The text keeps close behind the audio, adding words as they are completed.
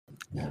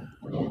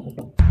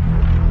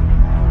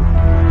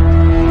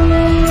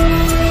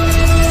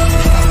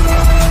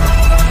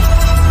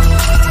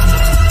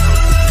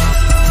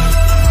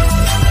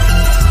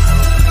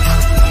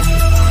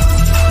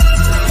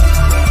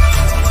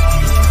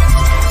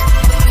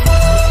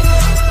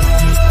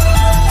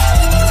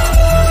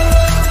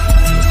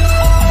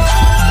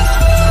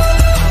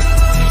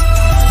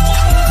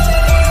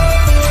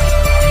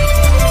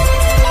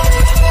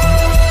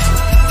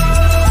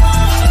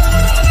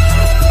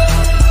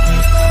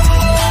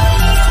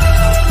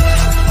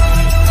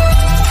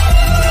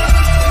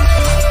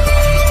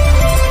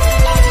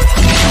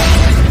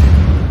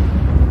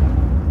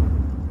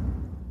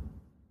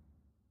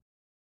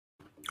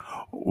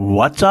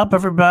What's up,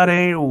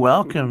 everybody?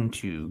 Welcome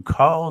to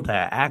Call to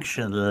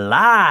Action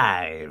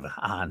Live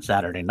on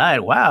Saturday night.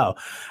 Wow.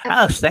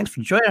 Alex, thanks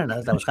for joining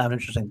us. That was kind of an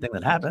interesting thing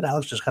that happened.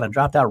 Alex just kind of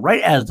dropped out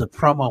right as the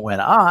promo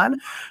went on,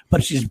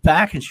 but she's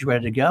back and she's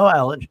ready to go.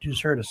 I'll introduce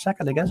her in a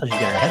second, I guess, as she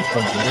get her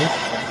headphones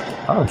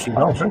ready. Oh, she's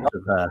all sorts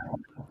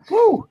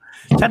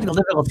of technical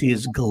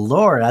difficulties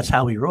galore. That's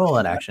how we roll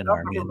at Action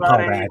Army.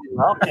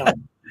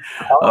 Welcome.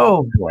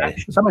 Oh boy,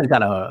 somebody's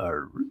got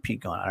a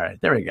repeat going. All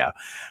right, there we go.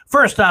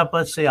 First up,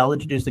 let's see. I'll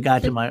introduce the guy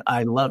to my.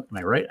 I got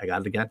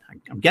it again.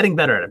 I'm getting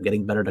better at it. I'm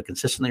getting better to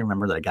consistently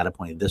remember that I got to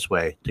point this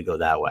way to go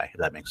that way. If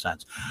that makes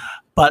sense.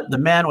 But the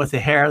man with the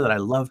hair that I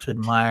love to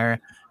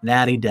admire,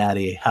 Natty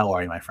Daddy. How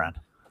are you, my friend?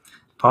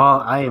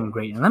 Paul, I am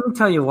great, and let me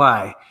tell you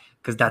why.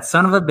 Because that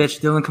son of a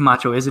bitch, Dylan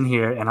Camacho, isn't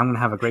here, and I'm gonna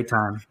have a great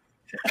time.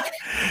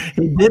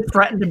 He did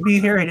threaten to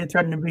be here. I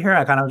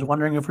kind of was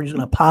wondering if he's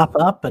going to pop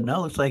up, but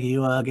no, looks like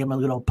you gave him a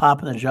little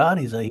pop in the jaw. And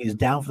he's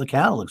down for the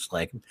count. It looks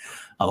like.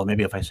 Although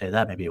maybe if I say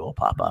that, maybe it will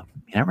pop up.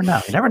 You never know.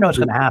 You never know what's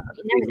going to happen.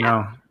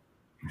 No.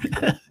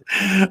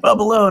 Well,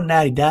 below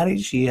Natty Daddy,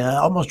 she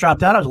almost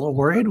dropped out. I was a little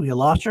worried. We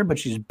lost her, but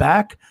she's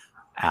back.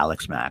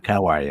 Alex Mack,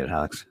 how are you,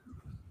 Alex?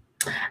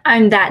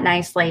 I'm that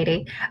nice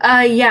lady.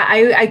 Yeah,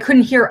 I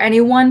couldn't hear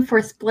anyone for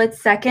a split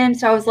second,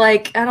 so I was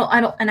like, I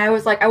don't, and I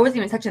was like, I wasn't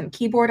even touching the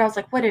keyboard. I was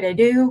like, what did I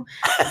do?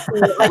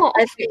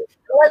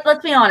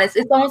 Let's be honest.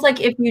 It's almost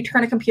like if you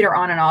turn a computer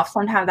on and off,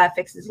 sometimes that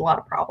fixes a lot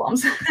of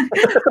problems.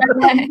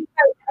 And then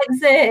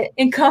exit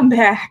and come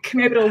back.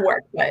 Maybe it'll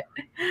work, but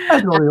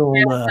that's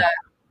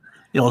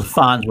the old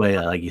Fonz way,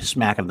 like you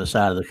smack on the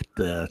side of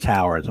the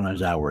tower.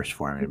 Sometimes that works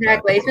for me.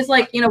 Exactly. It's just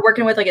like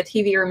working with like a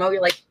TV remote.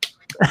 You're like.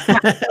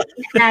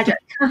 Magic.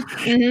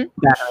 Mm-hmm.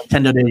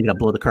 Nintendo days, you gotta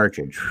blow the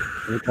cartridge.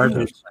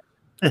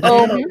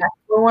 Oh,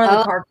 one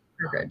of the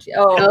cartridge.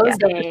 Oh, those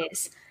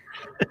days.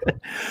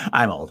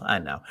 I'm old, I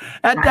know.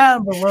 And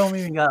down below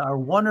me, we got our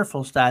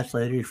wonderful stats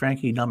lady,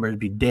 Frankie Numbers.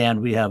 Be damned,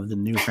 we have the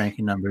new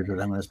Frankie Numbers. What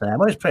I'm going to say, I'm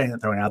always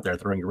throwing out there,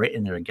 throwing right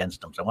in there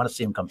against them. So I want to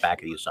see him come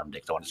back at you someday.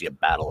 So I want to see a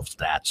battle of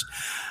stats.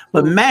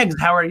 But Megs,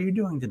 how are you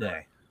doing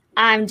today?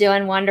 I'm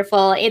doing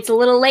wonderful. It's a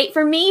little late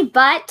for me,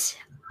 but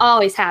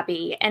always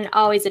happy and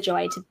always a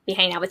joy to be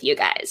hanging out with you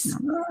guys.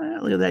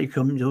 Look at that.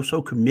 You're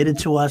so committed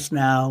to us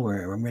now.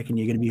 We're making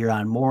you going to be here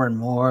on more and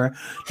more.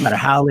 No matter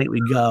how late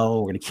we go,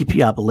 we're going to keep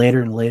you up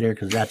later and later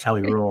because that's how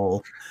we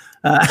roll.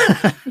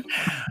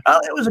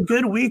 It was a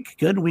good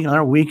week.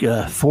 Our week,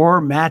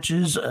 4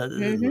 matches.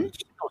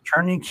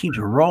 Tournament keeps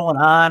rolling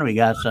on. We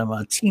got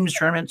some teams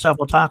tournament stuff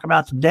we'll talk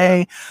about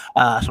today.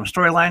 Some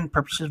storyline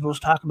purposes we'll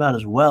talk about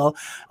as well.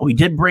 We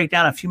did break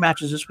down a few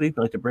matches this week.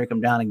 We like to break them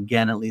down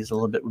again, at least a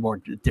little bit more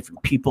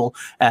different people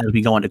as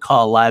we go into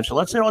Call Live. So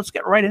let's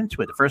get right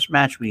into it. The first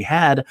match we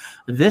had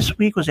this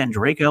week was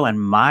Andreyko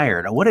and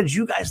Meyer. Now, what did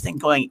you guys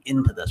think going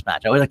into this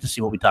match? I always like to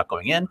see what we thought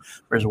going in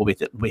versus what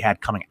we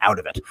had coming out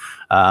of it.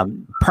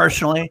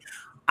 Personally,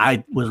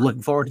 I was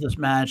looking forward to this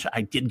match.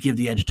 I did give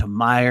the edge to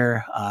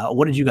Meyer.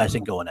 What did you guys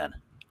think going in?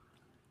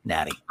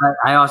 Natty.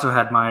 I also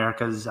had Meyer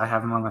because I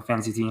have him on my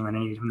fantasy team and I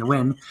needed him to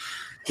win.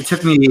 It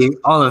took me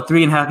all of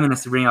 3.5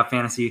 minutes to bring out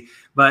fantasy.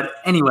 But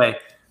anyway.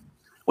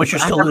 Which you're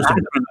still losing.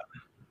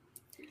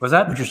 Was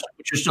that? Which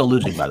you're still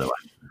losing, by the way.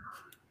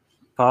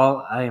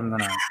 Paul, I am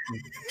going to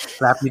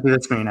slap you through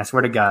the screen. I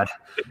swear to God.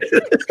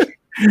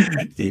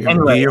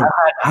 Anyway,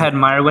 I had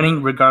Meyer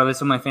winning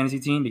regardless of my fantasy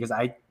team because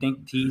I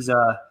think he's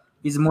a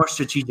more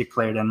strategic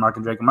player than Mark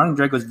Andreyko. Mark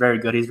Andreyko is very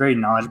good. He's very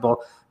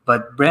knowledgeable.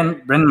 But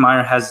Brendan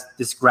Meyer has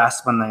this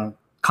grasp on the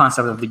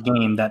concept of the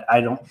game that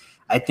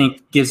I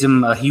think gives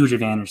him a huge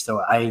advantage.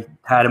 So I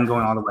had him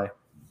going all the way.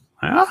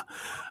 Yeah,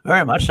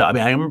 very much so. I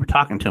mean, I remember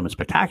talking to him in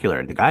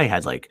Spectacular. The guy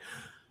had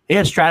he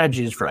had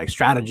strategies for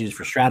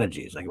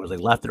strategies. Like it was like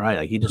left and right.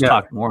 Like he just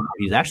talked more.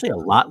 He's actually a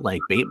lot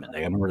like Bateman. I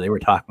remember they were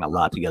talking a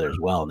lot together as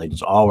well. And they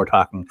just all were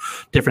talking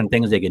different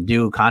things they could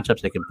do,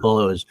 concepts they could pull.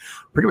 It was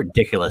pretty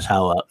ridiculous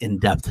how in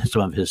depth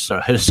some of his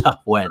stuff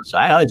went. So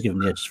I always give him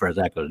the edge as far as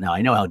that goes. Now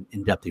I know how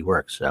in depth he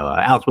works. So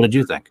Alex, what did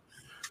you think?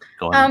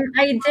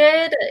 I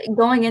did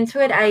going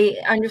into it. I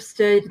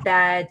understood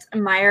that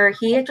Meyer,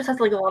 he just has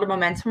like a lot of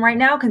momentum right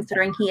now,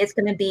 considering he is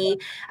going to be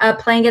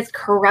playing against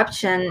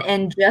Corruption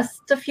in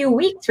just a few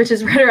weeks, which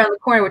is right around the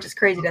corner, which is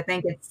crazy to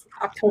think. It's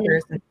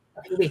October.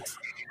 a few weeks.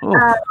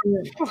 Oh,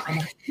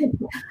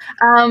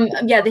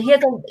 Yeah,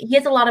 he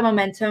has a lot of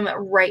momentum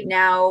right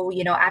now,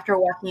 after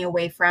walking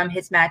away from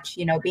his match,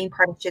 being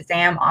part of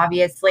Shazam,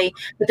 obviously.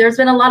 But there's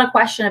been a lot of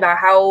question about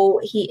how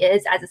he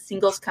is as a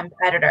singles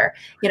competitor.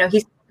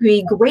 He's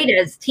pretty great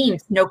as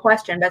teams, no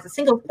question. But as a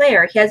single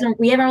player,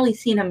 we haven't really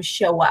seen him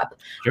show up,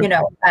 Sure.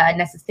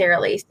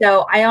 necessarily.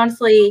 So I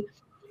honestly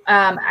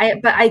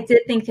I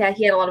did think that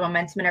he had a lot of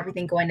momentum and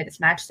everything going into this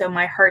match. So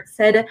my heart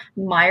said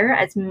Meyer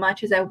as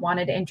much as I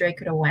wanted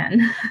Andrejko to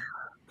win.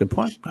 good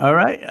point. All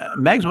right,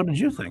 Megs, what did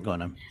you think on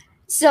him?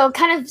 So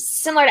kind of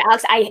similar to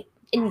Alex,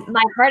 in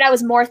my heart I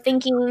was more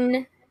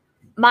thinking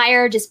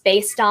Meyer just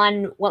based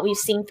on what we've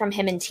seen from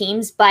him in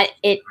teams, but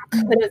it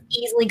could have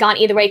easily gone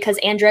either way because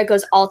Andrejko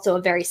is also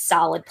a very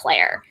solid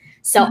player.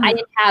 So I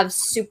didn't have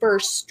super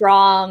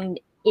strong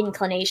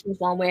inclinations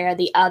one way or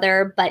the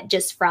other, but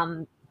just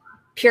from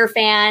pure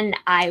fan,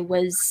 I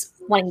was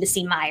wanting to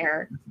see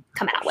Meyer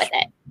come out with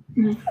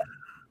it.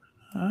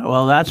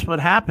 Well, that's what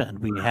happened.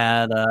 We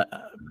had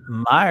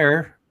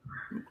Meyer.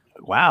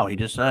 Wow, he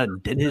just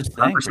did his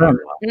thing.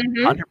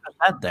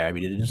 100% there. I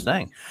mean, he did his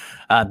thing.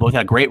 Both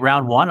had great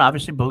round one,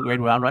 obviously. Both great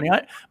round one.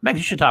 Meg,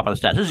 you should talk about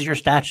the stats. This is your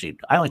stat sheet.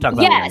 I only talk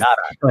about what you're not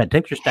on. Go ahead,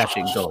 take your stat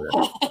sheet and go with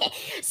it.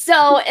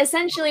 So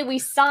essentially, we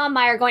saw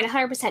Meyer going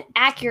 100%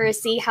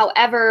 accuracy.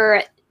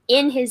 However,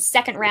 in his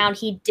second round,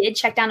 he did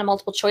check down a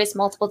multiple choice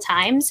multiple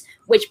times,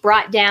 which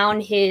brought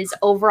down his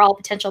overall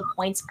potential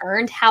points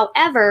earned.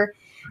 However,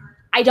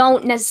 I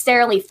don't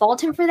necessarily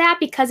fault him for that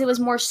because it was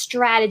more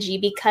strategy,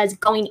 because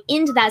going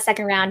into that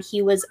second round,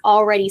 he was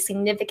already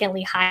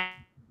significantly high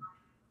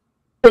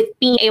with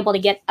being able to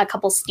get a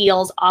couple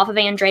steals off of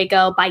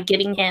Andrejko by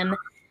giving him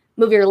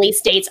movie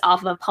release dates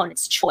off of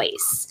opponent's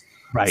choice.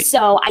 Right.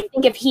 So I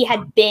think if he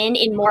had been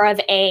in more of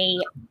a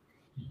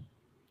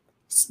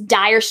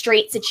dire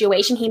straight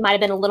situation, he might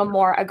have been a little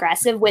more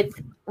aggressive with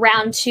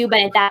round two, but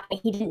at that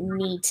point, he didn't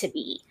need to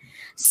be.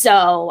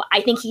 So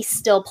I think he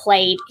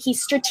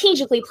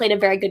strategically played a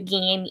very good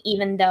game,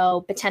 even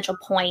though potential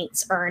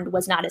points earned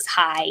was not as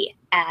high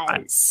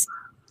as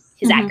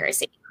his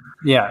accuracy.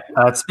 Yeah.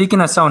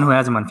 Speaking of someone who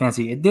has him on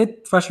fantasy, it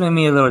did frustrate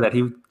me a little that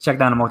he checked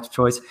down a multiple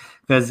choice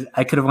because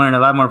I could have earned a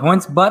lot more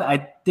points, but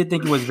I did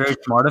think it was very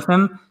smart of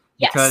him.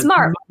 Yeah,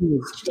 smart. He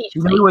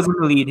knew he was in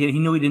the lead. He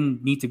knew he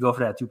didn't need to go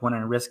for that 2-pointer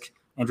and risk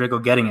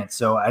Andrejko getting it.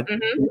 So I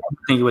think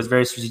it was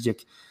very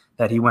strategic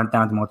that he went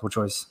down to multiple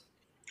choice.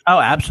 Oh,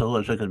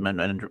 absolutely. Because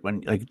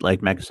when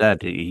like Meg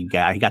said, he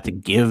got to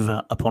give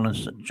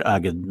opponents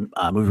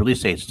move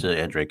release dates to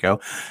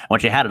Andrejko.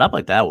 Once you had it up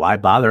like that, why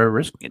bother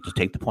risking it? Just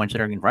take the points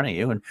that are in front of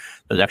you and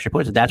those extra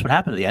points. And that's what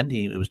happened at the end.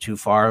 It was too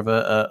far of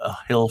a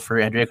hill for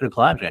Andrejko to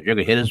climb. So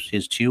Andrejko hit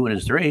his 2 and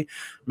his 3,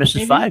 missed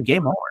his 5,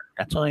 game over.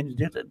 That's all he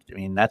did. I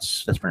mean,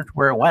 that's pretty much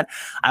where it went.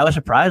 I was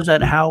surprised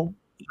at how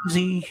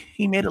easy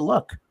he made it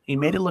look. He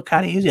made it look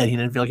kind of easy. He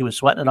didn't feel like he was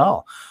sweating at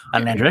all.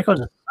 And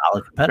Andrejko's a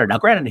solid competitor. Now,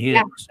 granted,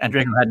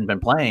 Andrejko hadn't been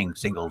playing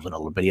singles in a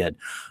little bit. He had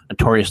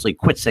notoriously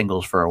quit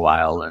singles for a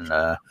while,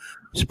 and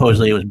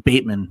supposedly it was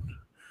Bateman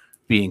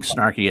being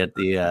snarky at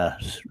the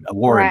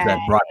awards that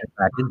brought him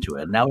back into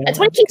it. Now that's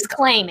what he keeps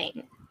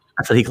claiming.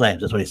 That's what he claims.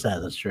 That's what he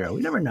says. That's true.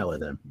 We never know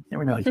with him.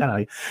 Never know.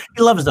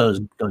 He loves those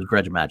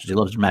grudge matches. He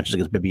loves matches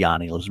against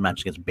Bibiani. He loves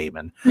matches against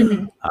Bateman.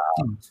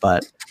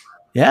 But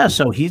yeah,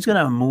 so he's going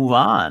to move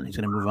on.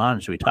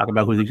 Should we talk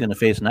about who he's going to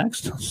face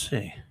next? Let's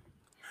see.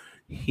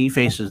 He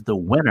faces the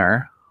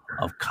winner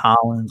of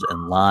Collins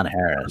and Lon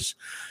Harris.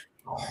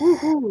 That's going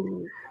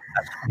to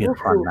be a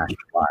fun match to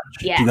watch.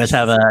 Yes. Do you guys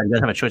have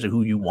a choice of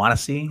who you want to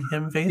see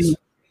him face?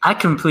 I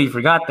completely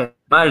forgot that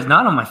Meyer's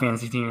not on my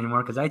fantasy team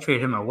anymore because I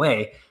traded him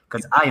away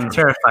because I am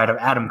terrified of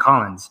Adam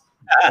Collins.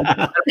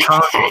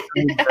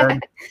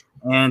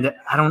 And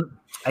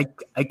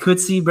I could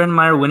see Brendan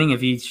Meyer winning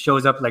if he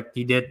shows up like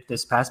he did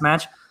this past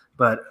match,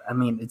 but I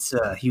mean, it's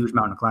a huge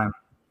mountain to climb.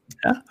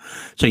 Yeah.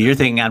 So you're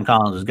thinking Adam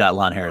Collins has got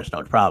Lon Harris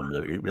no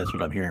problem. That's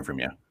what I'm hearing from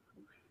you.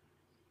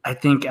 I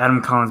think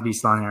Adam Collins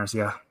beats Lon Harris,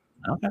 yeah.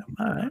 Okay.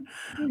 All right.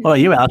 Well,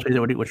 you, Alex,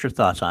 what's your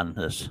thoughts on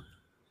this?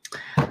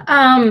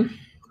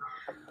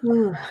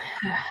 Ooh,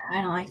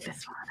 I don't like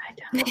this one. I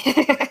don't.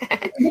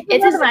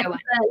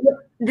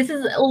 This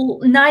is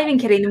not even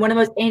kidding. One of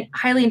the most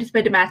highly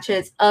anticipated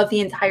matches of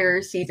the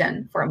entire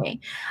season for me.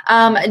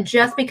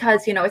 Just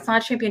because, it's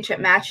not a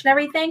championship match and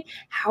everything.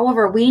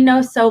 However, we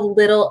know so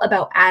little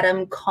about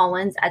Adam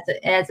Collins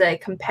as a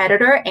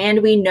competitor,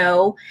 and we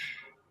know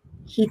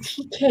he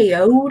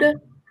TKO'd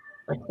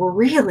like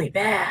really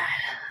bad.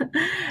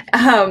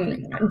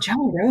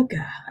 Joe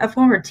Roca, a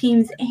former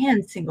teams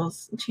and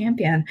singles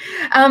champion.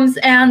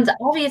 And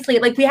obviously,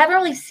 we haven't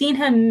really seen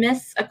him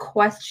miss a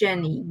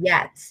question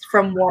yet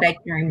from what I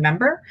can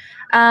remember.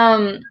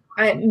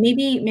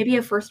 Maybe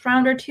a first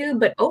round or two,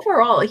 but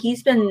overall,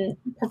 he's been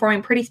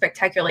performing pretty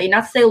spectacularly.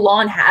 Not to say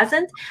Lon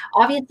hasn't.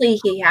 Obviously,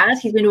 he has.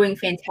 He's been doing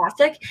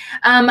fantastic.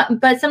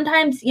 But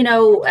sometimes, he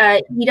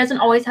doesn't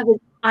always have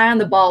eye on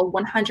the ball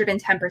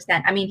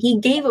 110%. I mean, he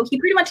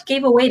pretty much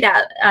gave away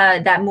that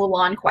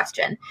Mulan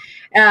question,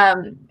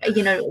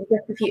 you know,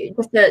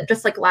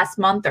 just like last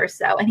month or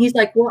so. And he's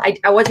like, well,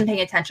 I wasn't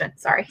paying attention.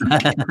 Sorry.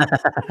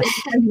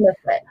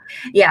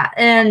 Yeah.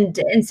 And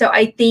so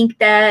I think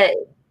that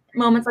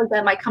moments like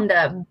that might come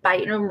to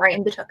bite him right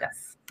in the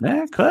tuchus.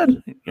 Yeah, it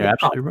could. You're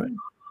absolutely right.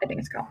 I think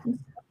it's Collins.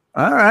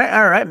 All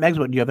right, Megs.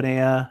 What do you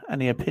have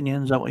any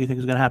opinions on what you think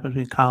is going to happen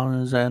between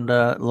Collins and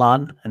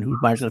Lon, and who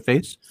Meyer's going to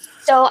face?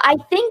 So I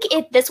think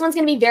this one's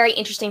going to be very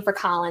interesting for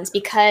Collins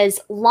because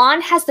Lon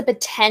has the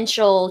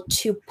potential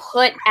to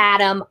put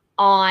Adam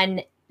on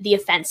the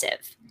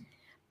offensive.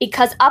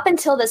 Because up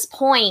until this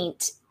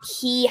point,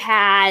 he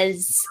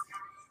has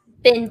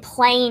been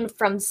playing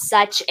from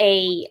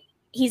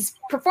he's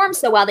performed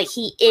so well that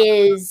he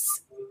is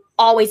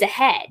always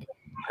ahead.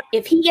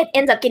 If he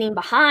ends up getting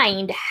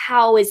behind,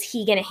 how is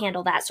he going to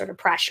handle that sort of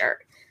pressure?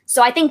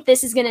 So I think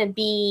this is going to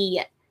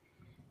be,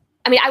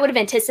 I mean, I would have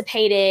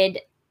anticipated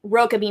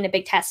Rocha being a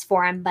big test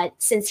for him, but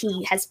since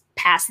he has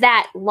passed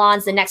that,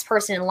 Lon's the next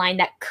person in line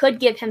that could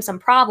give him some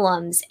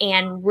problems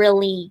and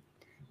really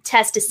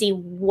test to see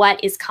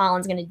what is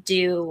Collins going to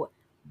do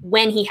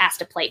when he has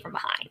to play from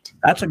behind.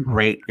 That's and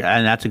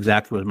that's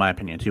exactly what my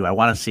opinion too. I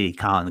want to see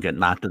Collins get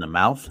knocked in the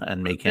mouth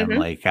and make him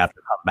like have to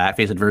come back,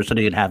 face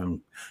adversity, and have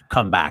him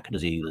come back.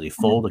 Does he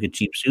fold like a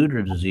cheap suit,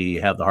 or does he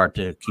have the heart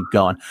to keep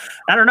going?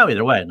 I don't know.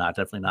 Either way,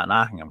 definitely not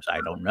knocking him. So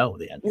I don't know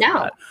the end.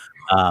 No.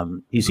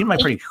 He seemed like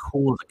pretty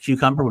cool as a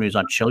cucumber when he was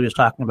on Chill. He was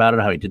talking about it,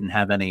 how he didn't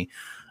have any.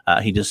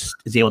 He just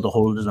is able to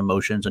hold his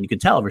emotions, and you could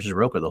tell versus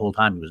Rocha the whole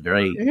time he was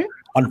very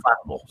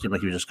unflappable. Seemed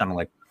like he was just kind of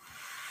like.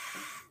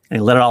 And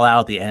he let it all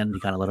out at the end.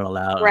 He kind of let it all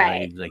out.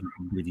 Right. Like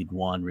he'd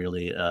won,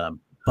 really.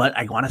 But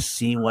I want to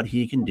see what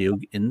he can do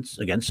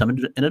against some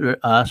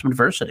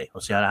adversity.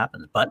 We'll see how it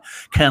happens. But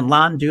can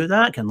Lon do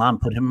that? Can Lon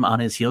put him on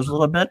his heels a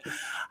little bit?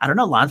 I don't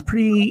know. Lon's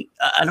pretty,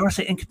 I don't want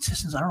to say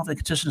inconsistent. I don't know if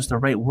inconsistent is the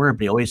right word,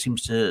 but he always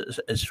seems to,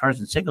 as far as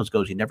in singles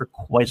goes, he never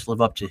quite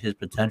live up to his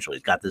potential.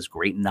 He's got this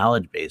great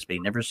knowledge base, but he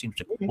never seems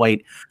to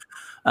quite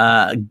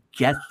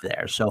get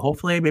there. So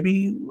hopefully,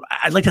 maybe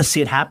I'd like to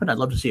see it happen. I'd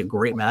love to see a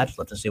great match. I'd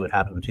love to see what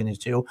happens between these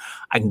two.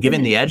 I can give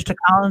in the edge to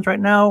Collins right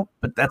now,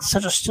 but that's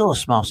still a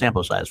small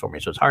sample size for me,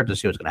 so it's hard to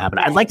see what's going to happen.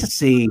 I'd like to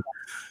see.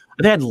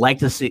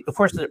 Of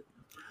course,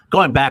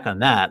 going back on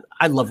that,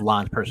 I love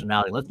Lon's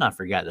personality. Let's not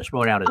forget the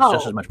Schmoedown is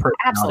just as much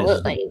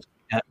personality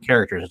as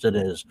characters as it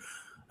is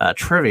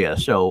trivia.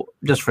 So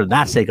just for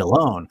that sake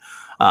alone.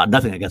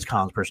 Nothing against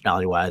Collins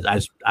personality-wise.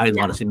 I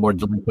want to see more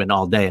Delinquent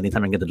all day.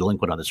 Anytime I can get the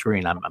Delinquent on the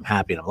screen, I'm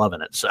happy and I'm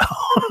loving it. So,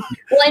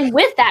 well, and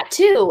with that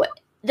too,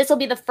 this will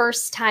be the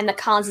first time that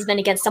Collins has been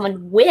against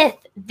someone with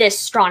this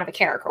strong of a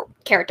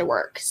character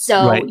work.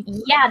 So,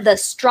 yeah, the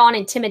strong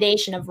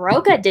intimidation of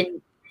Rocha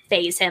didn't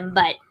phase him,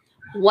 but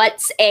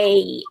what's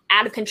a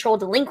out of control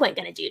Delinquent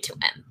going to do to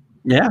him?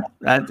 Yeah,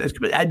 I'm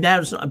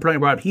probably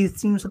brought up. He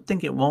seems to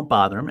think it won't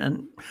bother him,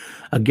 and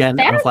again,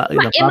 it might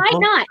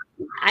not.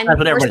 That's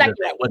what everybody's going to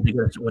say.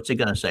 What's he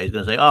going to say? He's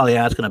going to say, "Oh,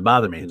 yeah, it's going to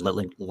bother me."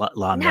 Let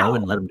Lon know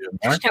and let him do it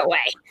more. No way.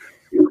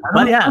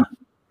 But yeah,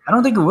 I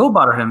don't think it will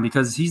bother him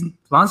because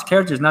Lon's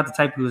character is not the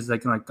type who's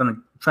like going to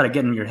try to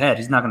get in your head.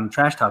 He's not going to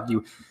trash talk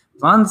you.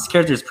 Lon's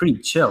character is pretty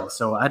chill,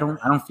 so I don't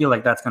feel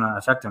like that's going to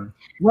affect him.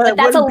 But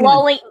that's a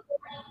lulling.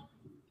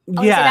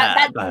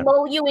 Yeah, that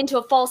lull you into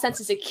a false sense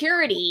of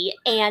security,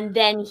 and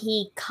then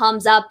he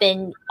comes up,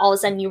 and all of a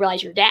sudden you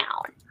realize you're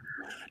down.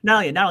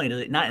 Not only does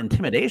it not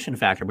intimidation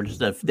factor, but just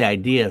the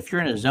idea if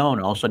you're in a zone,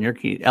 and all of a sudden you're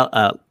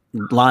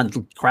Lon's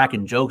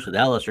cracking jokes with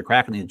Ellis, or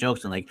cracking these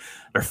jokes, and like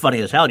they're funny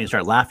as hell, and you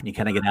start laughing, you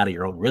kind of get out of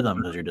your own rhythm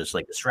because you're just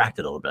like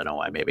distracted a little bit. I don't know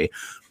why, maybe.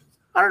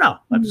 I don't know.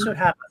 Let's see what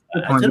happens.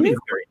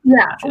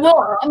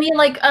 Well, I mean,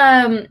 like,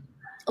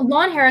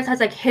 Lon Harris has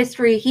like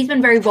history. He's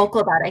been very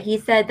vocal about it. He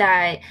said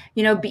that,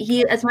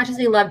 he, as much as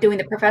he loved doing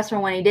the professor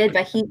when he did,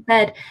 but he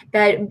said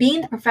that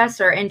being the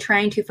professor and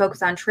trying to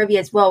focus on trivia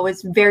as well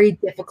was very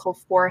difficult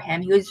for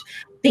him. He was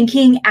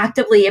thinking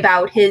actively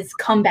about his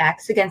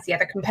comebacks against the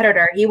other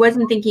competitor. He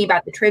wasn't thinking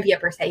about the trivia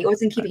per se. He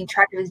wasn't keeping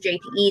track of his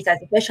JTEs as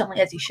efficiently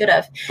as he should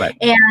have. Right.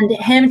 And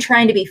him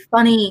trying to be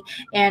funny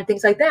and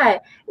things like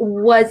that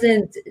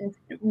wasn't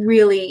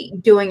really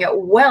doing it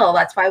well.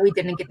 That's why we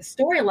didn't get the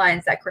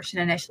storylines that Christian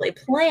initially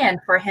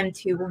planned for him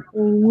to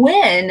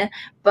win.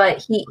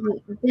 But he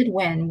did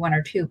win one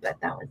or two, but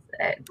that was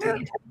it.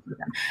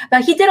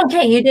 But he did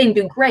okay. He didn't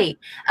do great.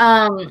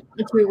 To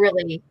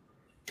really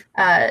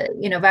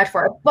vouch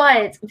for it.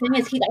 But the thing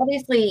is,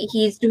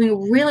 he's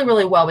doing really,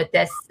 really well with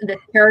this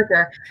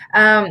character.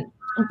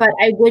 But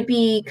I would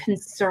be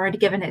concerned,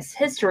 given his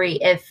history,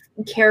 if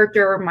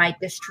character might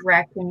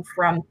distract him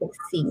from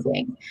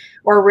succeeding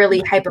or really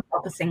hyper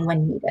focusing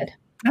when needed.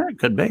 Yeah, it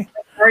could be.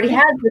 Already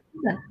has this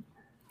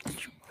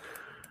season.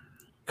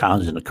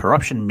 Collins in a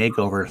corruption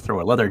makeover,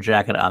 throw a leather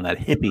jacket on that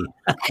hippie.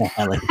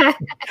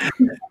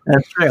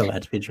 That's true.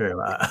 That's true.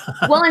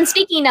 Well, and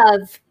speaking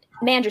of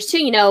managers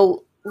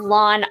too,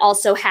 Lon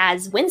also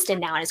has Winston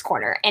now in his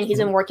corner, and he's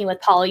been working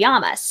with Paul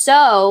Oyama.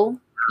 So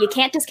you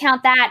can't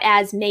discount that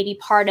as maybe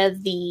part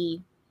of the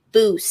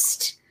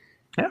boost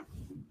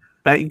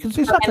But you can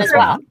see something as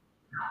well.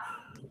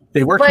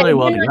 They work But really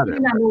well the together.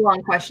 number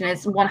one question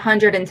is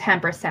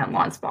 110%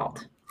 Lon's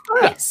fault. Oh,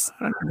 yeah. Yes.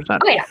 100%.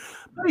 Oh yeah.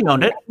 He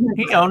owned it.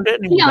 He owned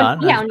it, and he was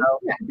done. Yeah,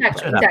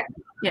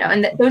 exactly.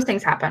 And those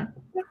things happen.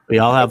 We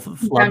all have Down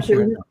flubs to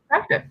here. who's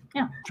effective.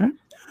 Yeah.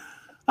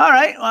 All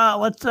right. Well,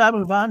 let's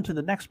move on to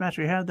the next match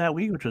we had that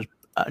week, which was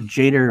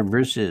Jader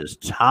versus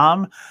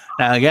Tom.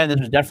 Now, again, this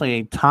was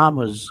definitely Tom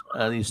was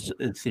at least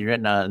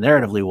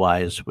narratively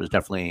wise was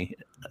definitely.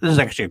 This is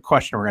actually a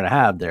question we're going to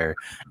have there,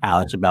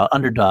 Alex, about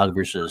underdog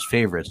versus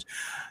favorites.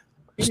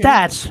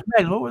 Stats,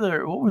 Meg, what were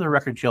the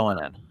records showing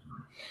in?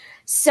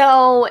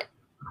 So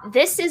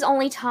this is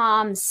only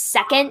Tom's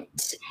second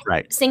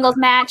singles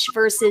match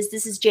versus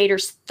this is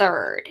Jader's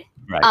third.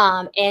 Right.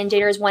 And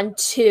Jader's won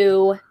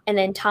 2, and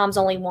then Tom's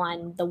only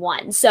won the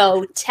 1.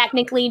 So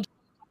technically,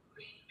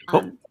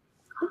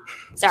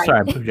 sorry,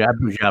 I booed you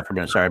out for a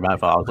minute. Sorry, my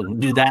fault. I didn't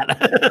do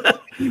that.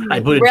 I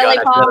booted really, you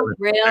out. Paul?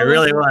 I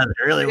really was.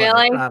 I really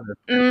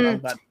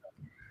was.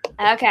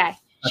 Okay,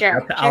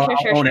 sure. I'll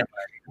own it.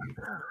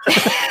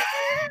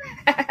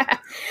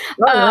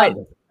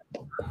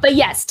 But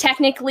yes,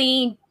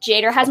 technically,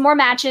 Jader has more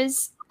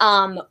matches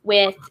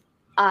with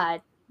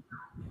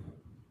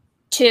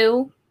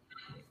 2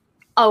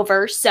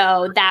 over,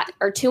 so that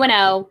or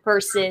 2-0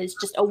 versus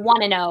just a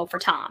 1-0 for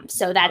Tom.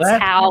 So that's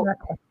how.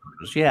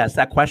 Yeah, it's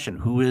that question.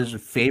 Who is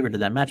favorite in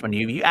that match? When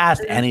you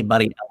asked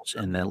anybody else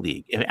in the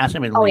league, if you asked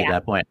anybody in the league at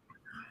that point,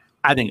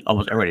 I think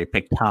almost everybody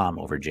picked Tom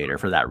over Jader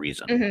for that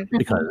reason.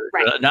 Because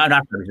not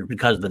for the reason,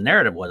 because the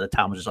narrative was that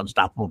Tom was this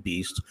unstoppable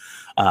beast.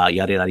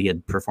 Yada yada. He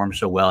had performed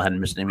so well,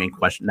 hadn't missed that many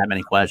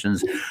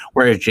questions,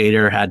 whereas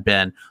Jader had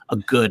been a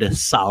good,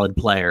 solid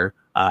player.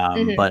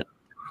 But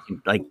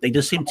like they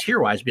just seemed tier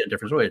wise to be in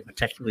different ways. But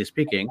technically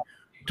speaking,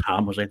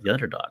 Tom was like the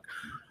underdog.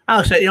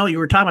 Alex, you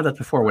were talking about that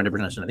before when to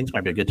bring this in. I think this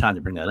might be a good time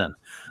to bring that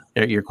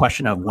in. Your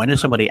question of when is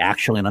somebody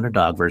actually an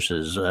underdog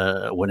versus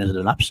when is it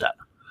an upset?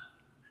 Do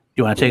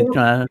you want to take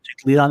the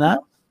lead on that?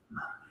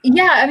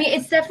 Yeah, I mean,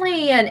 it's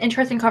definitely an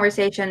interesting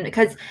conversation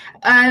because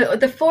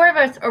the four of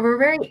us are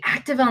very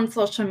active on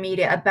social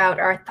media about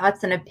our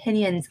thoughts and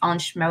opinions on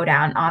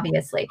Schmodown,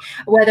 obviously,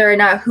 whether or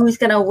not who's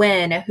going to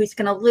win, who's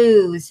going to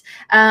lose.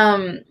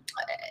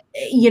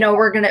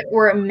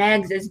 We're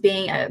Megs as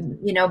being a,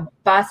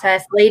 boss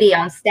ass lady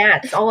on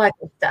stats, all that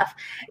good stuff.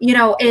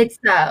 It's,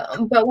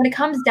 but when it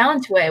comes down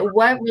to it,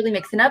 what really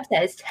makes an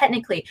upset is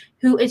technically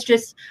who is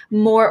just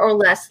more or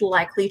less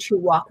likely to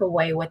walk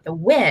away with the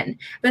win.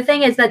 The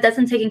thing is that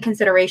doesn't take in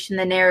consideration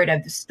the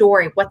narrative, the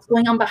story, what's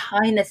going on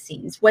behind the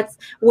scenes, what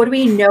do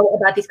we know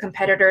about these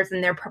competitors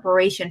and their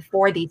preparation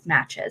for these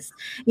matches,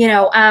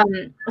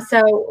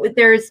 so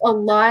there's a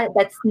lot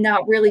that's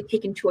not really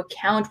taken into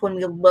account when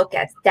we look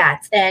at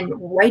stats, and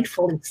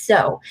rightfully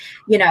so.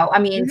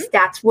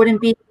 Stats wouldn't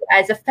be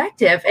as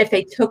effective if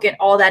they took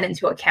all that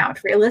into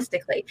account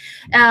realistically.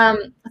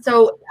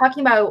 So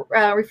talking about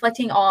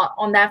reflecting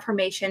on that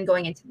formation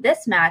going into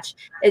this match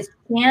is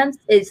Chance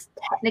is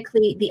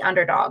technically the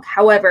underdog.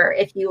 However,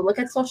 if you look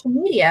at social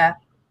media,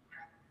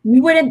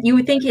 you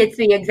would think it's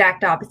the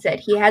exact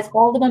opposite. He has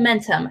all the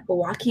momentum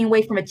walking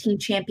away from a team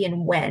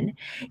champion win.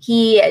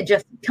 He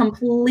just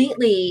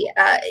completely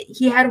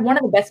he had one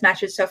of the best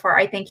matches so far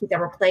I think he's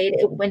ever played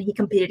when he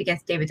competed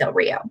against David Del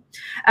Rio.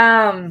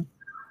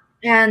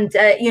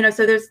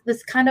 So there's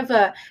this kind of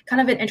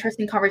an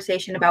interesting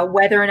conversation about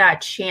whether or not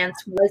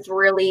Chance was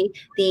really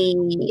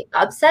the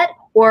upset,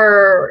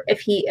 or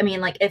if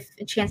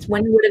Chance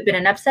winning would have been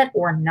an upset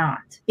or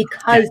not,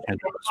 because of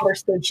the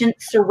conversation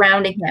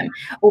surrounding him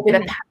over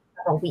the past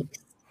several weeks.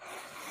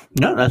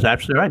 No, that's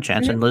absolutely right.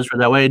 Chance and Liz were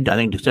that way. I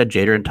think you said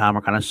Jader and Tom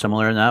are kind of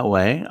similar in that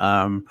way.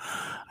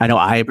 I know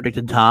I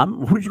predicted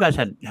Tom. Who did you guys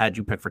had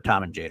you pick for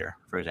Tom and Jader,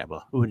 for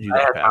example? Who did you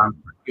guys pick?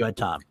 You had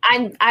Tom.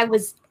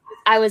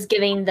 I was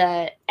giving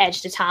the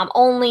edge to Tom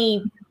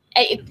only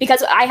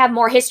because I have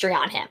more history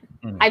on him.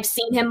 I've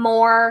seen him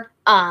more.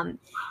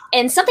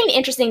 And something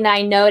interesting that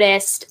I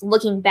noticed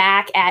looking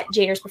back at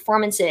Jader's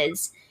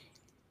performances,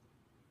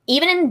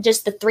 even in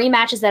just the 3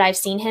 matches that I've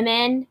seen him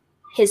in,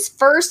 his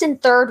first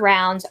and third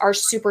rounds are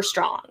super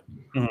strong.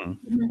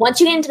 Once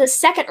you get into the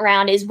second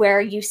round is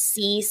where you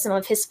see some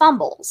of his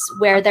fumbles,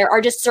 where there are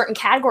just certain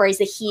categories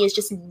that he is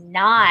just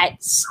not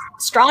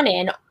strong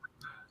in.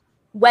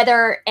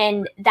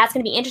 And that's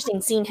going to be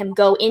interesting seeing him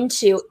go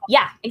into,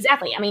 yeah,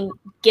 exactly. I mean,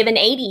 given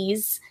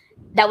 80s,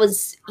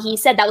 he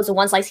said that was the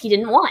one slice he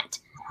didn't want.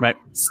 Right.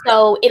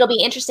 So it'll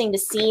be interesting to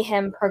see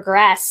him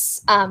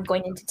progress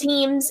going into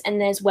teams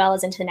and as well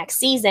as into the next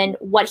season,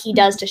 what he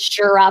does to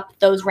shore up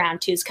those round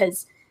 2s,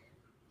 because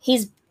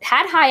he's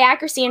had high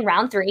accuracy in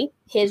round 3.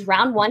 His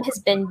round 1 has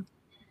been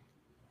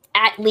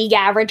at league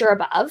average or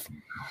above.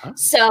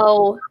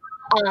 So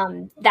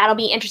that'll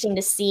be interesting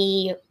to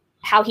see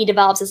how he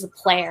develops as a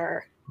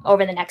player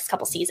over the next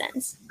couple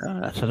seasons.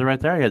 That says it right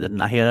there.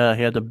 He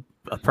had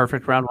a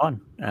perfect round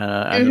 1 and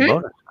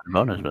a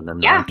bonus, but then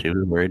round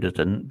 2 where it just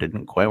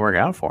didn't quite work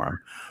out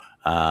for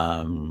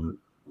him.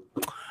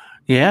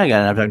 Again,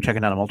 I've been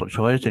checking out a multiple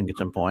choice, didn't get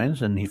some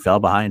points, and he fell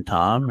behind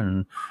Tom.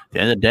 And at the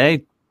end of the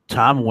day,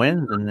 Tom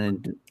wins, and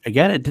then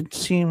again, it didn't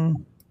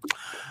seem. I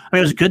mean,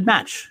 it was a good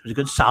match. It was a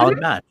good, solid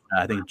match.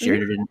 I think Jerry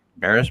didn't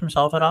embarrass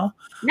himself at all.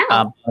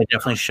 No. It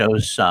definitely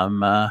shows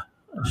some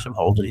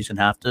holes that he's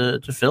gonna have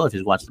to fill if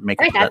he wants to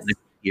make it to that next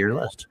year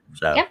list.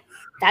 So yeah.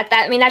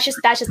 I mean, that's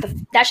just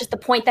the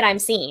point that I'm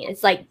seeing.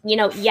 It's like,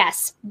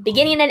 yes,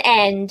 beginning and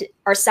end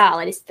are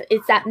solid.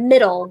 It's that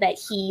middle that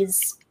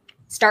he's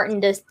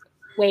starting to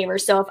waver.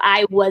 So if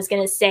I was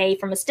going to say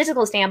from a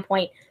statistical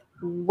standpoint,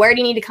 where do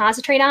you need to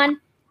concentrate on?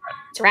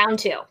 It's round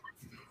 2.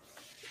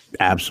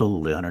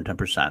 Absolutely,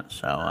 110%.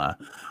 So,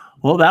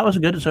 well, that was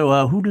good.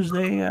 So, who does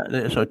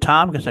they? So,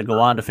 Tom gets to go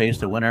on to face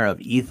the winner of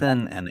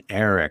Ethan and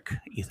Eric.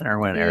 Ethan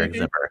Irwin and Eric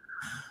Zipper.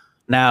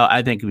 Now,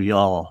 I think we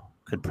all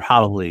could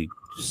probably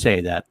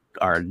say that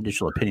our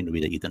initial opinion would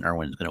be that Ethan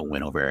Irwin is going to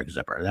win over Eric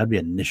Zipper. That'd be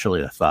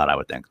initially a thought, I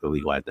would think, the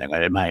league-wide thing.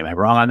 Am I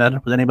wrong on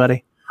that with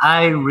anybody?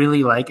 I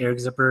really like Eric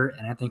Zipper,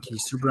 and I think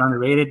he's super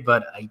underrated,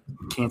 but I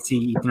can't see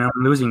Ethan Irwin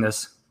losing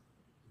this.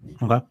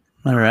 Okay.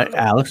 All right.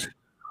 Alex,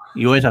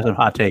 you always have some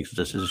hot takes.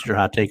 Is this your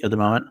hot take at the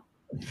moment?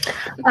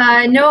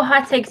 No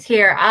hot takes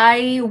here.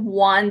 I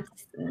want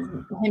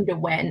him to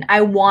win. I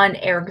want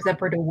Eric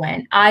Zipper to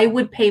win. I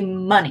would pay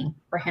money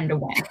for him to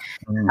win.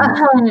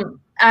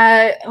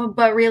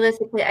 But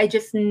realistically, I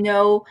just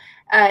know,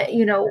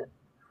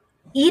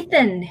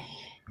 Ethan.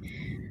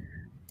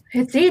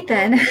 It's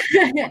Ethan,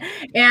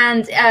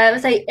 and I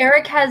would say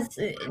Eric has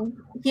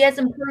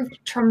improved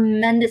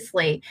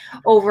tremendously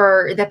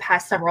over the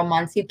past several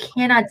months. You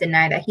cannot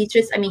deny that. He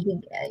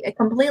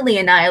completely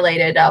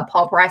annihilated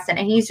Paul Preston,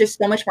 and he's just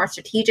so much more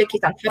strategic.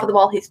 He's on top of the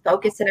ball. He's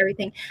focused and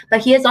everything. But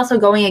he is also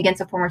going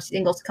against a former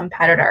singles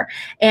competitor,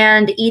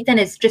 and Ethan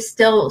is just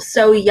still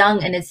so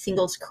young in his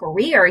singles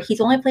career. He's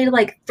only played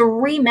like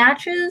 3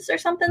 matches or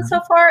something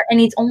so far, and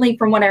he's only,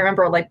 from what I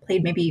remember,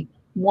 played maybe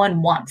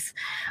one once,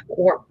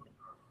 or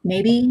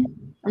maybe,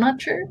 I'm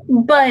not sure,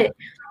 but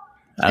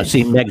I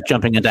see Meg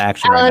jumping into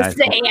action. I was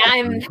saying,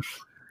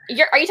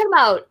 you're talking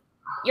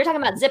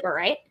about Zipper,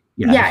 right?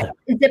 Yeah,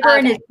 Zipper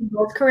in his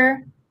singles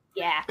career.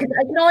 Yeah, I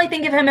can only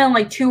think of him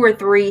in 2 or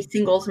 3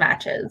 singles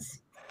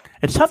matches.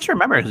 It's tough to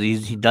remember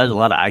because he does a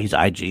lot of he's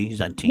IG, he's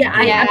on team.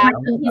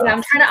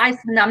 I'm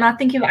not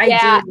thinking of IG.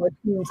 Yeah,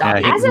 he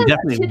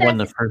definitely won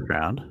the first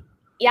round.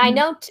 Yeah, I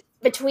know.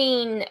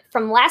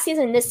 From last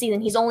season and this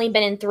season, he's only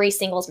been in 3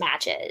 singles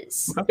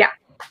matches. Yeah.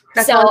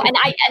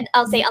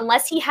 I'll say,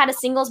 unless he had a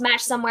singles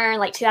match somewhere in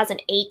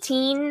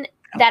 2018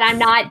 that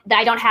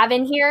I don't have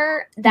in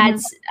here,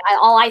 that's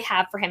all I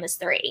have for him is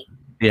 3.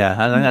 Yeah,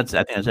 I think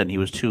that's it. He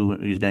was 2.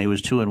 He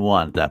was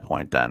 2-1 at that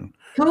point. Then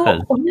who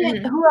else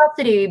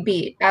did he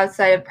beat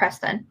outside of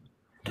Preston?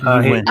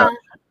 Who?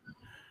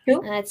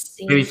 Let's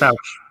see. Haley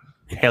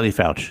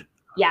Fouch.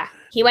 Yeah,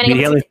 he went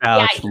against Haley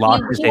Fouch. He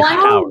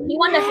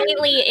won the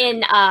Haley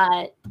in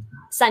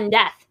sudden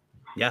death.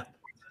 Yeah.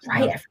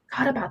 Right, I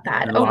forgot about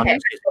that. Okay.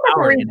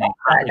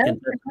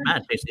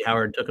 Stacey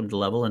Howard took him to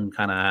level and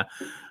kind of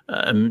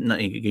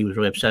he was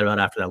really upset about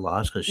after that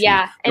loss because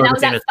and that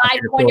was that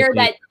 5-pointer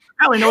that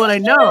I only know what I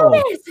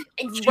know.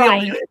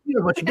 Right,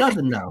 what she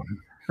doesn't know.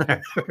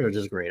 Which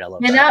is great. I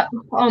love that.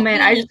 Oh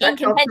man, I just in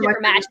contender for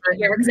match of the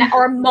year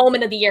or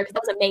moment of the year because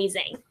that was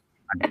amazing.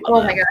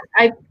 Oh my god,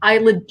 I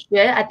legit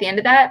at the end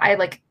of that I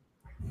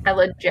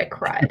legit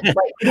cried. It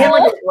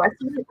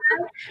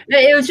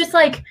was just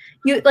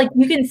you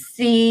can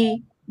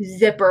see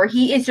Zipper.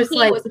 He is just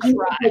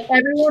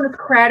everyone is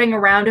crowding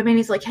around him, and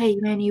he's like, "Hey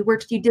man, you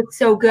did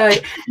so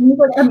good." And he's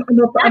like, "I'm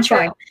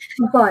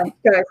fine,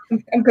 guys,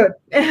 I'm good."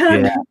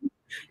 Yeah.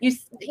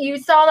 You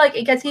saw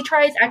because he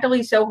tries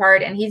actively so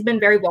hard, and he's been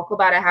very vocal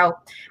about it. How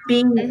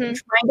trying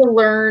to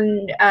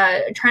learn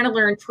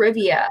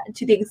trivia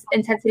to the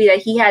intensity that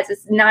he has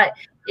is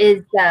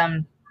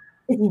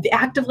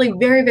actively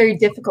very, very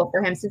difficult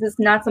for him since it's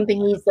not something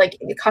he's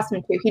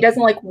accustomed to. He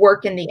doesn't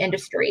work in the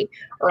industry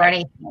or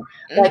anything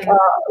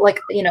like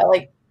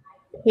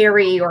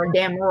Harry or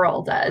Dan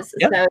Murrell does.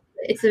 Yep.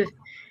 So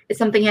it's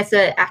something he has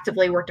to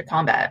actively work to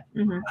combat.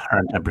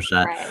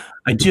 110%. Right.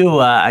 I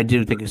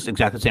do think it's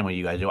exactly the same way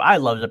you guys do. I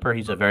love Zipper.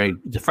 He's a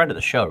friend of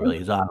the show. Really,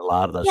 he's on a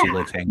lot of those. He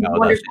likes hanging out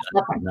with us.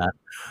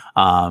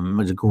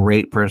 He's a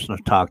great person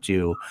to talk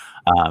to.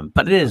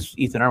 But it is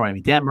Ethan Irwin. I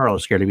mean, Dan Murrell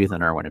is scared of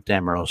Ethan Irwin. If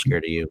Dan Murrell is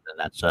scared of you, then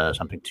that's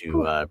something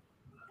to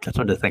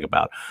think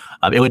about.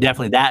 It would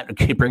definitely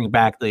bring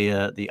back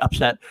the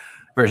upset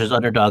versus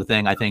underdog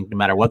thing. I think no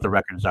matter what the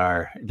records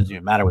are, it doesn't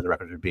even matter what the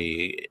records would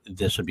be.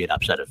 This would be an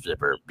upset if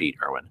Zipper beat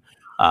Irwin.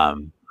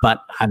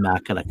 But I'm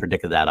not going to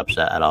predict that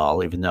upset at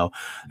all, even though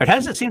there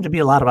hasn't seemed to be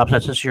a lot of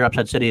upsets this year.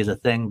 Upset City is a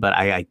thing, but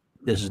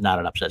this is not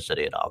an upset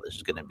city at all. This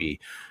is going to be,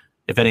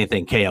 if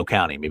anything, KO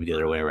County, maybe the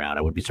other way around.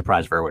 I would be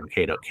surprised if Irwin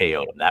KO'd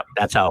him.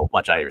 That's how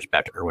much I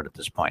respect Irwin at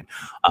this point.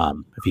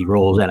 If he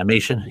rolls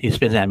animation, he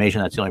spins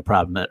animation. That's the only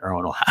problem that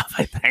Irwin will have,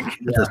 I think,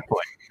 at this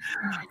point.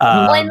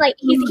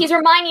 He's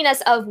reminding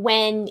us of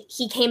when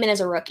he came in as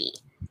a rookie.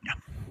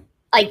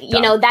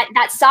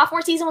 That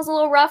sophomore season was a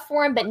little rough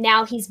for him, but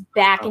now he's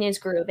back in his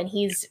groove and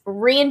he's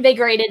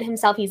reinvigorated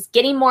himself. He's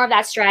getting more of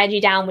that strategy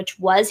down, which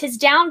was his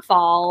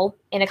downfall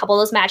in a couple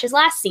of those matches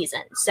last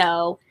season.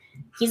 So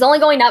he's only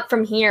going up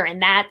from here,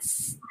 and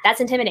that's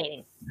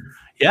intimidating.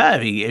 Yeah,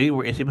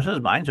 if he puts his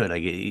mind to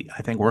it,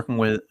 I think working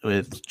with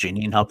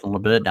Janine helped him a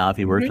little bit. Now, if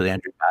he works with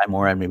Andrew Guy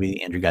more, and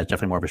maybe Andrew Guy's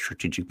definitely more of a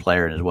strategic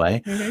player in his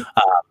way,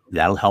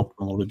 that'll help him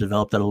a little bit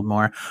develop that a little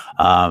more.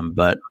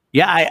 But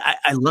yeah,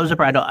 I love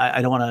Zipper. I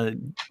don't want to.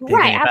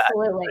 Right,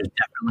 absolutely.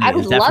 I'd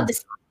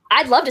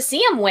love to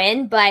see him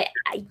win, but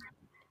I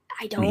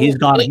don't. He's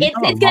gone.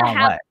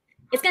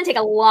 It's gonna take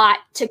a lot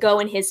to go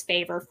in his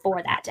favor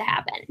for that to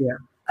happen. Yeah,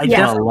 he's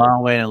gone a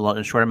long way in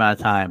a short amount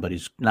of time, but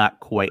he's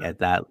not quite at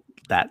that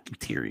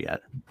tier yet.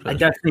 I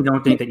definitely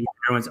don't think that Ethan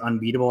Irwin's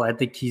unbeatable. I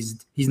think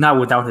he's not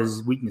without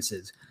his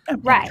weaknesses.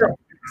 Right.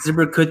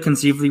 Zipper could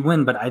conceivably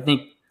win, but I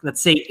think, let's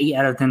say 8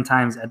 out of 10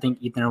 times, I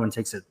think Ethan Irwin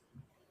takes it.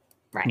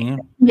 Right.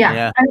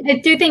 Yeah.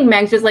 I do think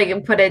Meg's just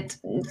like put it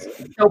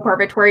so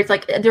perfect where it's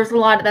like there's a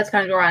lot that's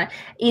going to go on.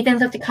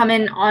 Ethan's have to come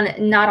in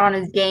not on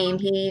his game.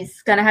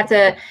 He's going to have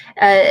to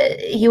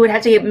he would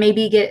have to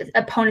maybe get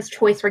opponent's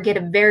choice or get a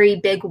very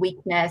big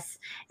weakness,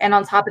 and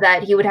on top of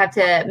that he would have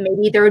to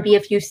maybe there would be a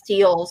few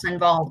steals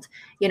involved,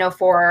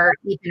 for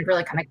Ethan to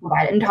really kind of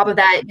combine it. On top of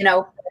that,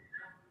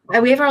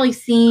 we haven't really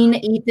seen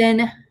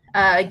Ethan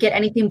get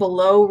anything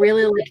below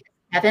really like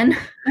 7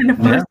 in the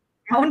first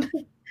round.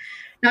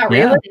 Not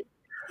really.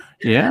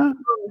 Yeah.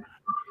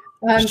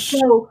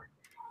 So,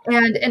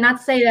 and not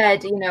to say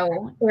that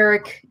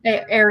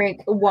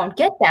Eric won't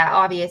get that.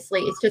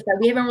 Obviously, it's just that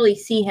we haven't really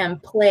seen him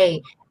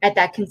play at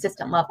that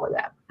consistent level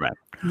yet. Right.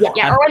 Yeah.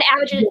 Yeah. Irwin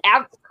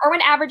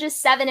averages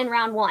 7 in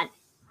round 1.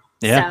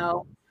 Yeah.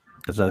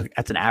 So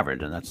that's an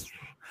average, and that's.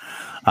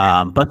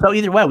 But so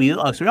either way, we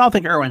all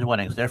think Irwin's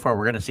winning. So therefore,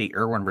 we're going to see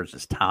Irwin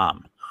versus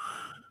Tom.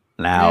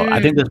 Now, I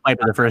think this might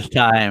be the first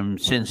time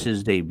since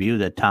his debut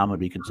that Tom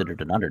would be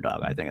considered an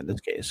underdog, I think, in this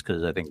case,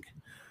 because I think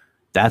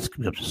that's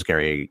a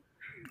scary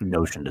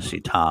notion to see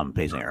Tom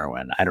facing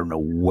Irwin. I don't know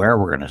where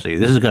we're going to see.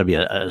 This is going to be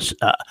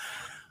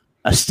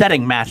a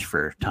setting match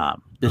for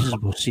Tom. This is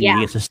he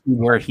gets to see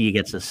where he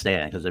gets to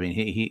stand, because, I mean,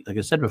 he like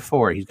I said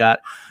before, he's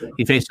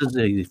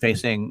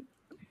facing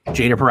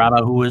Jada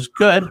Paramo, who is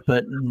good,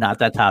 but not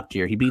that top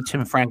tier. He beat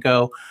Tim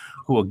Franco,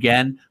 who,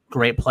 again,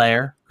 great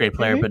player,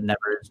 but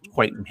never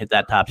quite hit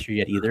that top tier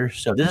yet either.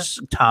 So this is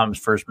Tom's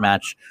first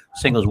match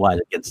singles-wise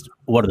against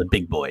one of the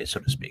big boys, so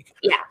to speak.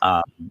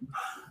 Yeah.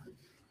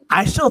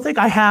 I still think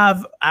I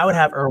would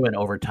have Irwin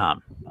over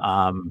Tom,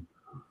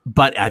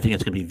 but I think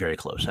it's going to be very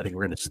close. I think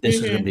this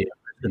is going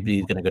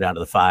to go down to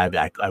the 5.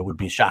 I would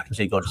be shocked to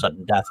see it go to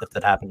sudden death if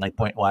that happened, like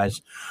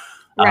point-wise.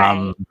 Right. I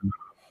don't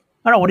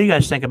know. What do you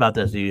guys think about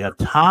this? Do you have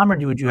Tom or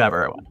would you have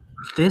Irwin?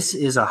 This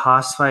is a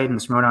Haas fight in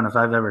SmackDown if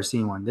I've ever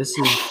seen one. This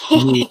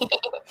is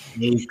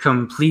a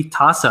complete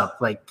toss-up.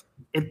 Like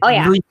it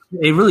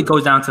really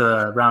goes down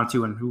to round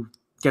 2 and who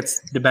gets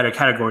the better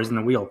categories in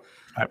the wheel.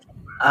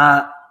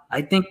 I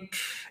think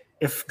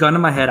if gun to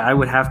my head, I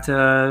would have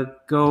to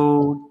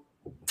go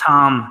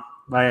Tom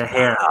by a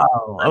hair.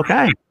 Oh,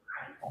 okay.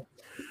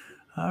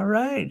 All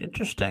right.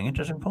 Interesting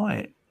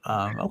point.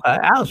 Okay,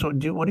 Alice, what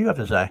do you have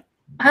to say?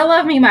 I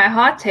love me my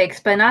hot takes,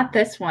 but not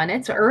this one.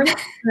 It's Earth.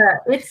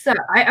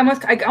 I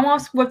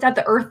almost whipped out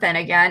the Earthen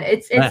again.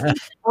 It's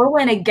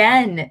Irwin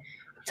again.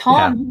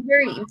 Tom's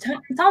very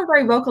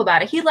vocal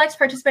about it. He likes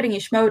participating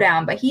in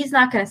Schmodown, but he's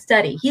not going to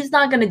study. He's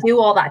not going to do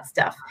all that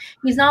stuff.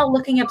 He's not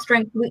looking up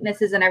strengths,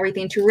 weaknesses, and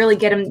everything to really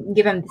give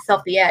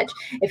himself the edge.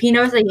 If he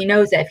knows it, he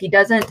knows it. If he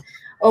doesn't,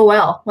 oh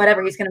well,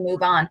 whatever. He's going to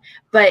move on.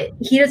 But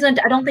he doesn't.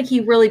 I don't think he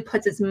really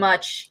puts as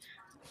much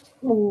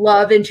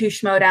love into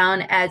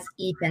Schmodown as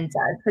Ethan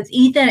does, because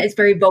Ethan is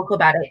very vocal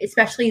about it,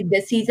 especially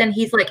this season.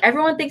 He's like,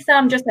 everyone thinks that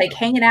I'm just like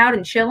hanging out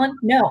and chilling.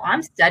 No,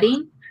 I'm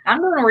studying.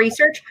 I'm doing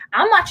research.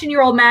 I'm watching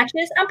your old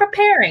matches. I'm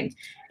preparing.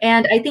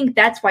 And I think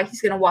that's why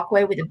he's going to walk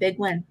away with a big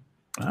win.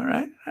 All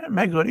right.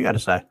 Meg, what do you got to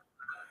say?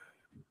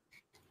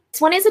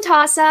 This one is a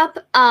toss-up.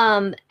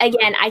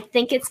 Again, I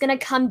think it's going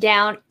to come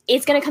down.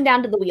 It's going to come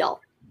down to the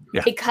wheel.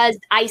 Yeah. Because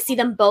I see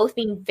them both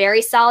being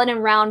very solid in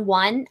round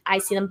 1. I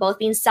see them both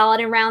being solid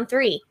in round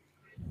 3.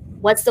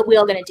 What's the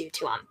wheel going to do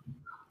to them?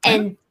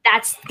 And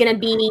that's going to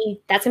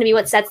be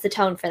what sets the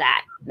tone for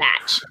that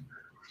match.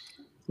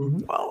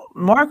 Well,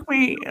 Mark,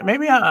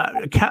 maybe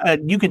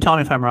you can tell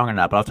me if I'm wrong or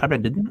not, but I'll type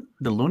in, didn't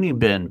the Looney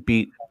Bin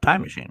beat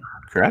Time Machine,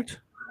 correct?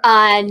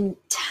 Time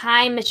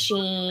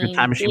Machine beat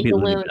the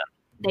Looney Bin.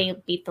 They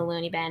beat the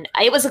Looney Bin.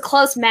 It was a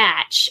close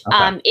match.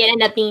 Okay. It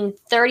ended up being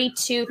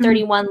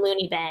 32-31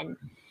 Looney Bin.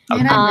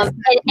 Okay.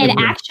 And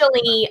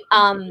actually,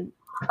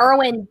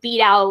 Irwin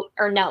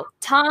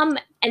Tom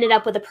ended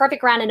up with a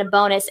perfect round and a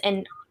bonus,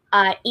 and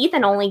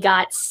Ethan only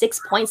got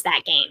 6 points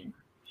that game.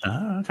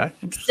 Oh, okay.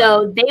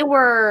 So they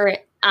were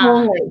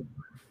only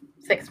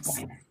 6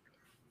 points.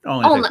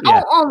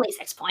 Only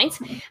 6 points.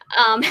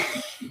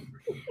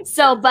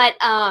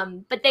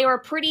 But they were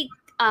pretty.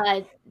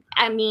 I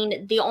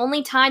mean, the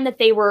only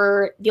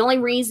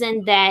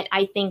reason that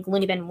I think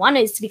Looney Bin won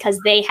is because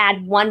they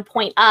had 1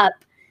 point up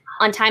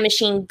on Time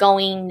Machine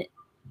going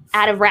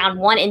out of round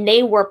 1, and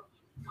they were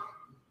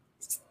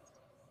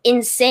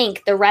in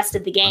sync the rest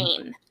of the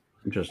game.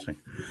 Interesting.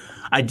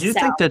 I do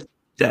think that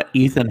that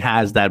Ethan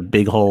has that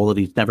big hole that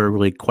he's never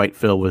really quite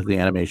filled with the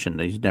animation.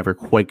 He's never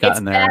quite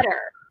gotten there.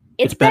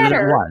 It's better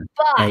better than it was.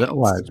 but Better than it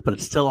was, but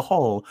it's still a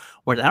hole.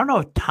 Whereas I don't know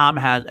if Tom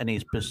has any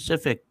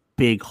specific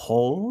big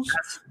holes.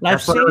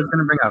 That's what I was going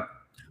to bring up.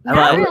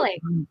 not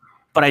really.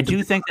 But I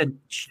do think that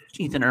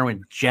Ethan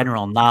Irwin's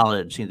general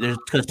knowledge,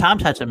 because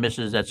Tom's had some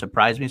misses that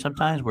surprise me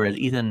sometimes, whereas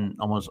Ethan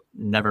almost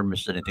never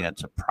misses anything that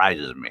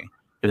surprises me.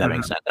 If that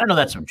makes sense. I know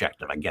that's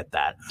subjective. I get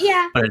that.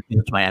 Yeah. But it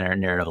fits my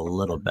narrative a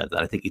little bit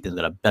that I think Ethan's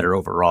got a better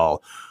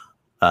overall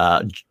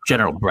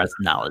general breadth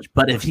of knowledge.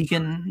 But if he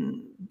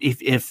can,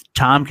 if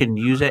Tom can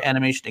use that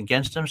animation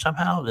against him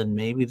somehow, then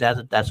maybe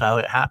that's how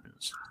it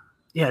happens.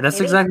 Yeah, that's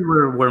exactly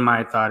where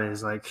my thought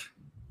is. Like,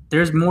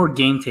 there's more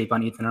game tape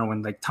on Ethan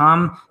Irwin. Like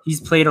Tom,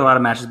 he's played a lot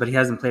of matches, but he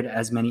hasn't played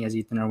as many as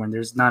Ethan Irwin.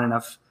 There's not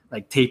enough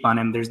like tape on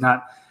him. There's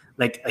not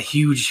like a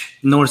huge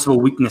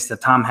noticeable weakness that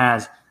Tom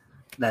has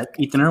that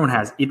Ethan Irwin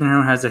has. Ethan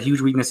Irwin has a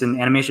huge weakness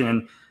in animation,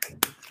 and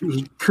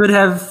he could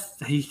have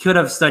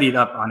studied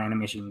up on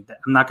animation.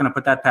 I'm not going to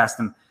put that past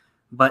him,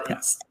 but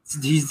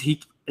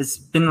it's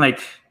been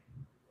like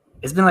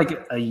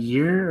a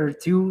year or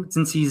two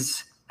since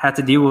he's had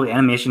to deal with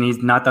animation. He's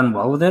not done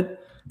well with it,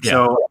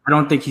 so I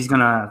don't think he's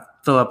gonna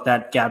fill up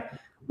that gap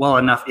well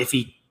enough if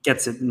he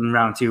gets it in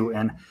round 2.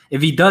 And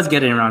if he does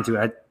get it in round 2,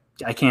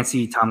 I can't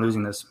see Tom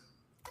losing this.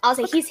 I'll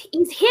say he's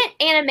hit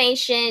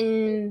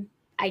animation.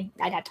 I'd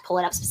have to pull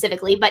it up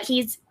specifically, but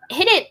he's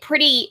hit it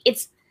pretty.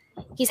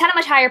 He's had a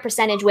much higher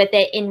percentage with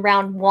it in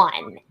round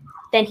 1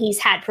 than he's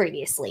had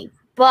previously.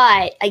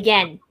 But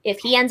again, if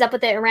he ends up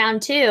with it in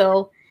round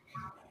 2,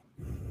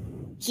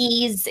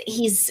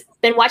 he's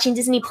been watching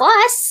Disney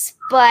Plus.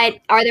 But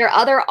are there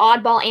other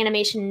oddball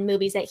animation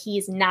movies that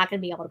he's not going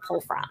to be able to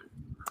pull from?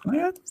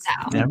 Yeah. So.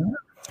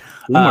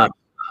 Yeah.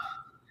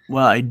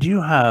 Well, I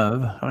do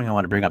have. I think I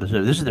want to bring up this.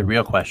 This is the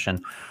real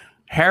question.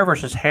 Hair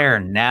versus hair,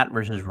 Nat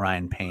versus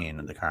Ryan Payne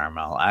in the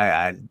Carmel.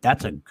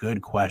 That's a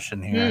good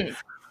question here.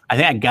 I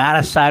think I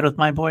gotta side with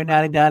my boy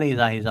Natty Daddy.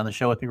 He's on the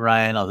show with me,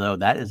 Ryan. Although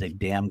that is a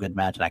damn good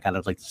match, and I kind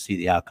of like to see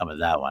the outcome of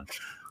that one.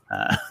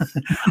 I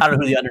don't know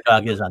who the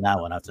underdog is on that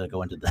one. I have to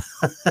go into that.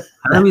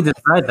 How do we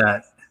decide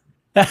that?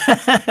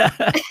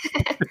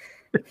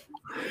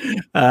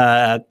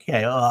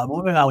 Okay,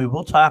 moving on. We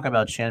will talk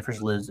about Chance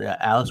versus Liz.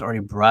 Alex already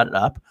brought it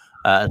up.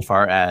 As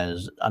far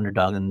as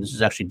underdog, and this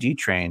is actually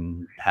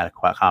D-Train had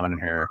a comment in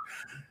here.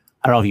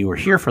 I don't know if you were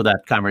here for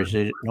that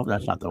conversation. Nope,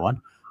 that's not the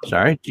one.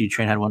 Sorry,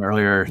 D-Train had one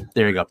earlier.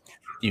 There you go.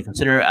 Do you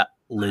consider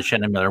Liz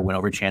Shannon Miller win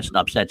over Chance an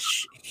upset?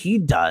 He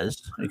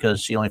does,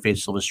 because she only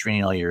faced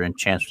Silvestrini all year, and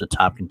Chance was a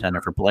top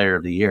contender for Player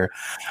of the Year.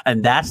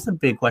 And that's the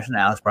big question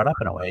Alex brought up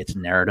in a way. It's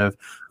narrative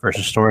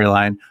versus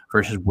storyline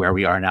versus where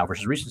we are now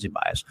versus recency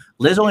bias.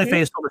 Liz only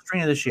faced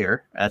Silvestrini this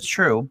year. That's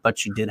true, but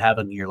she did have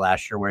a year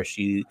last year where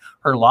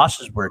her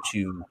losses were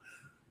to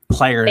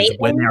players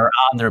when they're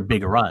on their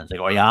big runs, like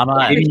Oyama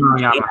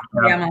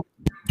and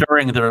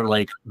during their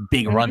like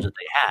big runs that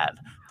they had.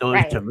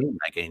 Those to me,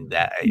 like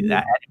that anybody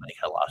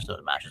could have lost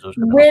those matches.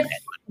 With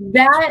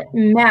that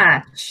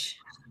match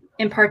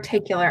in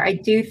particular, I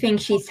do think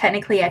she's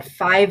technically at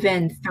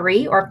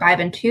 5-3 or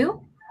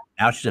 5-2.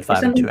 Now she's at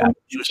 5-2.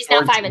 She's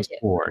now 5-2.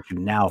 She's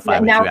now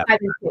 5-2. Now 5-2.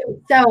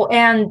 So,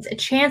 and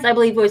Chance, I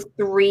believe, was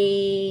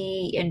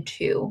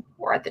 3-2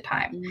 or at the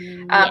time.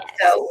 Yes.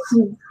 So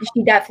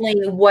she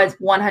definitely was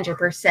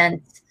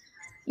 100%.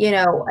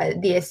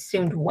 The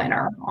assumed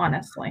winner.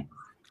 Honestly,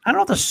 I don't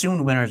know if the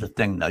assumed winner is a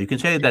thing, though. You can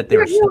say that they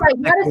were right,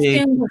 not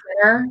assumed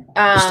winner.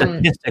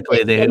 Statistically,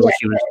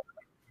 she was.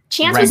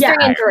 Chance was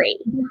 3-3.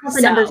 Based off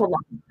the numbers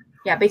alone.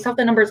 Yeah, based off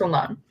the numbers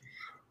alone.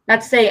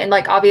 Not to say, and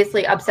like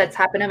obviously upsets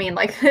happen. I mean,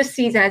 like this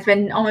season has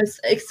been almost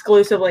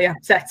exclusively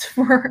upsets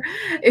for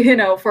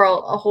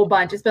a whole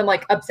bunch. It's been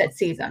like upset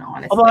season,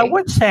 honestly. Although I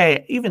would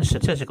say, even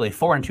statistically,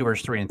 4-2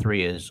 versus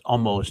 3-3 is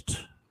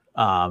almost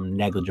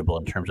negligible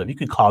in terms of, you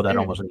could call that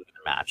almost an even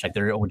match. Like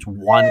there was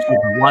one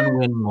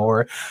win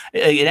more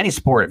in any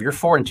sport. If you're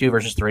 4-2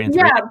 versus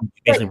 3-3,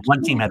 basically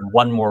one team had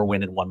one more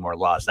win and one more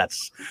loss.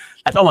 That's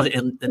almost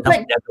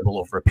inevitable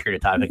over a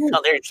period of time. Like,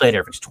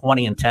 later, if it's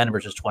 20-10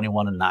 versus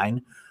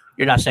 21-9.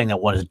 You're not saying that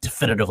one is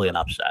definitively an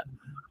upset.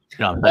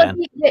 You know what I'm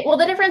saying? Well,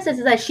 the difference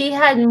is that she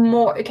had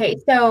more. Okay,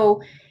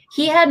 so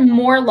he had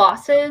more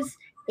losses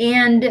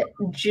and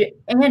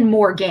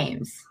more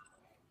games,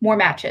 more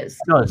matches.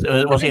 No,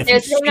 they had the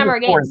same number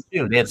of games. They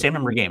had the same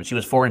number of games. He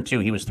was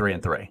 4-2. He was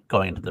 3-3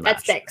 going into the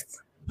match. That's 6.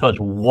 So it's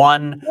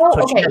one. Oh,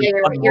 so okay,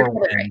 you're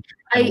right.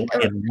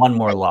 And one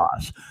more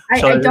loss. I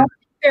don't think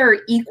they're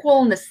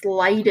equal in the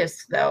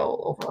slightest,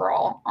 though.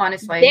 Overall,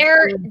 honestly,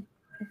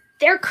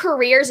 their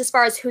careers, as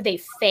far as who they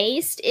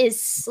faced,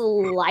 is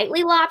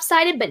slightly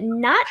lopsided, but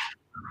not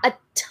a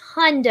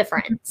ton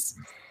difference.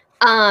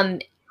 I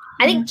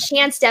think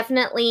Chance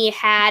definitely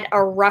had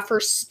a rougher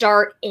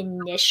start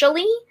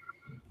initially,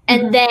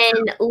 and then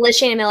Liz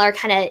Shannon Miller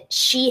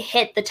she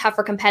hit the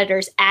tougher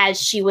competitors as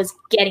she was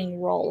getting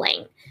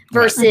rolling.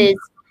 Versus,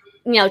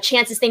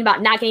 Chance's thing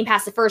about not getting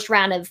past the first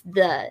round of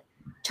the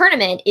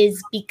tournament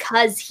is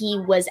because he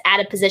was at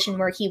a position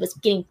where he was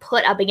getting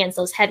put up against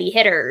those heavy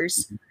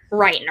hitters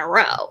right in a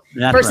row.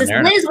 That's Versus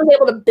what Liz was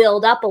able to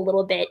build up a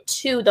little bit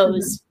to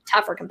those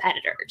tougher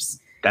competitors.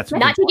 That's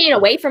Not taking it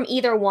away from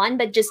either one,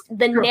 but just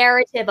the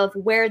narrative of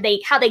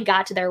how they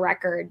got to their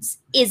records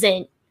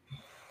isn't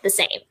the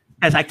same.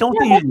 As I don't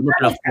think you look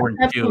at a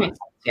 4-2.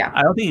 Yeah.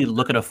 I don't think you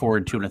look at a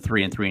 4-2 and a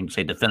 3-3 and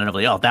say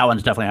definitively, oh, that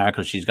one's definitely higher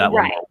because she's got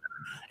one more.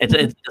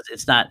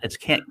 It's not. It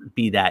can't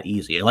be that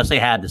easy unless they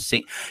had the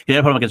same. You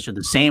have to put them against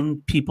the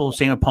same people,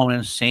 same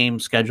opponents, same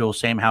schedule,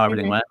 same how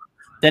everything went.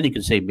 Then you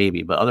can say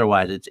maybe, but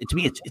otherwise, to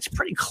me, it's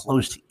pretty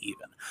close to even.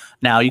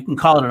 Now you can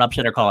call it an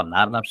upset or call it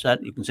not an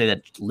upset. You can say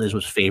that Liz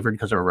was favored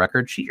because of her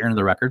record. She earned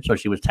the record, so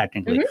she was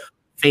technically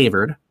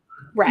favored.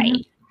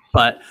 Right.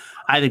 But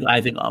I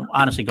think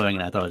honestly, going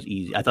in, I thought it was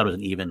easy. I thought it was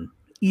an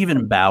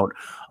even bout,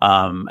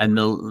 and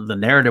the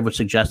narrative would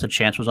suggest that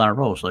Chance was on a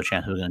roll, so the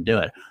Chance was going to do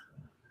it.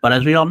 But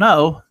as we all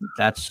know,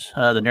 that's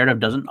the narrative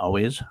doesn't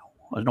always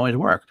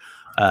work.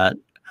 I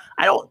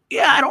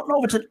don't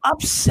know if it's an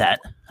upset.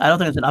 I don't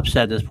think it's an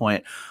upset at this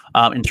point.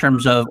 In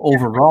terms of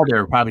overall,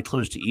 they're probably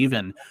close to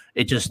even.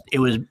 It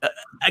was.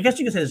 I guess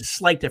you could say it's a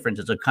slight difference.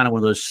 It's a kind of one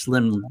of those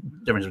slim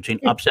differences between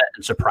upset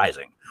and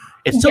surprising.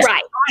 It's still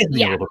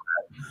surprising a little bit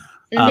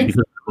because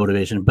of the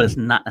motivation, but it's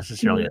not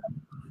necessarily. It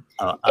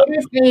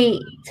is a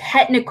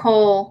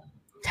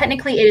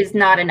technically, it is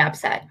not an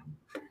upset.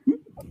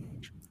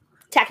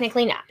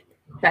 Technically not.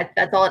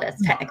 That's all it is,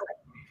 technically.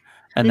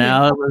 And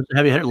now,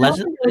 have you heard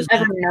Liz?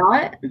 Ever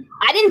not?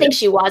 I didn't think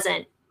she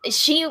wasn't. I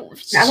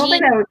don't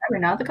think I was ever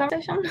not the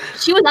conversation.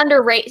 She was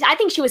underrated. I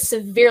think she was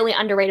severely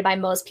underrated by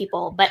most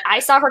people. But I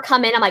saw her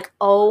come in. I'm like,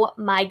 oh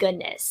my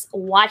goodness,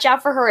 watch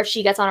out for her if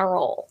she gets on a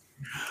roll.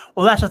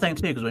 Well, that's the thing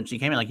too, because when she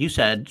came in, like you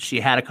said, she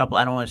had a couple.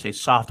 I don't want to say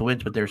soft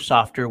wins, but they're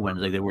softer wins.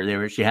 Like they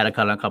were. She had a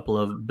couple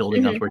of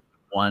building ups where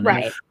she won,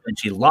 right? And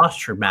she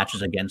lost her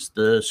matches against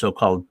the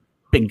so-called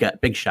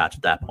big shots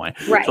at that point.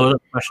 Right. So the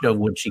question of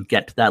would she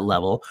get to that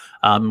level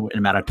in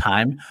a matter of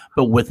time?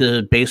 But with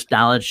the base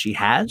knowledge she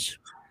has,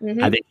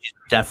 I think she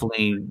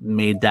definitely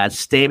made that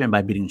statement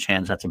by beating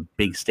Chance. That's a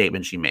big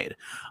statement she made.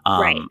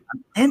 Right. I'm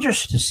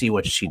interested to see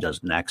what she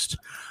does next.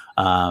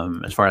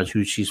 As far as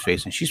who she's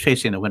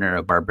facing the winner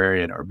of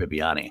Barbarian or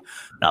Bibiani.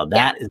 Now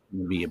that is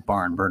going to be a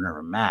barn burner of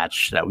a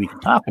match that we can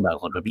talk about a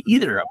little bit. But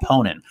either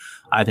opponent,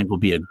 I think, will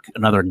be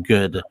another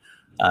good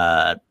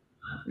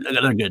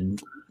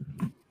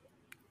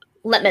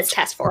litmus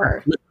test for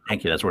her.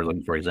 Thank you. That's what we're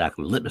looking for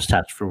exactly. Litmus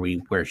test for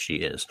where she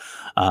is.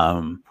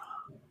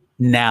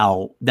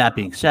 Now that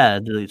being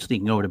said,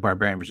 sneaking over to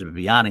Barbarian versus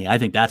Bibiani, I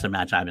think that's a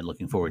match I've been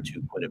looking forward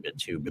to quite a bit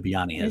too.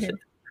 Bibiani is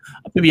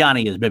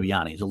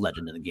Bibiani. He's a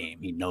legend in the game.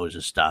 He knows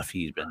his stuff.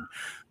 He's been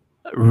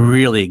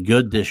really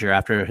good this year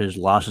after his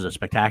losses at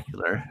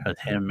Spectacular with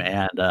him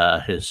and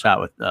his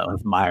shot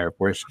with Meyer. Of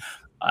course,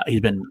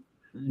 he's been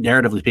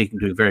narratively speaking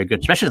doing very good,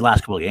 especially the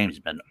last couple of games.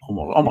 He's been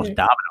almost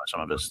dominant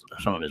with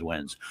some of his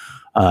wins.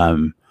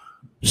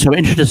 So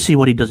interested to see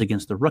what he does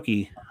against the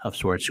rookie of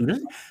sorts. Who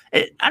doesn't?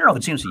 I don't know if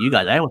it seems to you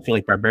guys. I almost feel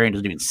like Barbarian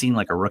doesn't even seem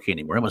like a rookie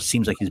anymore. It almost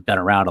seems like he's been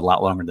around a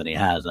lot longer than he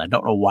has, and I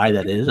don't know why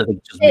that is. I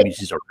think just maybe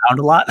he's around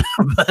a lot.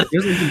 But I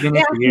think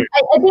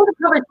the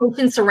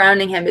conversation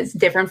surrounding him is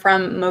different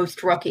from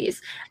most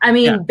rookies. I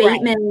mean,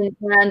 Bateman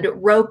and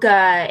Roca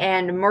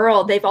and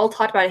Merle, they've all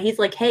talked about it. He's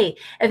like, hey,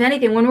 if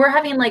anything, when we're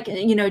having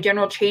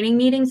general training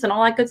meetings and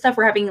all that good stuff,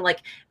 we're having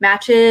like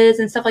matches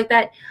and stuff like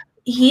that.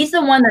 He's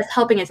the one that's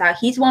helping us out.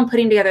 He's the one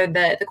putting together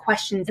the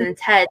questions in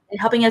his head and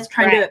helping us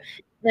trying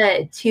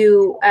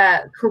to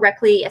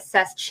correctly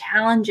assess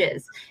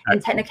challenges and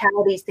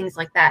technicalities, things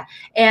like that.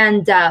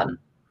 And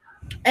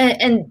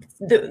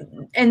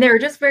they're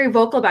just very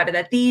vocal about it,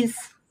 that these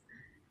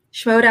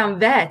Schmoedown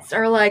vets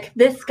are like,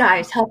 this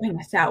guy's helping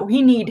us out.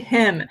 We need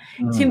him.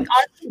 Honestly,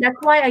 that's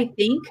why I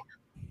think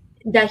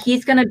that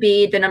he's going to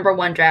be the number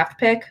 1 draft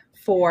pick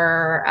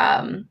for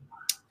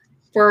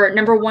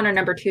number 1 or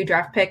number 2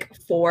 draft pick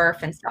for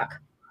Finstock.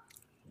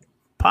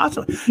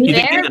 Possibly.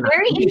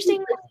 Very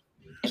interesting.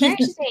 Very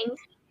interesting.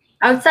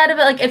 Outside of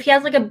it, like if he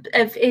has like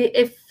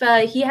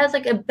if he has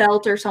like a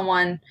belt or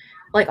someone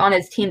like on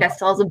his team that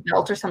sells a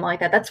belt or something like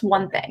that, that's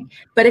one thing.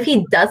 But if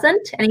he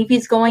doesn't, and if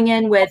he's going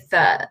in with,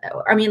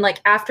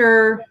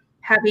 after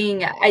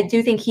having, I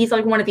do think he's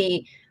like one of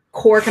the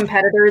core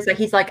competitors that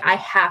he's like, I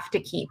have to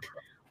keep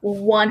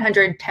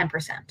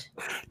 110%.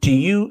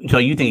 So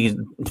you think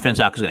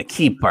Finstock is going to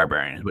keep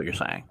Barbarian? Is what you're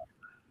saying?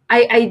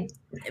 I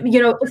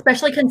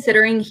especially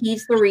considering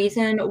he's the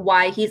reason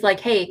why he's like,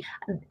 hey,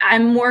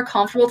 I'm more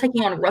comfortable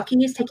taking on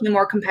rookies, taking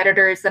more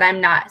competitors that I'm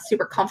not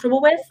super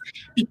comfortable with,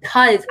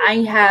 because I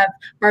have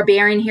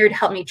Barbarian here to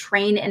help me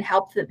train and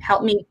help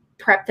me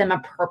prep them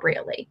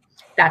appropriately.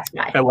 That's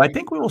why. Okay, well, I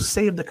think we will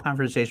save the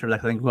conversation for that.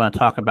 I think we want to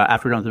talk about,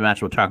 after we're done with the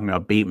match, we're talking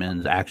about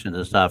Bateman's actions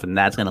and stuff, and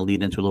that's going to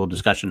lead into a little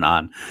discussion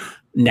on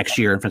next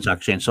year in Finstock Stock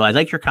Exchange. So I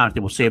like your comment.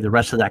 We'll save the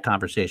rest of that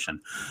conversation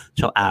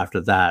till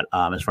after that,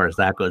 as far as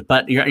that goes.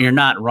 But you're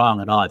not wrong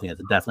at all. I think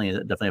it's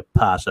definitely a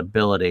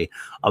possibility.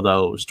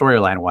 Although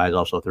storyline wise,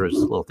 also there's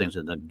little things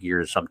in the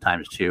gears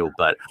sometimes too.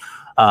 But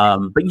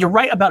you're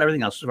right about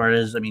everything else. As far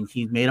as, I mean,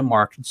 he made a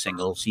mark in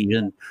singles. He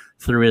even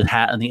threw his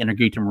hat in the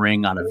Intergeekdom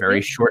ring on a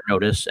very short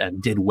notice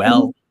and did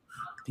well.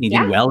 He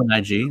did well in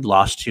IG,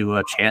 lost to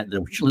a chance.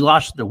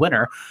 Lost the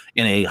winner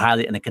in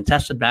a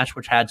contested match,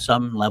 which had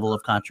some level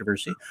of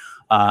controversy.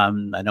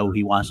 I know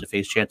he wants to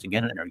face Chance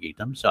again in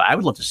Intergeekdom, so I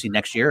would love to see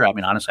next year. I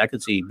mean, honestly, I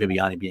could see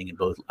Bibiani being in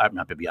both.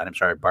 Not Bibiani. I'm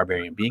sorry,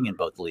 Barbarian being in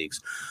both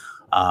leagues.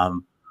 But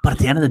at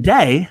the end of the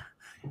day,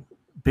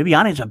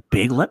 Bibiani is a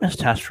big litmus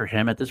test for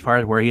him at this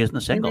part of where he is in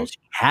the singles. He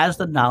has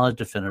the knowledge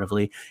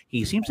definitively.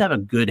 He seems to have a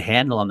good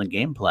handle on the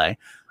gameplay.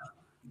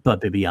 But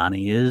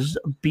Bibiani is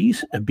a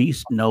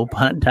beast, no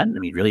pun intended. I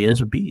mean, he really is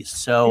a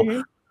beast.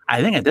 So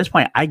I think at this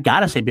point, I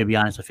gotta say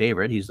Bibiani is the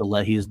favorite. He's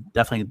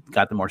definitely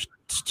got the more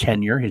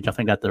tenure. He's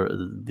definitely got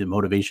the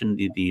motivation,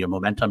 the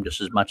momentum,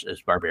 just as much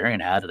as Barbarian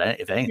had,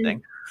 if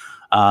anything.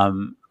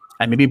 And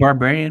maybe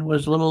Barbarian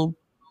was a little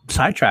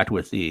sidetracked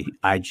with the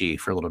IG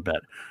for a little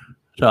bit.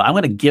 So I'm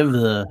going to give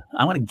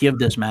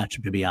this match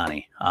to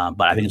Bibiani.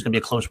 But I think it's going to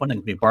be a close one. It's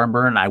going to be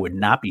Barbarian. I would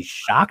not be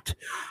shocked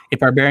if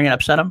Barbarian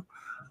upset him.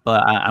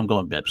 But I'm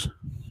going Bibs.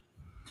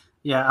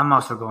 Yeah, I'm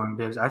also going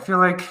Bibs. I feel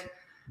like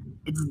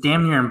it's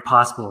damn near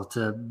impossible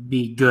to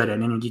be good at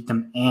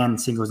Intergeekdom and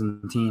singles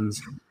and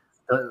teams,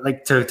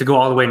 like to go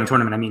all the way in the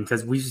tournament. I mean,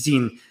 because we've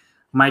seen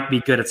Mike be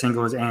good at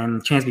singles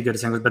and Chance be good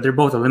at singles, but they're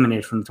both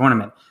eliminated from the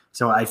tournament.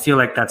 So I feel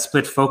like that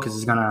split focus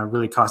is going to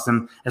really cost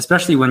them,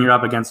 especially when you're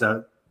up against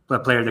a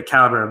player the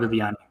caliber of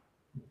Bibiani.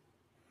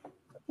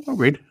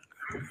 Agreed.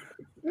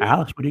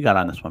 Alice, what do you got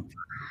on this one?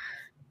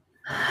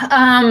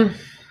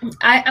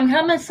 I'm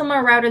kind of a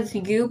similar route as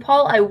you,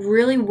 Paul. I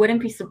really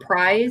wouldn't be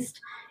surprised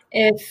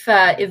if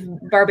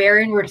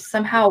Barbarian were to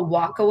somehow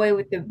walk away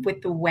with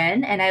the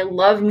win. And I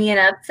love me an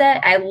upset.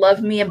 I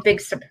love me a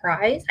big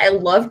surprise. I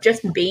love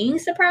just being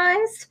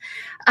surprised.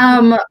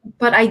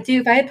 But I do,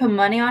 if I had put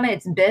money on it,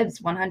 it's Bibs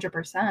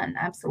 100%.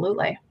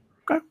 Absolutely.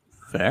 Okay,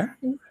 fair.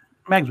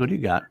 Megs, what do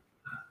you got?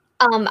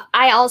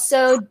 I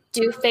also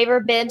do favor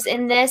Bibs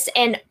in this,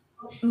 and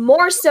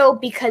more so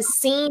because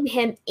seeing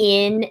him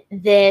in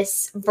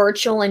this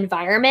virtual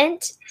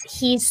environment,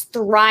 he's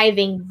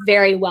thriving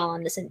very well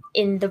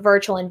in the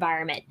virtual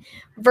environment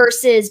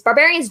versus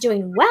Barbarian's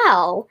doing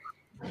well,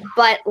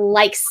 but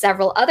like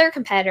several other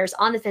competitors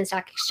on the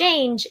Finstock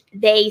Exchange,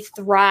 they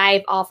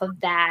thrive off of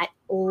that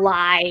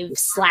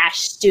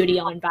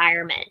live/studio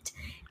environment.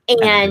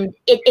 And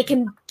it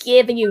can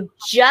give you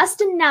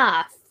just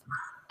enough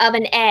of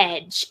an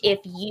edge if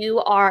you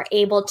are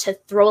able to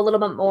throw a little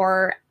bit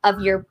more of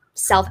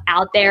yourself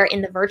out there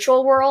in the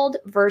virtual world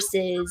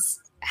versus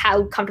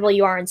how comfortable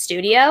you are in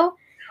studio.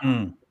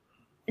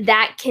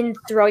 That can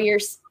throw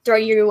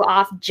you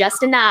off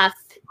just enough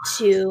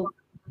to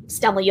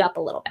stumble you up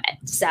a little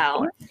bit.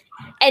 So,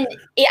 and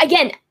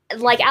again,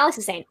 like Alex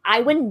is saying,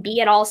 I wouldn't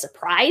be at all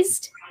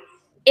surprised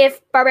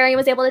if Barbarian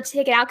was able to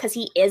take it out because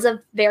he is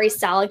a very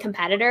solid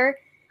competitor.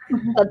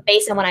 But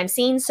based on what I'm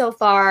seeing so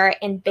far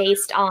and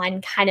based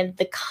on kind of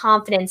the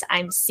confidence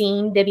I'm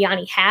seeing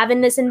Bibiani have in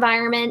this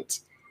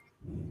environment,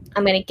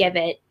 I'm going to give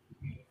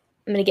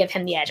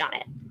him the edge on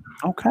it.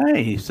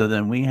 Okay. So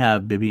then we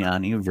have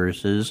Bibiani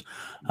versus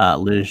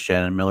Liz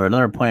Shannon Miller.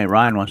 Another point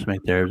Ryan wants to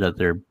make there is that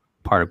they're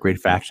part of Great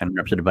Faction,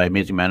 represented by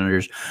amazing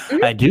managers.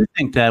 I do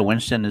think that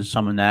Winston is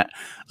someone that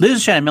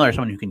Liz Shannon Miller is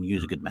someone who can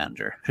use a good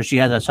manager because she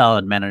has a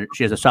solid manager.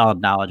 She has a solid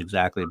knowledge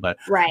exactly, but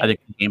I think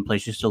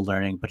gameplay she's still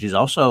learning. But she's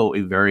also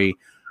a very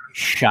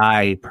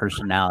shy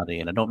personality,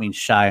 and I don't mean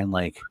shy in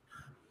like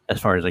as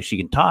far as like she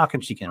can talk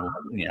and she can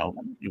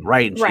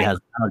write and she has.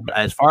 But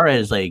as far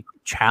as like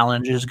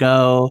challenges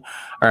go,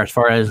 or as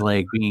far as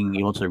like being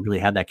able to really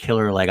have that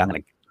killer like I'm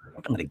gonna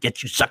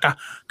get you, sucker,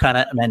 kind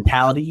of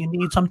mentality you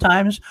need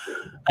sometimes.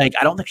 Like,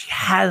 I don't think she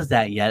has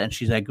that yet, and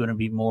she's like going to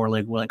be more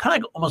like willing. Kind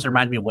of like almost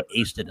reminds me of what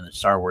Ace did in the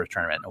Star Wars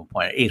tournament. At one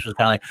point, Ace was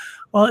kind of like,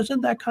 "Well,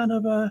 isn't that kind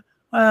of a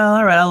well?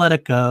 All right, I'll let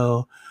it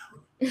go."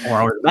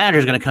 Or the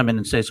manager's going to come in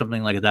and say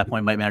something like at that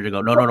point, might manager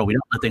go, "No, we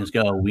don't let things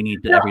go. We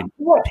need to."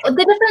 Well,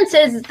 the difference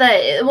is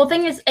that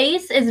thing is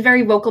Ace is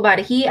very vocal about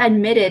it. He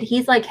admitted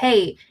he's like,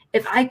 "Hey,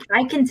 if I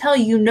can tell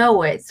you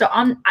know it, so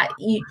to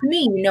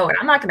me you know it.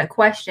 I'm not going to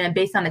question it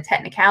based on the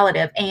technicality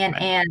of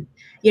and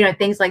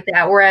things like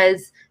that."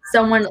 Whereas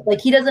someone like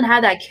he doesn't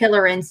have that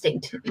killer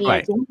instinct.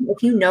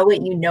 If you know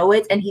it, you know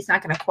it, and he's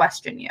not going to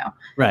question you.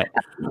 Right.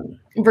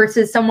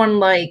 Versus someone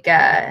like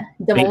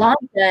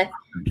Demalanta,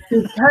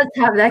 who does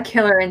have that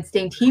killer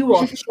instinct, he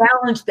will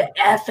challenge the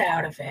F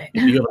out of it.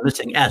 If you have a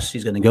missing S,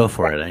 he's going to go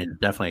for it.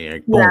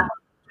 Definitely.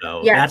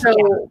 So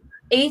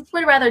Ace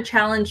would rather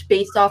challenge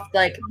based off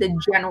like the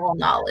general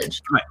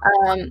knowledge.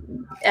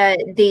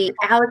 The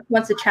Alex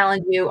wants to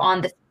challenge you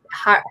on the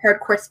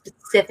hardcore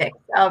specifics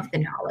of the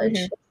knowledge.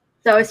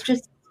 So it's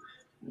just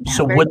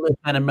So very- would Liz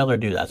Shannon Miller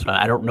do that? So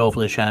I don't know if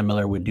Liz Shannon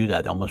Miller would do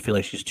that. I almost feel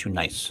like she's too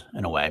nice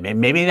in a way.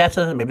 Maybe that's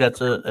an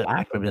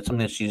act. Maybe that's something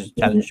that she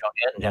hasn't shown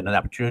yet and had an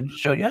opportunity to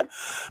show yet.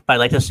 But I'd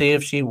like to see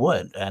if she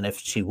would, and if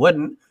she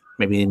wouldn't,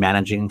 maybe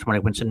managing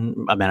Tamina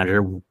Winston, a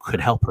manager, could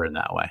help her in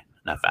that way,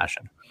 in that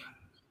fashion.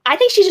 I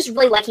think she's just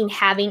really liking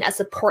having a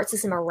support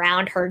system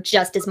around her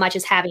just as much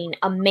as having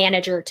a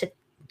manager to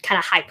kind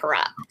of hype her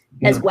up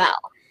as well.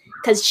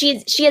 Because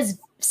she has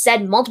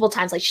said multiple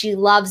times, like, she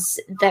loves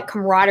the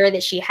camaraderie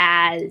that she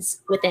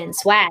has within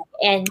Swag.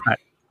 And,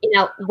 you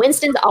know,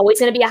 Winston's always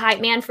going to be a hype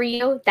man for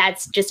you.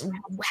 That's just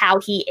how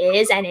he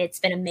is. And it's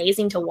been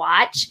amazing to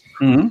watch.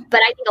 Mm-hmm.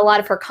 But I think a lot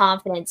of her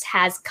confidence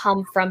has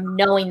come from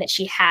knowing that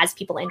she has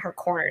people in her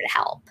corner to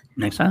help.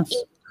 Makes sense.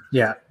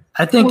 Yeah.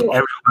 I think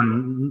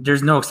everyone,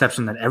 there's no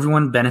exception that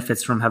everyone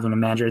benefits from having a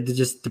manager. It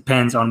just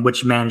depends on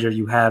which manager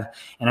you have.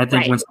 And I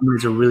think Winston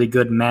is a really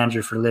good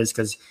manager for Liz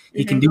because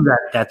he can do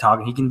that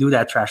talk. He can do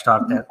that trash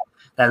talk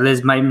that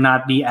Liz might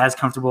not be as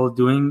comfortable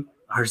doing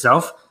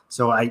herself.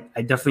 So I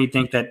definitely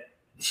think that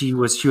she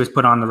was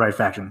put on the right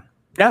faction.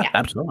 Yeah,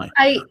 absolutely.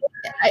 I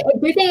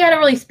do think that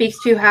really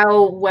speaks to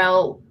how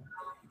well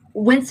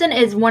Winston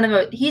is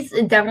he's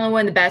definitely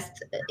one of the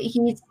best.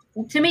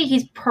 To me,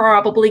 he's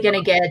probably going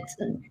to get,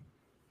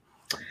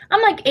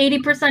 I'm like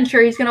 80%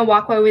 sure he's going to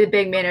walk away with a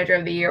big manager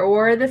of the year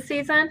award this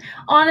season.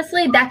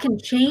 Honestly, that can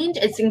change.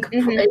 It's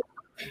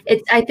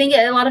I think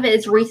a lot of it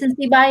is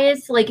recency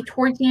bias. Like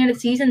towards the end of the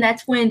season,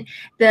 that's when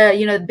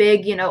the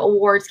big,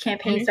 awards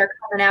campaigns start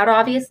coming out,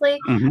 obviously.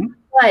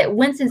 But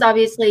Winston's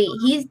obviously,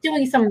 he's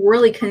doing some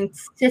really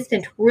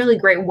consistent, really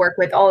great work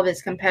with all of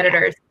his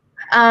competitors.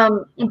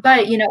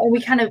 But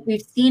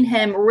we've seen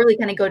him really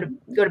kind of go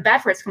to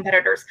bat for his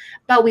competitors.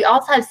 But we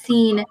also have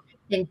seen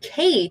in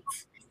Kate,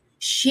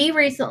 she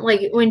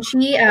recently, when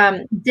she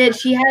had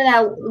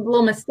that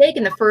little mistake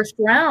in the first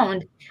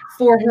round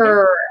for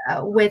her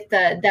with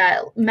that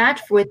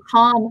match with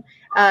Tom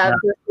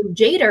versus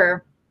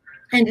Jader.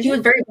 And she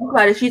was very vocal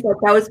about it. She's like,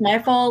 that was my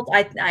fault.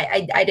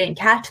 I didn't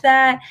catch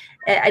that.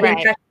 I didn't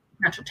catch the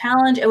potential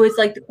challenge. It was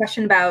like the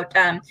question about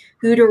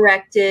who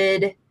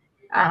directed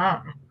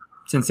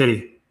Sin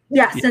City.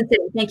 Yeah, Sin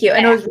City. Thank you.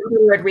 And it was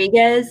Rudy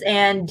Rodriguez.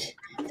 And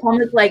Tom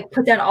was like,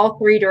 put down all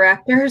three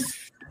directors.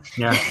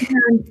 Yeah.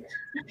 And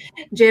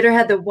Jader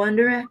had the one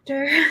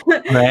director.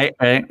 Right.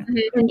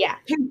 Yeah.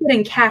 She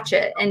didn't catch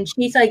it. And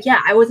she's like,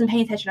 yeah, I wasn't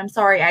paying attention. I'm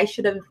sorry. I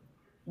should have.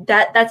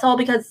 That's all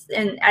because,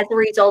 and as a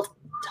result,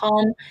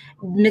 Tom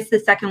missed the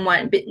second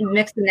one, but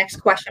missed the next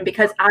question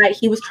because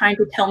he was trying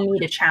to tell me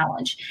to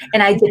challenge,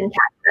 and I didn't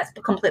catch it. That's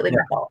completely my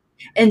fault.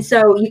 And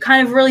so you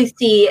kind of really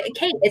see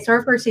Kate. It's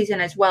her first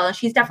season as well, and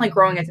she's definitely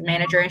growing as a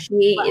manager, and she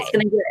is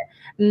going to get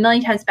a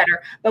million times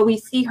better. But we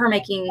see her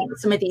making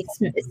some of these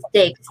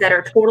mistakes that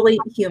are totally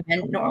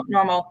human,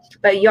 normal.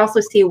 But you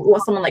also see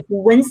someone like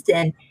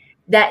Winston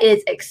that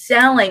is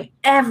excelling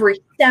every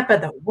step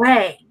of the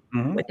way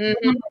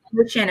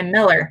with Shannon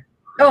Miller.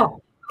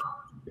 Oh,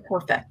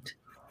 perfect.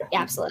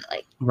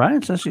 Absolutely.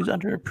 Ryan says she's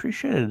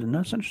underappreciated, and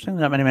that's interesting.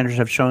 That many managers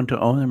have shown to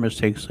own their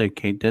mistakes like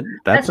Kate did.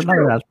 That's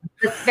another aspect.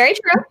 That's very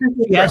true.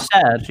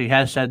 She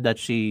has said that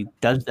she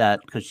does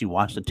that because she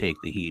wants to take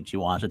the heat. She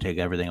wants to take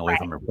everything away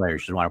from her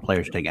players. She doesn't want her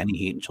players to take any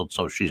heat,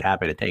 so she's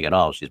happy to take it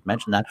all. She's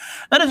mentioned that.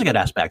 That is a good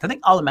aspect. I think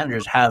all the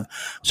managers have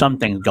some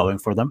things going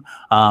for them.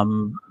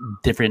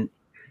 Different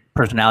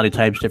personality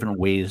types, different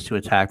ways to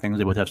attack things.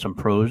 They both have some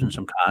pros and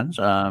some cons.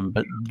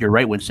 But you're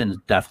right, Winston's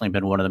definitely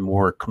been one of the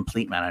more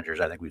complete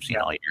managers I think we've seen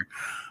all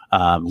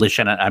year.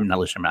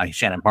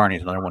 Shannon Barney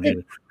is another one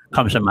who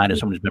comes to mind as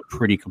someone who's been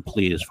pretty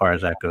complete as far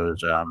as that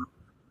goes.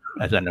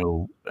 As I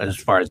know, as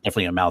far as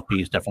definitely a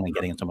mouthpiece, definitely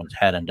getting in someone's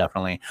head, and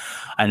definitely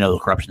I know the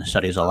corruption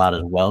studies a lot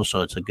as well,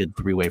 so it's a good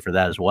three-way for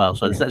that as well.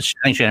 So I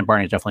think Shannon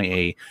Barney is definitely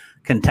a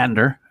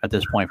contender at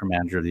this point for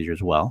manager of the year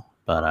as well.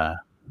 But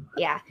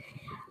yeah.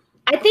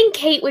 I think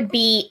Kate would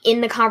be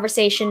in the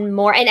conversation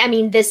more. And I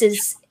mean, this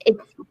is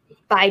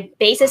by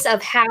basis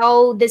of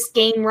how this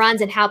game runs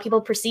and how people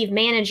perceive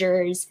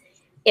managers.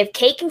 If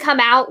Kate can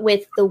come out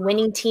with the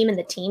winning team in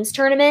the teams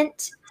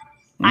tournament,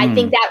 I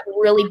think that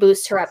really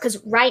boosts her up. Because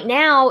right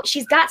now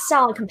she's got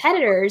solid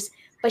competitors,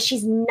 but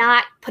she's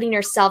not putting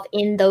herself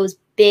in those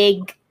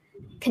big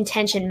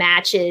contention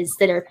matches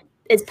that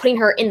is putting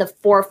her in the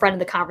forefront of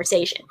the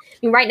conversation. I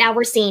mean, right now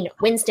we're seeing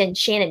Winston,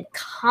 Shannon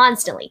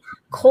constantly.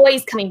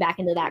 Coy's coming back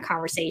into that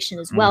conversation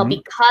as well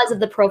because of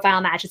the profile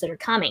matches that are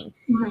coming.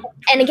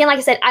 And again, like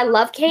I said, I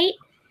love Kate,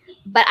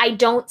 but I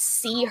don't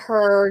see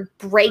her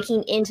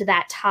breaking into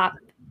that top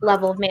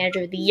level of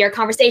manager of the year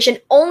conversation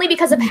only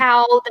because of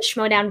how the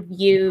Schmoedown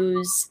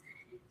views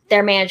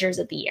their managers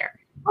of the year.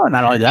 Oh,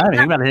 not only that. I mean,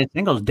 think about it.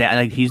 Singles,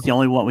 like he's the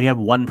only one. We have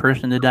one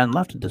person in the den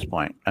left at this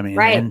point. I mean,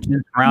 and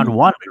since round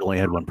one, we only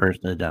had one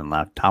person in the den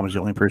left. Tom was the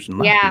only person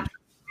left. Yeah.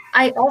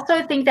 I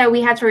also think that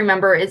we have to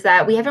remember is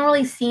that we haven't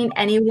really seen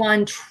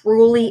anyone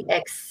truly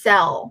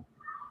excel,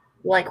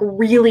 like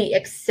really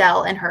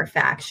excel in her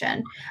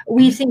faction.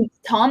 We've seen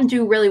Tom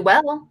do really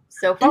well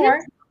so far.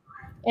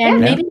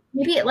 And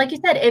maybe, like you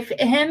said, if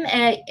him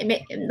and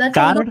let's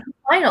go to the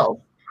finals.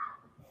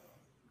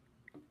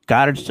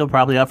 Goddard's still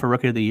probably up for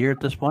Rookie of the Year at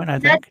this point, I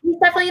think. He's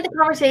definitely in the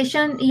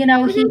conversation. You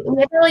know, we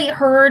haven't really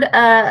heard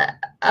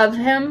of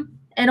him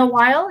in a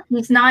while.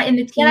 He's not in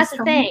the team. Yeah, that's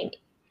the thing.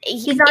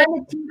 He's not in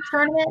the team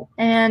tournament,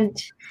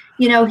 and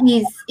you know,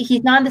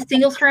 he's not in the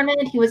singles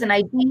tournament. He was an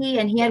ID,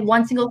 and he had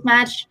one singles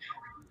match.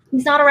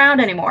 He's not around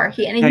anymore.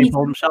 He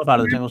pulled himself out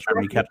of the singles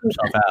tournament. He kept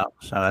himself out,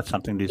 so that's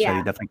something to say.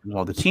 He definitely comes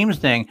on. The teams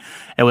thing,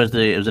 it was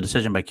a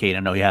decision by Kate.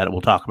 I know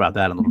we'll talk about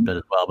that in a little bit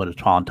as well. But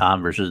it's Paul and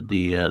Tom versus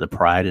the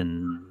Pride,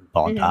 and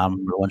Paul and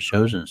Tom were the ones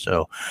chosen.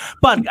 So,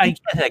 but I can't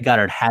say that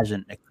Goddard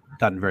hasn't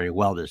done very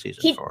well this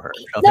season for her.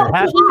 So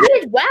he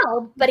did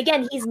well, but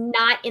again, he's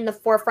not in the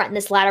forefront in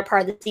this latter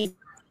part of the season.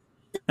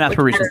 That's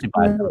for recency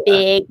bias.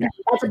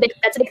 That's a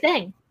big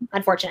thing,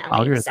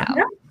 unfortunately. So.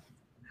 Yeah.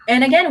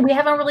 And again, we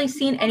haven't really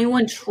seen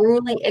anyone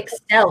truly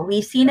excel.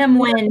 We've seen him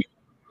win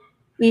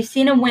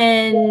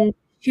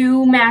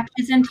 2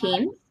 matches in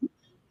teams,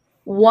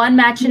 1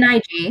 match in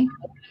IG,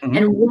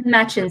 and 1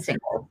 match in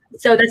singles.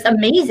 So that's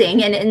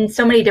amazing, and in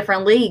so many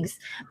different leagues.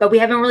 But we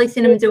haven't really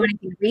seen him do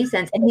anything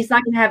recent, and he's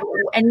not going to have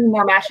any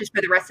more matches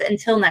for the rest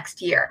until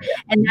next year.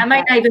 And that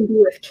might not even be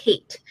with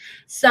Kate.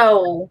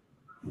 So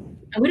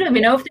we don't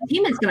even know if the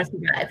team is going to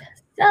survive.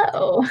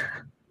 So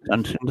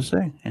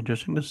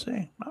interesting to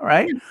see. All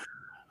right.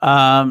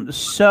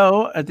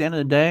 So at the end of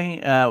the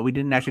day, we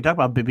didn't actually talk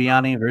about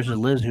Bibiani versus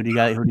Liz. Who do you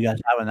guys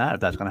have in that?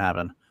 If that's going to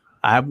happen,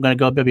 I'm going to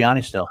go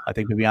Bibiani still. I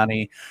think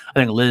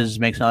Liz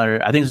makes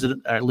another. I think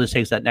Liz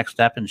takes that next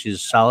step and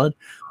she's solid.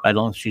 But I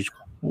don't think she's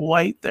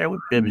quite there with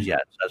Bibbs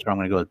yet. So that's where I'm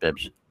going to go with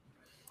Bibbs.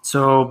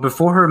 So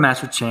before her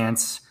match with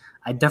Chance,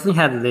 I definitely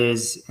had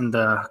Liz in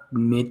the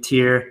mid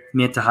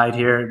to high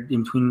tier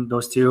in between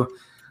those two.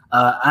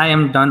 I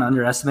am done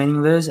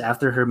underestimating Liz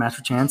after her match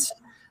with Chance.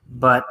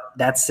 But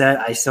that said,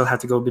 I still have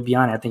to go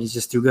Bibiani. I think he's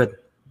just too good.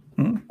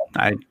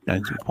 That's a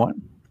good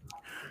point.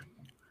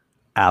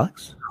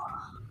 Alex?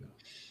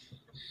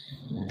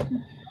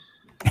 Come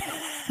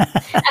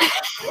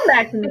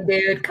back to me,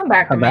 dude. Come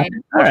back to me.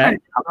 All right.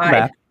 I'll come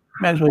back.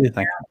 Max, what do you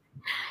think?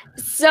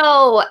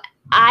 So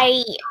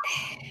I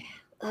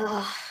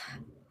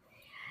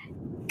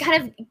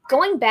kind of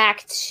going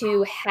back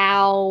to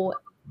how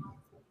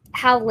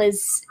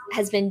Liz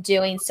has been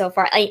doing so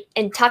far,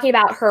 and talking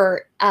about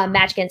her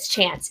match against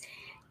Chance.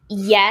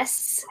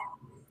 Yes,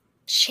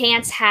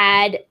 Chance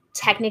had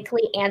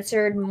technically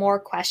answered more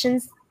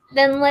questions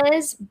than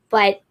Liz,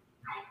 but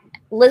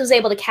Liz was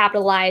able to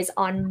capitalize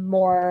on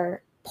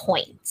more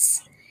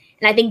points.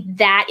 And I think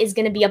that is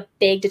going to be a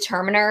big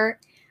determiner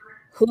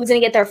who's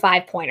going to get their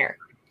 5-pointer.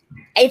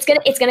 It's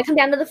gonna come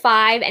down to the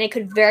 5, and it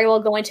could very well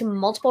go into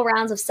multiple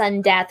rounds of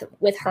sudden death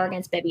with her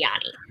against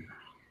Bibiani.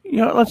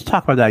 Let's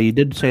talk about that. You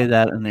did say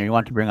that in there. You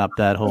want to bring up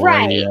that whole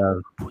idea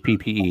of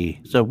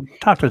PPE. So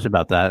talk to us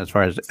about that as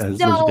far as Liz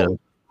goes.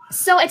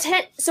 So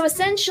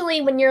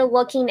essentially, when you're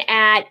looking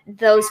at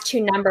those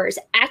 2 numbers,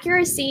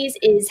 accuracies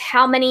is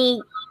how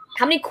many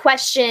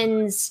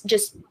questions,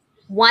 just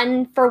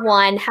 1 for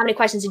 1, how many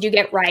questions did you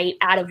get right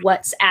out of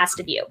what's asked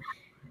of you?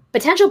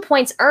 Potential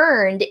points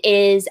earned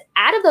is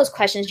out of those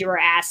questions you were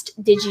asked,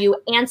 did you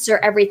answer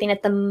everything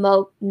at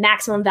the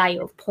maximum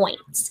value of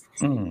points?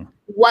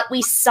 What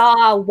we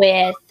saw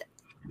with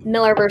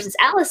Miller versus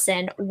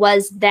Allison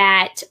was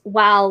that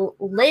while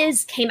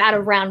Liz came out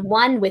of round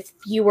 1 with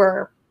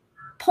fewer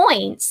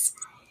points,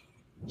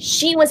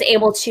 she was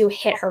able to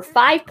hit her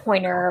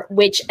 5-pointer,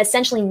 which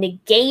essentially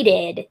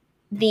negated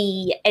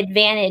the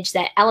advantage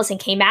that Allison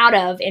came out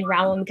of in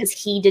round 1 because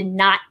he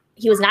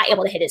was not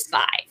able to hit his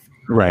 5.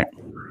 Right.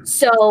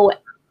 So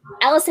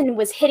Allison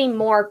was hitting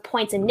more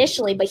points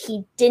initially, but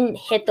he didn't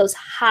hit those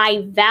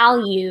high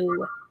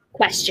value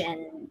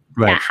questions.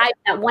 Right.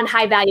 That one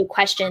high value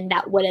question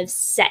that would have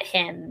set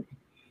him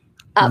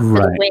up for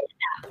the win at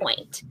that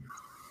point.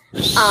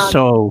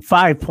 So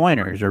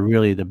 5-pointers are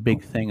really the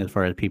big thing as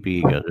far as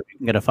PPE goes. If you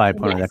can get a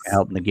 5-pointer, that can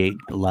help negate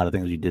a lot of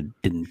things you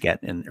didn't get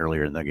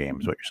earlier in the game,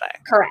 is what you're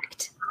saying.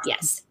 Correct.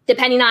 Yes.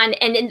 Depending on,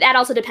 and that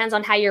also depends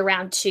on how your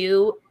round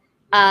 2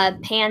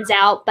 pans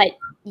out. But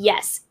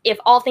yes, if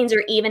all things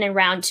are even in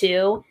round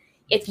 2,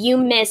 if you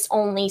miss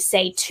only,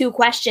 say, 2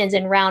 questions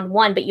in round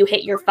 1, but you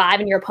hit your 5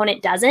 and your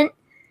opponent doesn't,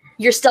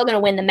 you're still going to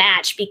win the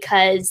match,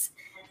 because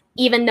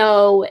even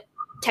though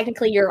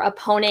technically your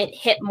opponent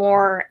hit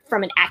more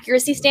from an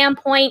accuracy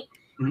standpoint,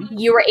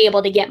 you were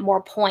able to get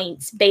more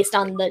points based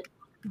on the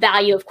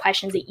value of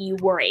questions that you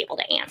were able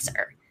to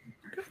answer,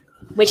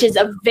 which is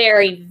a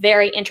very,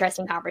 very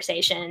interesting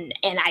conversation.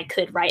 And I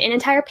could write an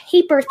entire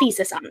paper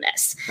thesis on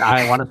this.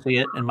 I want to see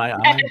it in my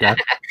own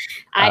depth.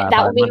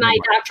 That would be my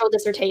doctoral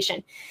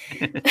dissertation.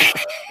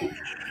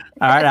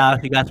 All right,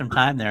 Alex, you got some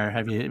time there.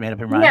 Have you made up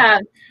your mind? Yeah,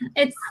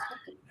 it's...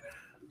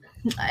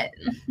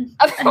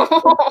 I'm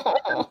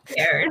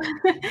scared.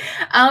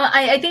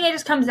 I think it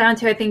just comes down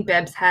to, I think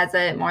Bibbs has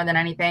it more than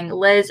anything.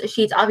 Liz,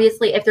 she's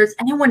obviously, if there's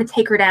anyone to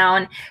take her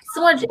down, I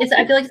feel like it's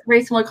a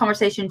very similar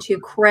conversation to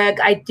Craig.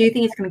 I do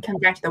think it's going to come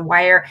down to the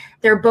wire.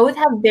 They both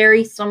have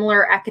very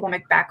similar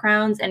academic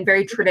backgrounds and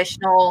very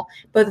traditional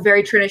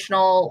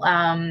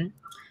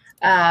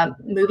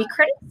movie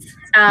critics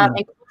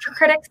and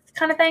critics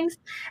kind of things.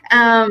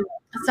 But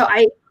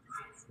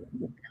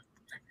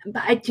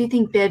I do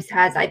think Bibbs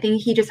has. I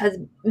think he just has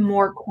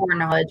more core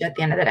knowledge at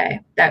the end of the day.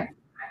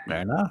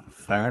 Fair enough.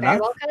 Very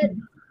well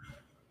good.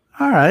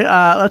 All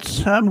right.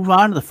 Let's move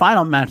on to the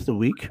final match of the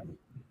week.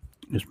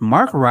 It's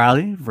Mark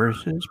Riley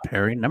versus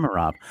Perry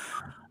Nemiroff.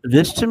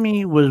 This to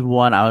me was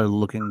one I was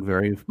looking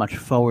very much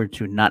forward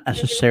to, not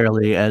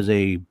necessarily as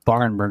a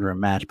barn burner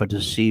match, but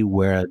to see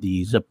where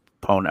these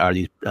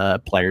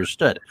players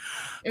stood.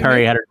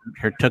 Perry had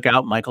took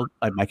out Mike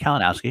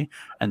Kalinowski,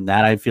 and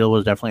that I feel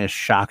was definitely a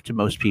shock to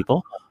most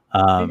people.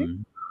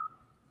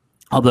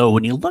 Although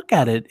when you look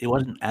at it, it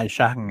wasn't as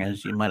shocking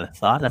as you might have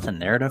thought. That's a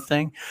narrative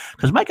thing,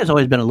 because Mike has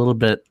always been a little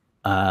bit,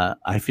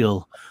 I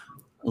feel,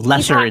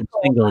 lesser in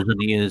singles than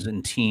he is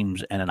in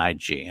teams and in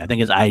IG. I think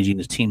his IG and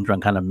his teams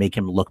run kind of make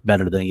him look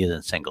better than he is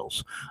in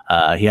singles.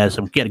 He had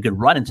a good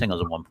run in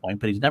singles at one point,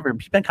 but he's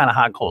been kind of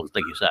hot and cold,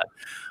 like you said.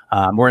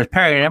 Whereas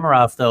Perry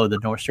Nemiroff, though, the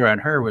North Star on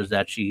her was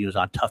that she was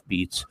on tough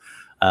beats,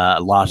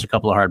 lost a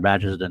couple of hard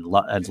matches, and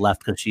has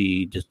left because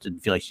she just didn't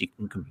feel like she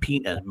can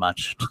compete as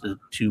much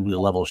to the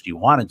level she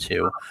wanted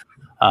to.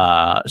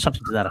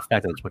 Something to that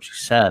effect. That's what she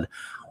said.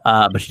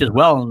 But she does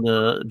well in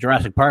the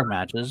Jurassic Park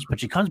matches.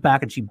 But she comes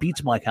back and she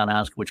beats Mike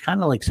Kalinowski, which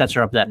kind of like sets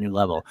her up that new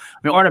level.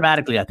 I mean,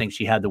 automatically, I think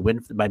she had the win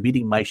by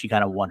beating Mike. She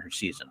kind of won her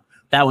season.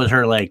 That was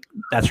her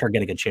that's her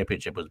getting a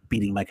championship, was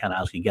beating Mike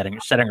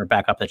Kalinowski, setting her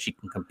back up that she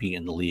can compete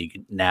in the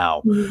league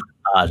now,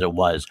 as it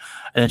was.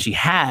 And then she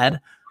had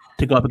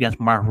to go up against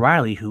Mark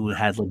Riley, who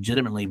had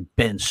legitimately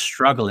been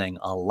struggling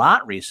a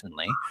lot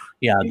recently.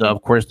 Yeah,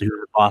 of course, the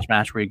boss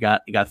match where he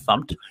got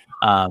thumped.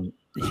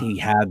 He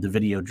had the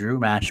Video Drew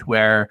match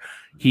where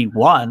he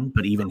won,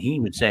 but even he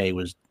would say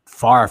was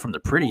far from the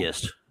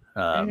prettiest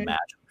match.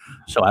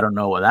 So I don't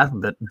know what that.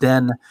 But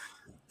then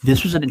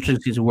this was an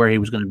interesting season where he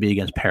was going to be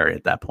against Perry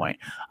at that point.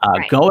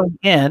 Going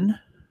in,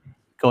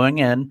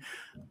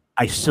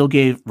 I still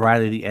gave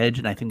Riley the edge,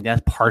 and I think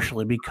that's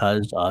partially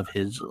because of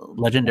his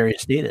legendary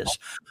status.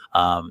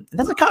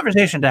 That's a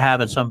conversation to have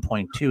at some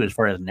point too, as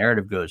far as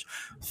narrative goes.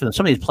 So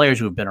some of these players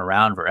who have been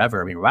around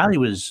forever. I mean, Riley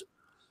was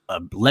a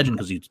legend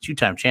because he's a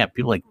two-time champ.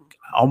 People like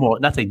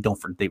almost not they don't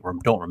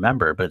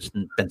remember, but it's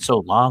been so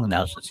long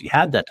now since he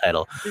had that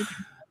title,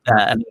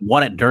 and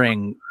won it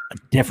during a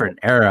different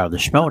era of the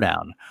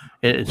Schmodown.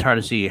 It's hard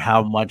to see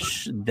how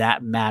much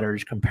that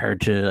matters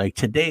compared to like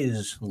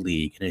today's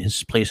league and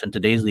his place in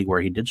today's league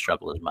where he did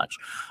struggle as much.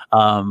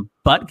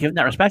 But given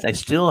that respect, I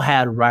still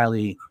had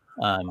Riley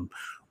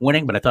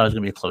winning, but I thought it was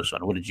going to be a close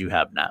one. What did you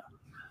have now?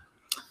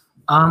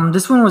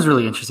 This one was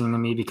really interesting to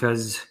me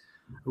because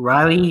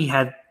Riley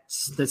had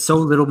so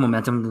little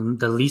momentum,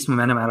 the least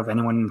momentum out of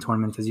anyone in the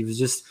tournament, because he was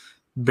just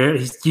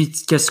he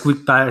just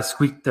squeaked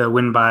the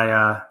win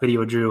by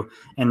Video Drew,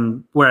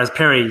 and whereas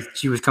Perry,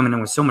 she was coming in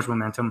with so much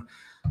momentum.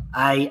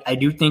 I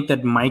do think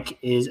that Mike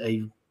is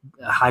a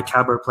high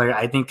caliber player.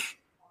 I think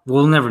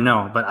we'll never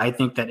know, but I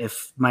think that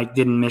if Mike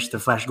didn't miss the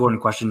Flash Gordon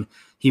question,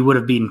 he would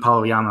have beaten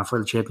Paul Oyama for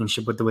the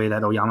championship with the way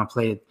that Oyama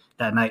played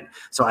that night.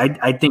 So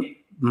I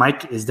think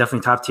Mike is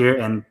definitely top tier,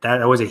 and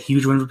that was a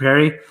huge win for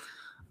Perry.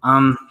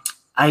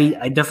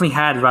 I definitely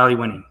had Riley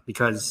winning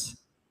because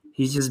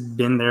he's just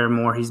been there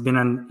more. He's been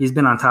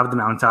on top of the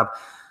mountaintop.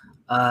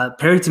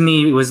 Perry to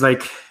me was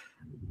like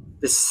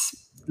this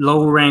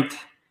low ranked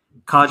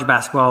college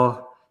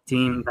basketball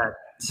team that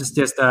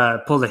just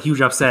pulled a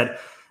huge upset.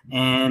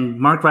 And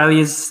Mark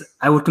Riley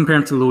I would compare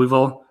him to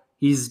Louisville.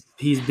 He's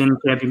been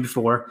champion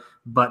before,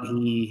 but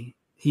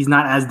he's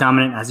not as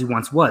dominant as he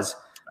once was.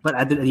 But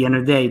at the end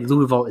of the day,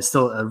 Louisville is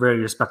still a very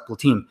respectable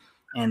team.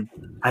 And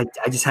I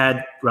just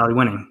had Riley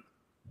winning.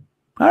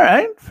 All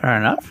right, fair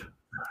enough.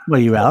 What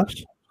are you,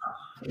 Alex?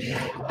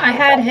 I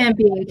had him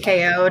being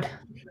KO'd.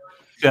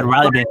 You had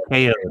Riley being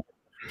KO'd.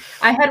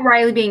 I had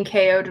Riley being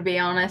KO'd, to be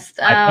honest.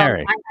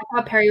 Perry. I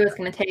thought Perry was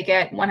going to take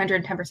it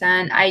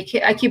 110%. I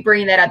keep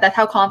bringing that up. That's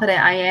how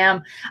confident I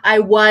am. I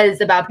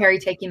was about Perry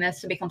taking this,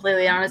 to be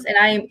completely honest, and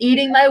I am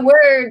eating my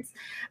words,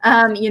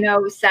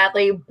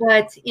 sadly.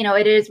 But,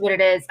 it is what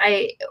it is.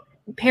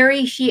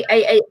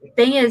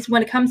 Thing is,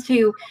 when it comes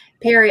to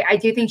Perry, I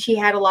do think she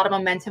had a lot of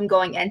momentum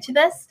going into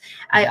this.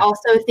 I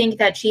also think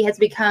that she's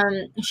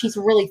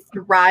really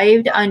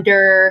thrived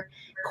under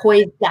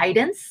Coy's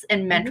guidance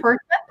and mentorship,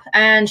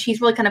 and she's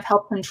really kind of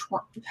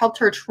helped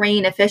her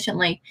train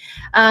efficiently.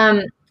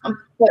 But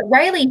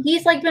Riley,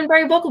 he's like been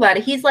very vocal about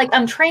it. He's like,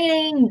 I'm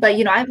training, but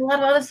I have a lot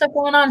of other stuff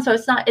going on, so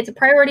it's a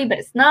priority, but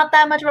it's not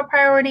that much of a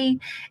priority.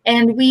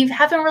 And we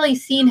haven't really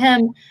seen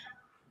him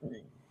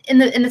in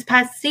this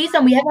past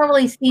season. We haven't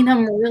really seen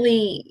him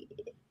really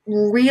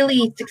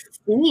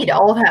succeed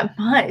all that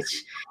much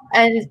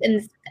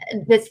in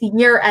this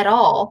year at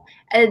all.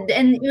 And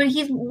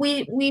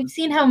we've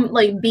seen him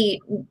like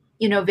beat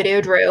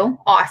Video Drew,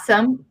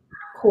 awesome,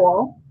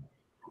 cool.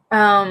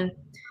 But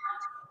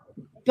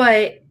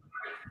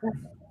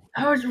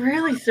I was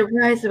really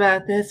surprised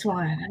about this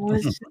one. I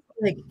was just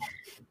like,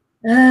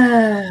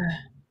 all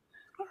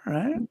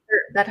right,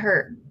 that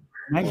hurt.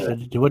 What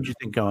did you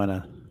think going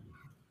on?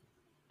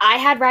 I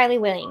had Riley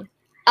winning.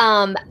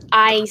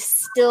 I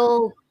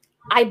still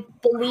I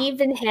believe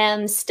in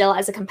him still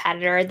as a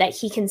competitor, that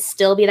he can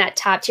still be that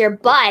top tier,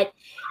 but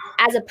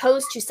as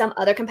opposed to some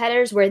other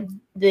competitors where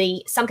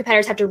some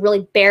competitors have to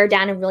really bear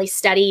down and really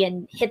study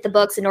and hit the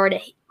books in order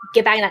to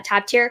get back in that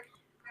top tier,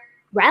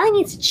 Riley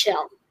needs to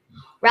chill.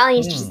 Riley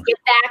needs to just get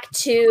back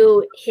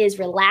to his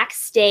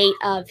relaxed state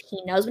of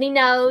he knows what he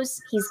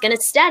knows, he's going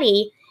to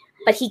study,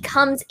 but he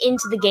comes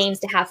into the games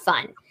to have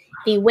fun.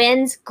 If he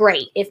wins,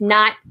 great. If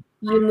not,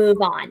 you move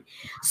on.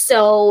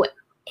 So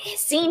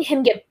seeing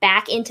him get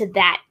back into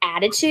that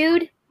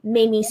attitude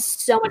made me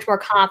so much more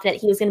confident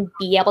he was going to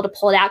be able to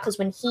pull it out, because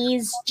when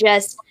he's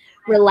just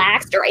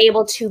relaxed or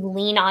able to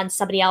lean on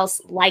somebody else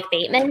like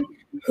Bateman,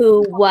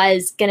 who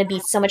was going to be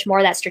so much more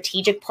of that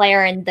strategic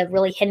player and the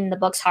really hitting the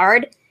books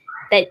hard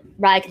that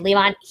Riley could lean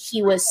on,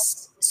 he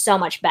was so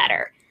much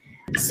better.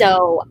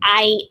 So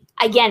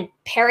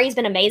Perry's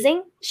been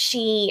amazing.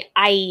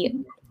 I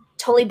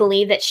totally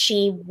believe that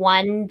she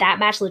won that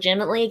match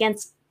legitimately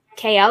against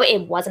KO.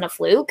 It wasn't a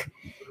fluke.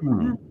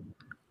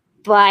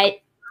 But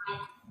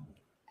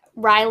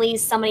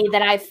Riley's somebody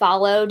that I've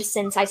followed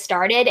since I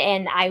started,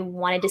 and I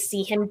wanted to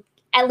see him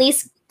at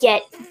least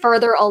get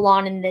further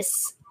along in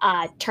this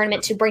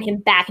tournament to bring him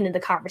back into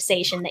the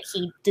conversation that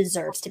he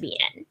deserves to be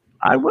in.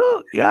 I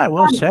will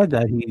say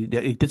that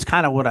it's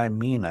kind of what I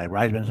mean.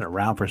 Riley's been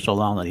around for so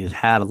long that he's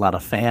had a lot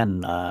of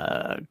fan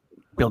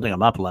building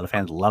him up. A lot of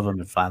fans love him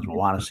and fans will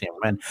want to see him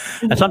win.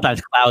 And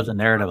sometimes clouds the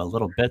narrative a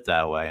little bit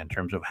that way in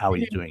terms of how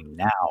he's doing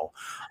now.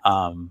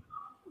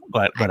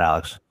 But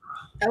Alex.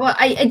 Well,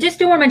 I just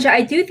do want to mention,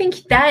 I do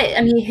think that,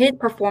 I mean, his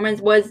performance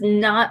was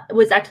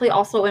actually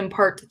also in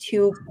part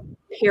to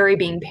Perry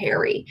being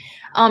Perry,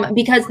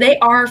 because they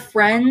are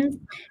friends.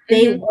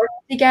 They work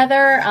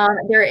together.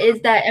 There is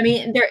that. I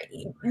mean,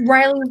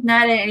 Riley's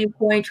not at any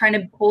point trying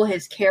to pull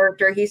his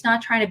character. He's not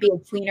trying to be a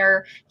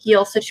cleaner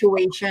heel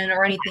situation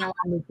or anything along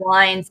those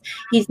lines.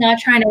 He's not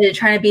trying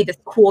to be this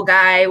cool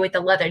guy with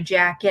the leather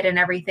jacket and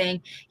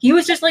everything. He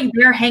was just like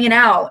there hanging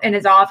out in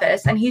his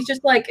office, and he's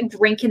just like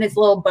drinking his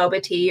little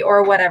boba tea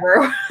or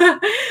whatever.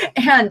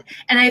 and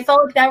I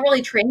felt like that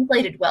really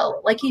translated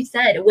well. Like you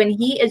said, when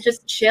he is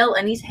just chill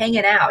and he's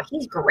hanging out,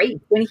 he's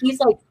great. When he's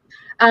like,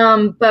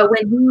 but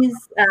when he's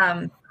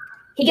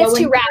he gets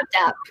too wrapped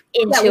up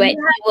into it, he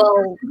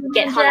will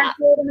get hung up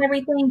and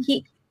everything.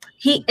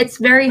 It's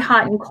very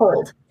hot and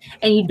cold,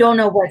 and you don't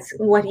know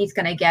what he's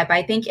gonna get. But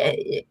I think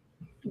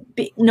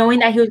knowing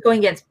that he was going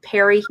against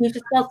Perry, he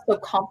just felt so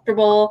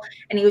comfortable,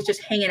 and he was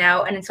just hanging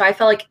out. And so I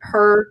felt like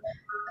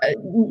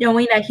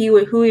knowing that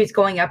who he was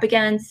going up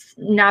against,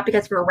 not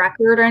because of a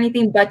record or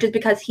anything, but just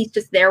because he's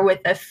just there with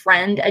a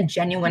friend, a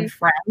genuine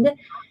friend.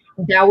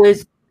 That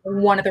was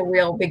one of the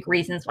real big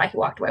reasons why he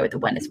walked away with the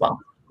win as well.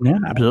 Yeah,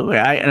 absolutely.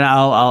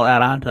 I'll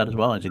add on to that as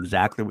well. It's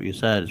exactly what you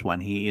said. Is when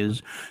he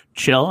is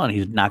chill and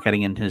he's not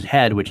getting into his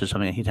head, which is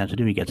something that he tends to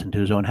do. He gets into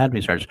his own head. And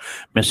he starts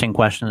missing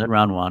questions at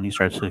round one. He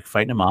starts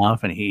fighting him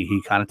off, and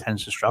he kind of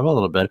tends to struggle a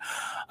little bit.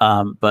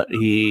 But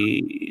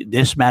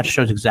this match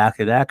shows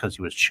exactly that, because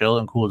he was chill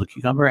and cool as a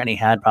cucumber, and he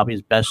had probably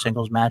his best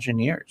singles match in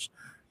years.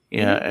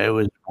 Yeah, it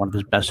was one of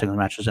his best singles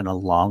matches in a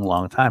long,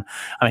 long time.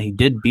 I mean, he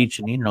did beat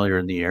Janine earlier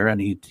in the year,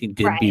 and he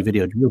did beat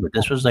Video Drew, but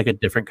this was like a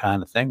different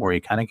kind of thing where he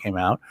kind of came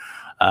out.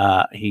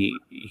 He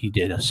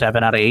did a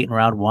 7 out of 8 in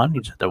round one. He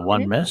just had the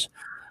one miss.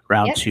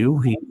 Round two,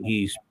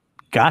 he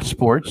got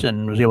sports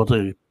and was able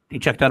to. He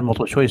checked out a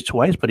multiple choice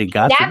twice, but he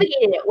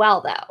navigated it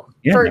well, though.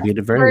 Yeah,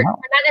 navigated very well.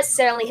 For not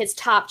necessarily his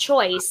top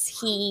choice,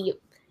 he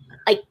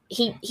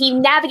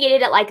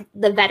navigated it like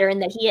the veteran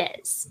that he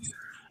is.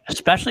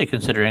 Especially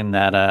considering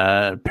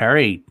that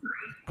Perry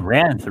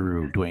ran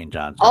through Dwayne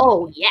Johnson.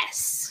 Oh,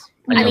 yes.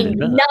 I mean,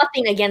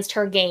 nothing against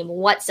her game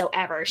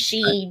whatsoever.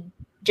 She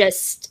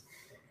just...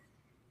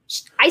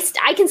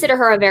 I consider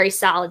her a very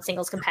solid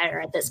singles competitor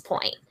at this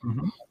point.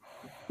 Mm-hmm.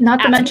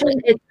 Not to mention,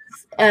 it's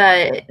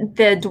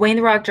the Dwayne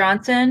The Rock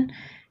Johnson.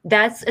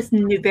 That's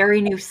a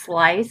very new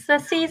slice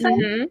this season.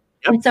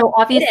 Mm-hmm. And so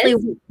obviously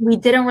we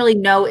didn't really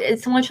know.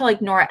 It's so much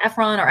like Nora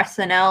Ephron or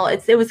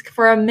SNL. It was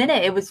for a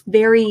minute. It was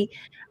very...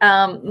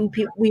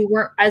 we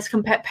weren't as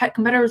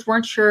competitors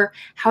weren't sure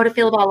how to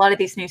feel about a lot of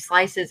these new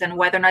slices and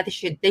whether or not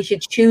they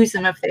should choose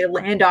them if they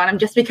land on them,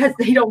 just because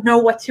they don't know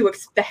what to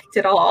expect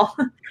at all.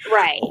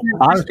 Right.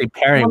 Honestly,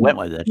 Perry went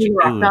with it. She knew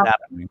what was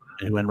happening.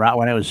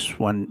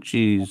 When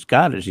she's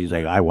got it, she's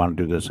like, I want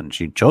to do this, and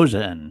she chose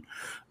it, and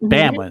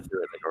bam, went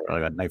through it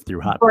like a knife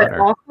through hot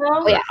butter. Also,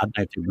 hot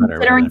knife through butter.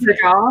 Considering her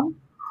job,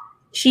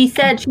 she's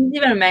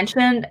even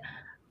mentioned.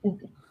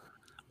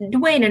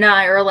 Dwayne and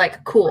I are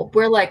like cool.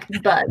 We're like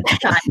buds.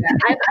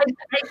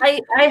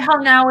 I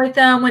hung out with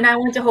them when I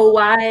went to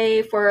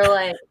Hawaii for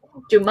like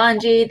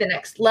Jumanji, The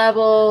Next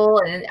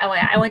Level, and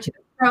I went to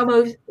the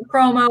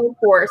promo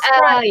for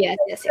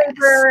yes.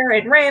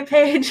 and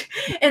Rampage,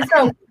 and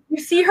so you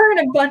see her in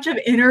a bunch of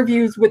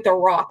interviews with The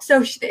Rock.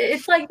 So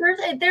it's like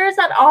there's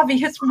that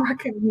obvious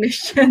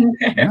recognition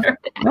there.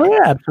 Oh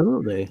yeah,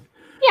 absolutely.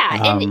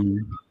 Yeah, and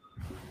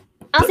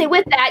I'll say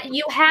with that,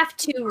 you have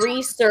to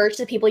research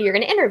the people you're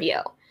going to interview.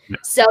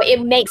 So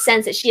it makes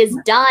sense that she has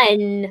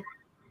done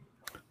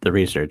the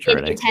research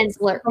already. Intense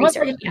Almost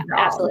research. like a Yeah, job.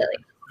 absolutely.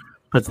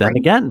 But then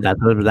again, that's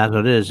what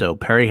it is. So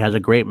Perry has a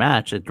great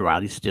match, and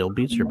Riley still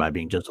beats her by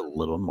being just a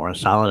little more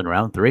solid in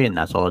round 3, and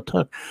that's all it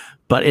took.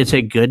 But it's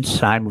a good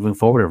sign moving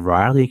forward. If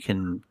Riley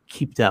can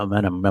keep that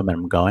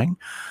momentum going,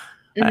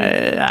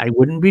 I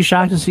wouldn't be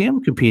shocked to see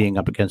him competing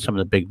up against some of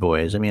the big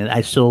boys. I mean,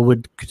 I still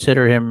would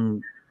consider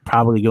him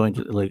probably going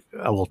to, like,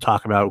 we'll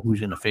talk about who's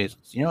going to face.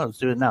 Let's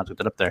do it now. Let's get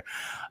that up there.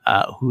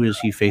 Who is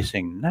he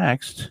facing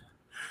next?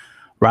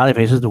 Riley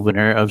faces the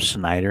winner of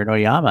Snyder and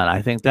Oyama, and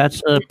I think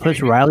that's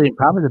puts Riley in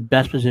probably the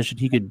best position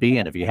he could be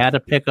in. If he had to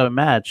pick a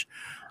match,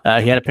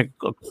 he had to pick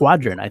a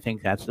quadrant. I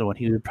think that's the one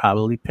he would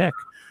probably pick.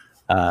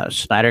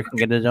 Snyder can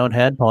get in his own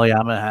head. Paul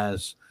Oyama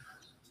has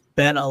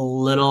been a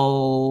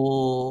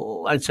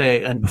little, I'd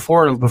say, and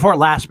before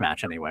last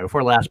match anyway,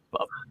 before last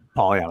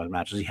Paul Oyama's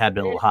matches, he had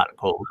been a little hot and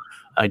cold.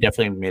 He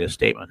definitely made a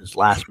statement his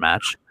last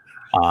match.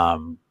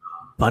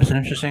 But it's an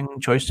interesting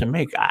choice to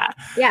make.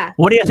 Yeah.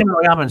 What do you think of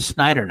Oyama and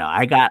Snyder now?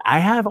 I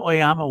have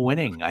Oyama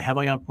winning. I have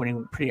Oyama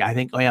winning I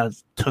think Oyama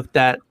took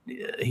that.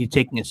 He's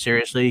taking it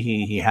seriously.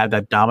 He had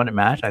that dominant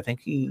match. I think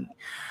he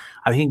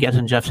gets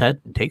in Jeff's head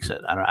and takes it.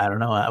 I don't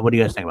know. What do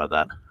you guys think about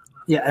that?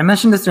 Yeah, I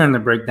mentioned this during the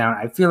breakdown.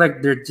 I feel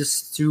like they're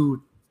just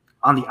too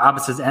on the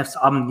opposite ends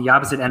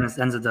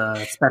of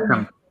the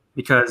spectrum,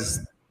 because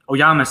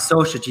Oyama is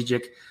so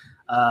strategic.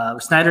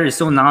 Snyder is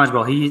so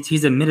knowledgeable.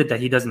 He's admitted that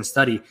he doesn't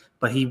study,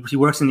 but he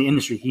works in the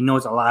industry. He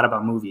knows a lot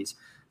about movies.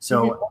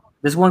 So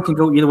this one can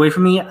go either way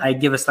for me. I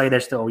give a slight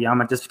edge to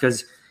Oyama just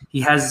because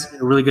he has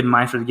a really good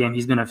mind for the game.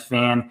 He's been a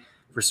fan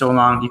for so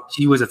long.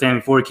 He was a fan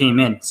before he came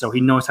in, so he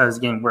knows how this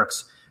game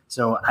works.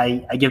 So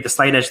I give the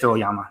slight edge to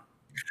Oyama.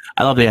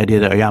 I love the idea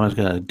that Oyama's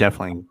going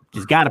to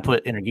he's got to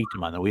put Inner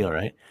Geekdom on the wheel,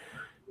 right?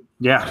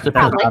 Yeah.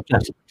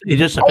 He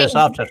just to piss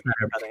off Jeff Snyder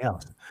and everything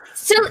else.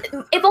 So,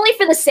 if only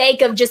for the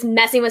sake of just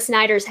messing with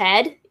Snyder's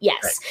head,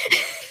 yes.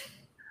 Right.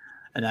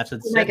 And that's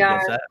what's my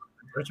God.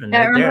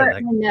 I remember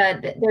in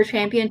their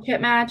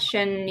championship match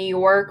in New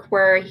York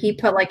where he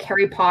put like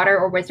Harry Potter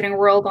or Wizarding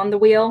World on the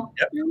wheel.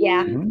 Yep.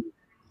 Yeah. Mm-hmm.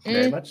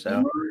 Very much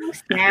so.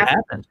 It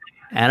happened.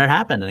 And it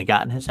happened, and it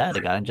got in his head.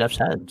 It got in Jeff's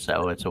head.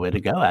 So it's a way to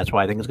go. That's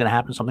why I think it's going to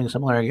happen something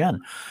similar again.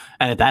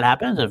 And if that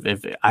happens,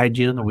 if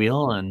IG on the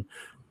wheel and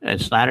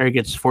Snyder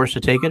gets forced to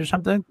take it or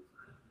something,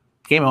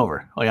 game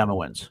over. Oyama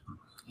wins.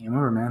 Game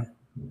over, man.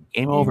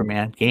 Game over,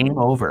 man. Game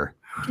over.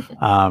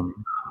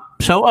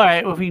 So, all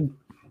right.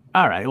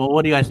 Well,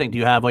 what do you guys think? Do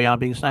you have Oyama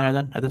being Snyder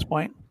then at this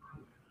point?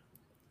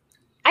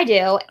 I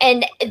do.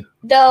 And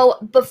though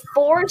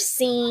before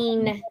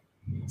seeing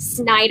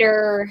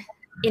Snyder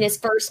in his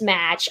first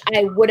match,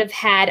 I would have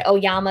had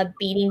Oyama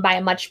beating by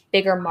a much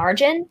bigger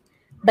margin.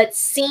 But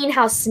seeing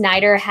how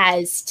Snyder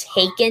has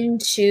taken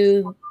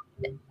to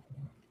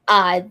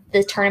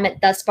the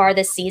tournament thus far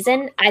this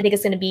season, I think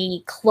it's going to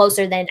be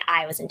closer than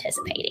I was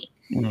anticipating.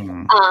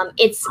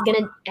 It's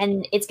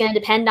gonna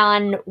depend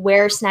on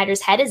where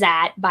Snyder's head is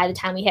at by the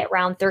time we hit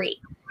round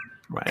 3.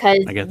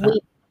 Right.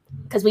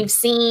 Because we've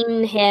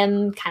seen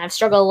him kind of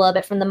struggle a little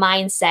bit from the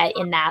mindset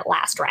in that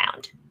last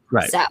round.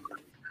 Right. So,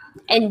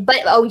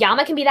 but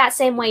Oyama can be that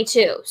same way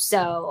too.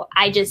 So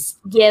I just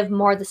give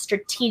more the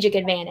strategic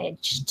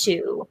advantage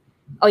to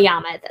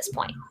Oyama at this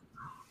point.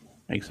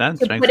 Makes sense.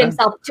 To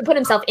put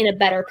himself in a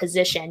better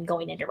position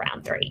going into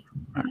round 3.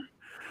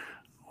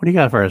 What do you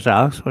got for us,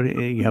 Alex? What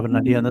do you have an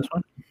idea on this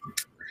one?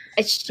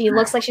 She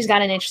looks like she's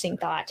got an interesting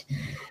thought.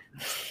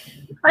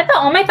 I thought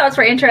all my thoughts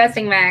were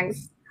interesting,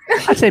 Mags.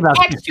 I'd say about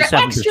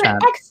extra interesting.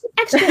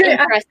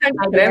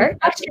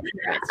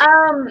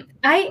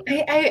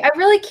 I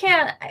really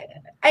can't.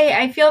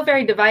 I feel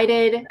very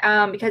divided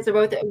because they're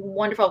both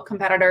wonderful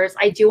competitors.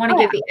 I do want to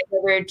give the edge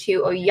over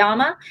to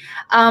Oyama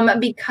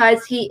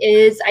because he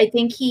is. I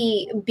think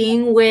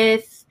being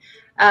with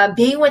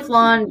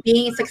Lon,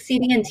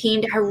 succeeding in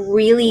team have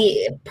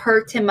really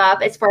perked him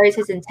up as far as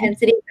his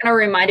intensity. Kind of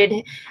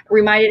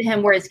reminded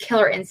him where his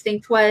killer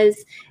instinct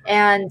was,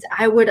 and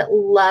I would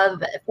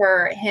love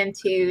for him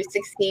to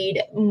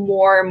succeed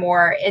more and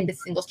more in the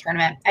singles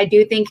tournament. I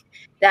do think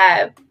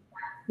that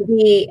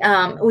we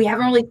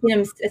haven't really seen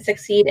him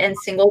succeed in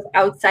singles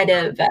outside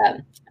of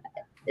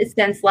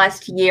since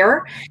last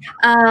year.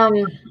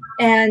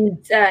 And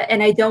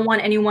I don't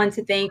want anyone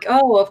to think,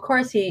 oh, of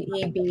course he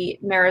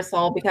beat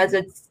Marisol because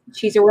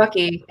she's a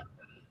rookie.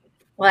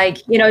 Like,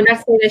 not to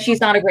say that she's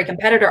not a great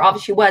competitor.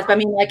 Obviously she was, but I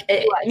mean, like,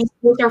 it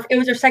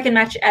was her second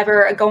match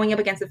ever going up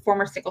against a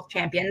former singles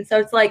champion. So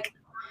it's like,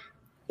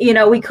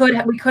 we could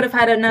have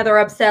had another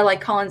upset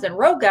like Collins and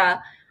Roga,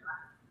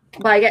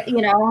 but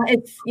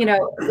it's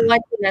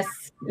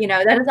likeliness.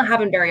 That doesn't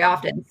happen very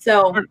often.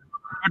 So hard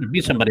to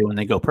beat somebody when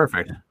they go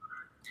perfect.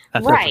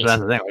 That's right.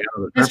 That's the thing.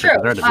 That's true.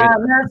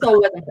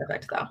 Marisol wasn't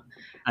perfect though.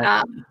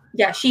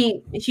 Yeah,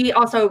 she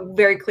also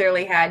very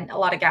clearly had a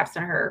lot of gaps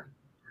in her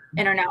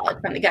knowledge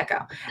from the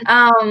get-go.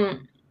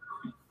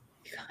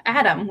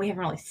 Adam, we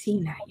haven't really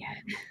seen that yet.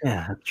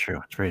 Yeah, that's true.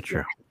 It's very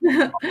true.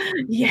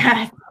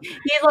 Yeah,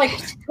 he's like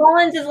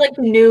Collins is like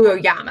the new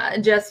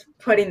Oyama. Just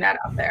putting that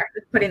out there.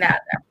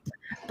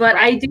 But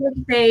I do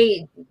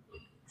say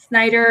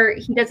Snyder,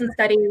 he doesn't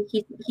study.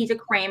 He's a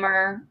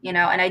Kramer, and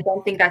I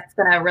don't think that's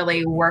going to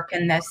really work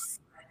in this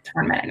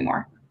tournament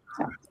anymore.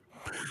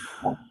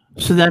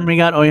 So then we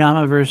got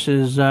Oyama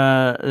versus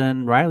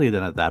and Riley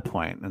then at that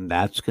point, and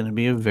that's going to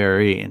be a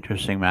very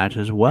interesting match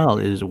as well.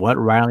 Is what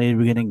Riley are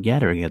we going to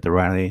get? Are we going to get the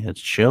Riley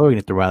that's chill? Or are we going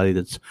to get the Riley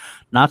that's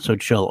not so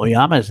chill?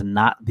 Oyama is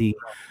not the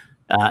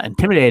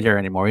intimidator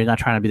anymore. He's not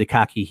trying to be the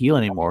cocky heel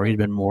anymore. He's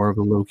been more of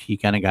a low key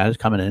kind of guy who's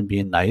coming in and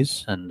being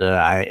nice, and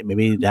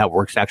maybe that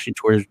works actually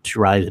to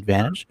Riley's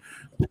advantage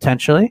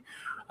potentially.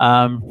 If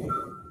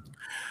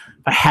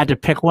I had to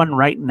pick one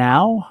right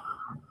now,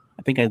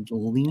 I think I'd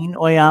lean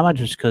Oyama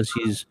just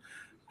because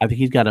I think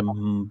he's got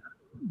a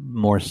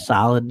more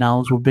solid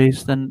knowledgeable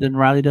base than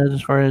Riley does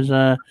as far as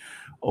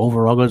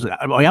overall goes.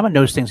 Oyama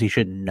knows things he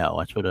shouldn't know.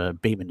 That's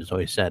what Bateman has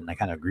always said, and I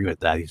kind of agree with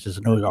that. He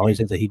just knows all these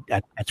things that he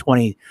at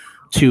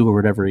 22 or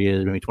whatever he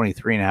is, maybe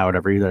 23 now,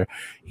 whatever.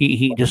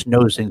 He just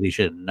knows things he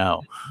shouldn't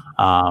know.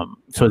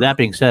 So that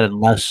being said,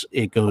 unless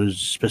it goes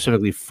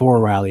specifically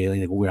for Riley, I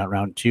think we're on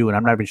round 2, and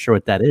I'm not even sure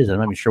what that is. I'm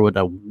not even sure what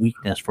the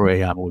weakness for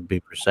Oyama would be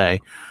per se.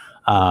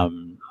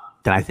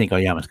 Then I think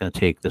Oyama's going to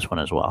take this one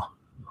as well.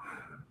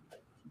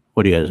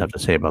 What do you guys have to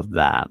say about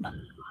that?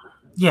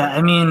 Yeah,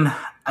 I mean,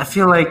 I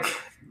feel like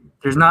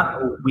there's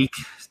not a weak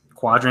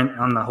quadrant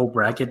on the whole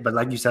bracket, but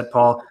like you said,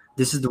 Paul,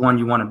 this is the one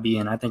you want to be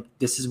in. I think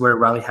this is where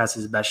Riley has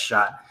his best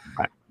shot.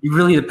 Right. It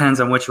really depends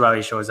on which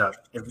Riley shows up.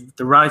 If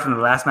the Riley from the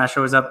last match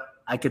shows up,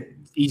 I could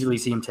easily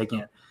see him taking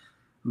it.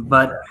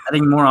 But I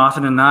think more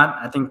often than not,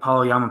 I think Paul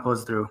Oyama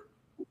pulls through.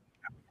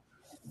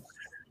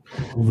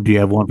 Do you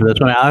have one for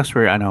this one, Alex?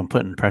 Where I know I'm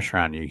putting pressure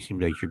on you. You seem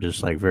like you're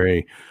just like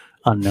very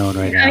unknown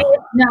right now.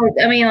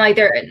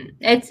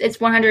 It's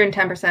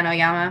 110%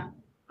 Oyama.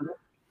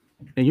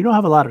 And you don't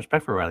have a lot of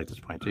respect for Riley at this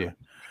point, do you?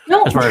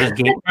 No, as far as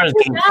game play.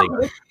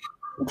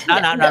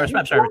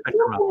 I'm sorry.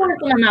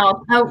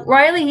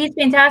 Riley, he's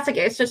fantastic.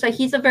 It's just like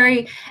he's a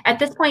very at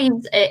this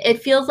point.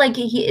 It feels like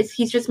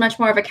he's just much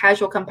more of a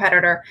casual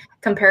competitor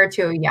compared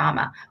to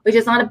Oyama, which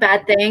is not a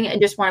bad thing. I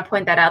just want to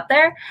point that out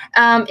there.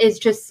 Is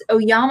just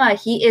Oyama.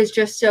 He is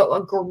just so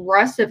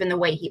aggressive in the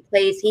way he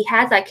plays. He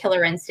has that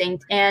killer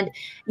instinct, and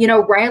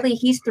Riley,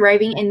 he's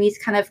thriving in these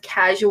kind of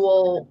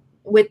casual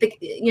with the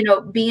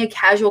being a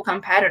casual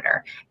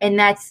competitor, and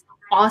that's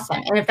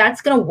awesome. And if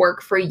that's going to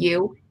work for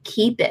you,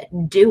 keep it,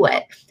 do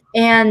it.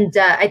 And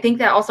I think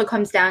that also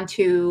comes down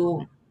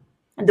to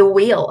the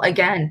wheel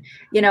again.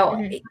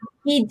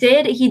 He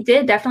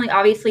did definitely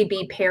obviously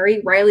beat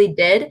Perry. Riley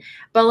did,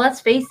 but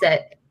let's face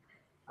it,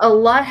 a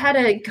lot had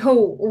to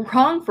go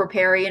wrong for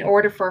Perry in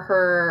order for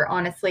her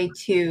honestly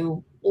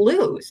to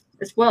lose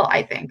as well,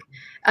 I think.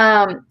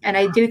 And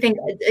I do think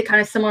kind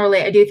of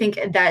similarly, I do think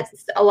that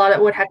a lot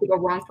of would have to go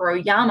wrong for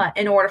Oyama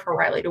in order for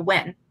Riley to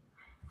win.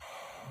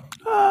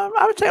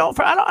 I would say I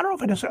don't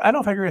know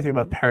if I agree with you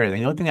about Perry.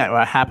 The only thing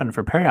that happened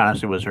for Perry,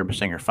 honestly, was her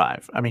missing her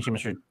 5. I mean, she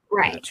missed her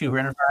 2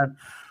 her 5.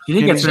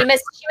 She missed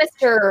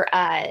her.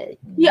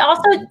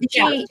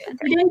 She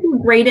didn't do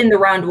great in the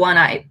round 1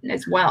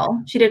 as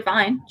well. She did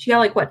fine. She got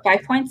like what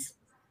 5 points?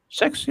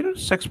 6.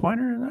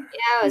 6-pointer in there.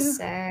 Yeah, it was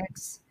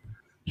 6.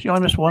 She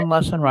only missed 1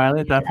 less than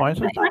Riley at that point,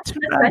 so it's not too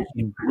bad.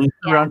 She blew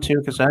through round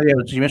 2 because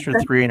she missed her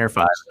 3 and her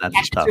 5.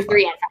 That's tough.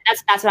 3 and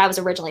 5. That's what I was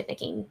originally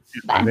thinking.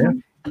 But.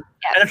 Yeah,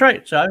 that's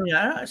right. So I mean,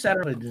 I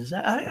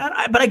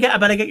but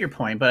I get your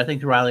point. But I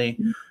think Riley,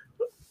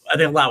 I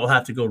think a lot will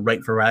have to go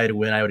right for Riley to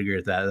win. I would agree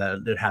with that.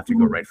 That would have to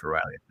go right for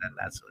Riley, and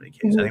that's the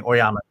case. I think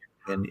Oyama,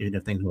 and even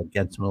if things will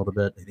get him a little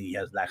bit, I think he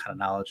has that kind of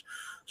knowledge.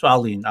 So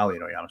I'll lean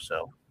Oyama.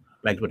 So,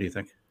 Megs, what do you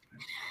think?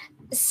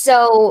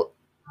 So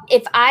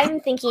if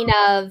I'm thinking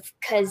of,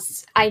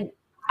 because I'm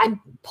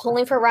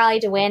pulling for Riley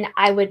to win,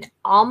 I would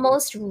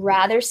almost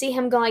rather see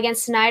him go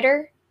against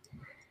Snyder.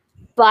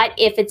 But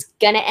if it's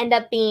going to end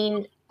up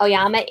being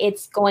Oyama,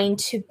 it's going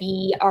to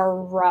be a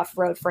rough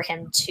road for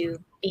him to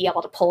be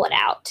able to pull it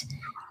out.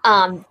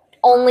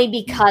 Only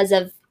because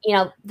of,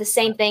 the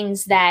same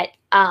things that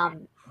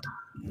Alex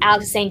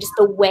is saying, just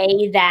the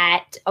way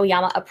that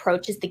Oyama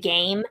approaches the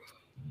game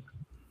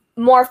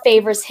more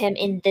favors him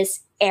in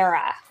this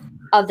era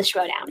of the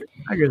Schmoedown.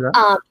 I agree with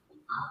that.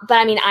 But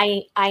I mean,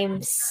 I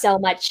am so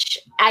much,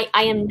 I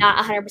am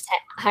not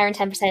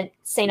 110%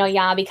 saying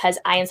Oyama because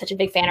I am such a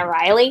big fan of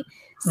Riley.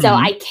 So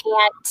I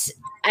can't,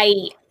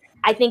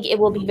 I think it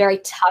will be very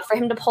tough for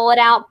him to pull it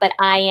out, but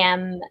I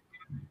am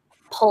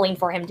pulling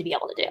for him to be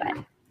able to do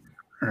it.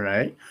 All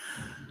right.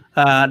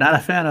 Not a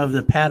fan of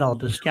the panel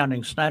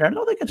discounting Snyder. I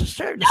don't think it's a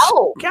certain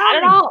No, not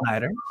at all.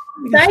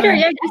 Snyder,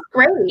 yeah, he's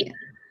great.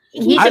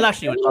 He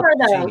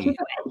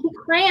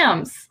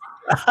crams.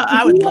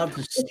 I would love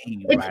to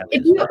see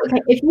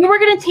if you were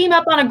going to team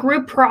up on a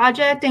group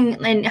project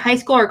in high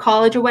school or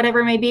college or whatever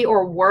it may be,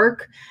 or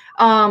work,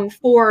 do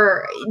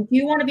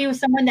you want to be with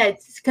someone that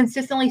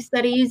consistently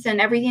studies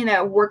and everything,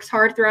 that works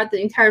hard throughout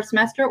the entire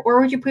semester, or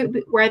would you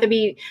rather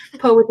be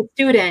put with a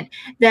student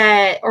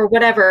that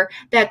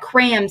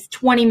crams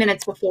 20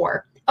 minutes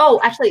before? Oh,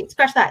 actually,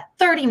 scratch that.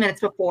 30 minutes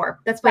before.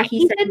 That's what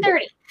he said.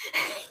 30.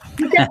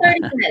 He said 30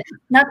 minutes,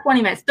 not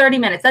 20 minutes. 30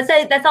 minutes.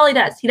 That's all he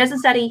does. He doesn't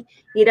study.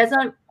 He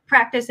doesn't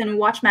practice and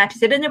watch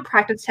matches. It isn't a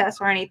practice test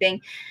or anything.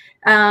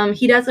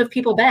 He does if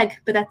people beg,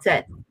 but that's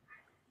it.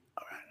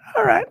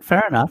 All right,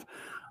 fair enough.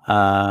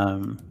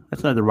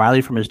 That's another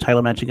Riley from his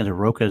title match against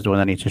Roca is the one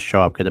that needs to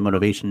show up because the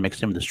motivation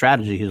mixed in with the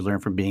strategy he's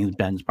learned from being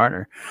Ben's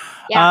partner.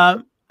 Yeah.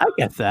 I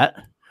get that.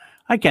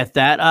 But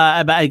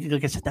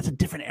like I said, that's a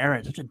different era.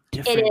 It's such a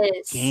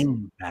different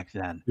game back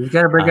then. You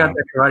got to bring out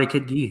the Karate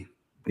Kid D.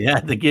 Yeah,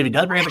 he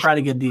does bring up the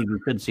Karate Kid D. We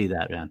could see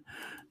that, man.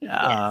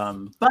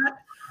 But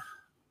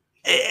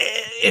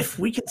if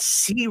we could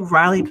see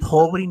Riley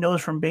pull what he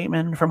knows from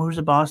Bateman, from Who's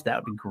the Boss, that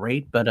would be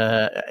great. But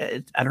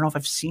I don't know if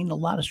I've seen a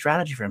lot of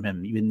strategy from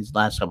him even these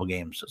last couple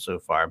games so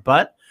far.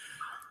 But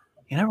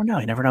you never know.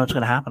 You never know what's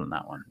going to happen in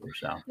that one.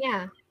 So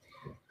Yeah.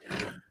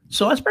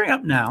 So let's bring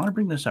up now. I'm going to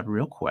bring this up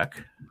real quick.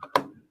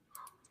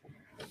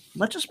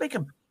 Let's just make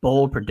a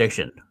bold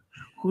prediction.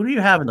 Who do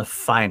you have in the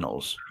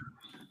finals?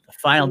 The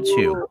final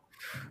two.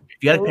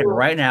 If you got to pick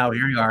right now,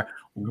 here you are.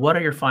 What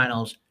are your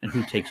finals and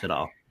who takes it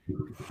all?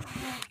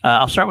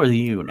 I'll start with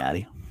you,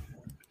 Natty.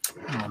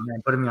 Oh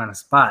man, putting me on a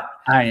spot.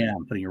 I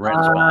am putting you right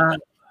on the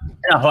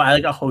spot. I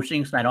like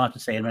hosting, so I don't have to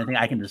say anything.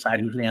 I can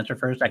decide who's the answer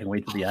first. I can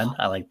wait till the end.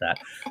 I like that.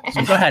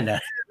 So go ahead,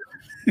 Natty.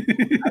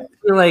 I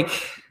feel like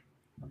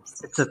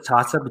it's a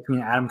toss-up between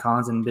Adam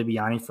Collins and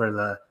Bibiani for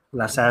the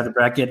left side of the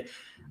bracket.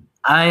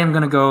 I am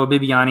going to go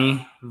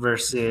Bibiani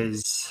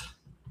versus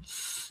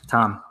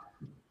Tom.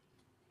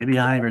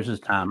 Bibiani versus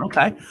Tom.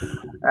 Okay.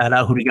 And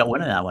who do you got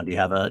winning that one? Do you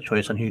have a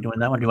choice on who you're doing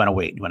that one? Do you want to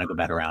wait? Do you want to go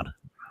back around?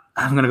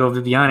 I'm going to go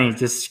Bibiani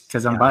just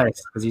because I'm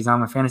biased because he's on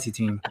my fantasy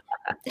team.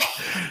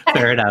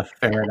 Fair enough.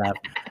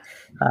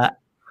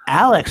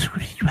 Alex, who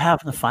do you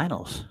have in the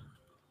finals?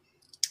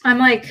 I'm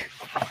like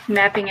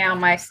mapping out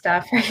my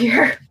stuff right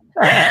here.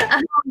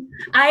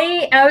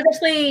 I was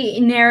actually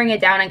narrowing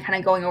it down and kind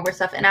of going over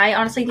stuff, and I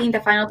honestly think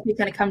the final two is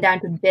going to come down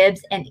to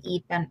Bibbs and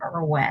Ethan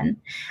Irwin.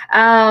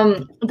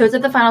 Those are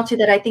the final two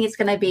that I think it's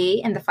going to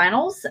be in the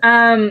finals,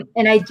 and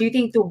I do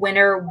think the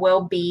winner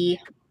will be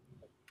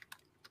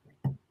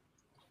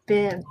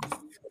Bibbs.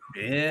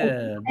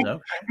 Yeah, okay.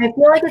 I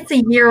feel like it's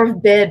a year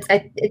of Bibbs.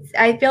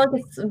 I feel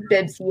like it's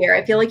Bibbs' year.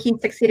 I feel like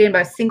he's succeeded in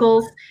both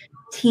singles,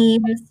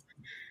 teams.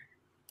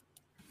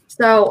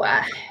 So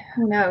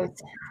who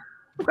knows?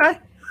 Okay.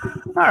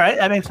 All right.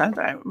 That makes sense.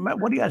 All right.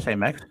 What do you guys say,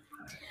 Max?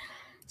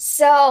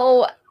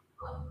 So,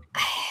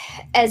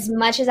 as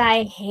much as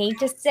I hate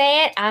to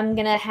say it, I'm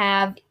going to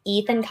have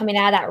Ethan coming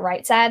out of that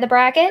right side of the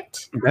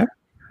bracket. Okay.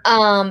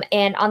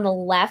 And on the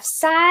left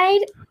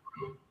side,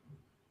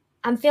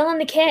 I'm feeling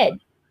the kid.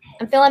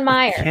 I'm feeling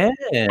Meyer. Kid.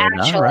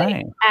 All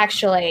right.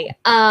 Actually.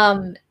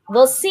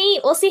 We'll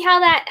see how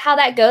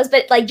that goes.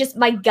 But like just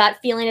my gut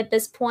feeling at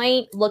this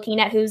point,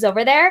 looking at who's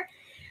over there,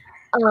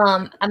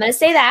 I'm going to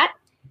say that.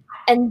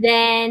 And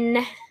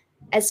then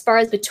as far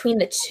as between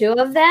the two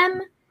of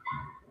them,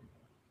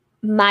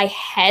 my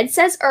head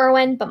says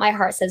Irwin, but my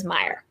heart says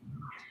Meyer.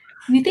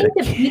 You think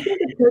the kid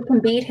can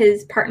beat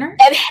his partner?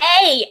 And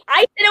hey, I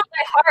said it with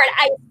my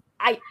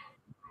heart.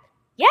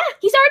 Yeah,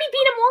 he's already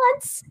beat him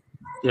once.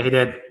 Yeah, he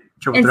did.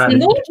 In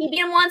single? He beat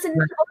him once in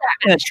triple threat.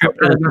 Yeah,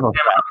 triple.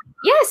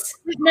 Yes.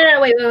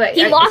 No, wait.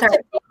 He lost. Sorry.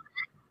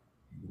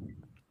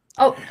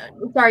 Oh,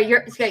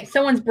 sorry.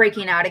 Someone's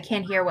breaking out. I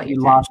can't hear what You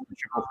you're lost the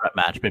triple threat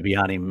match.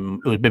 Bibiani.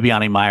 It was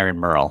Bibiani, Meyer, and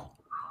Merle,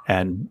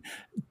 and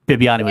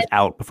Bibiani was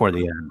out before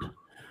the end.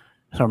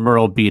 So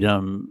Merle beat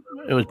him.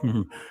 It was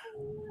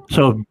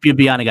so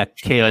Bibiani got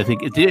KO. I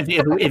think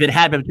if it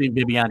had been between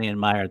Bibiani and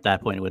Meyer at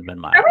that point, it would have been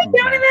Meyer. Are we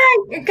counting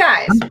that,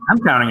 guys? I'm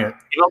counting it.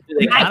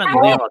 They counted the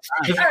wheel all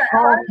the time.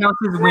 Paul counts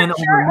his win over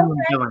you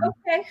and Dylan.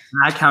 Okay.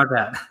 I count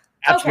that.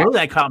 Absolutely,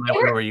 I caught my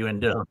win over you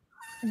and Dylan.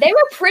 They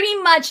were pretty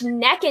much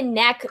neck and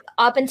neck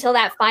up until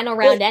that final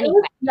round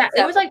anyway.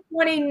 It was like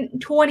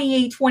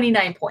 28,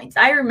 29 points.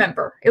 I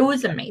remember. It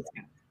was amazing.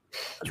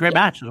 It's a great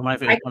match. It was my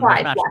favorite. I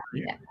cried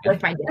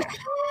with my dad.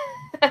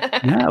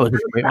 Yeah, it was a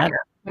great match.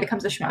 When it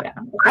comes to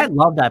Schmoedown. I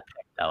love that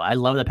pick, though. I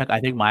love that pick. I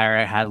think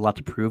Meyer had a lot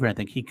to prove, and I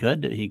think he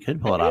could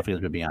pull it off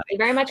against Bibiani. He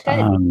very much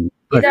could.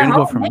 But we're gonna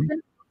go from.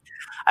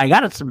 I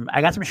got some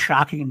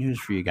shocking news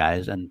for you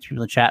guys, and people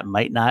in the chat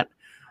might not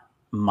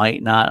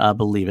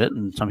believe it,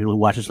 and some people who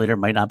watch this later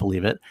might not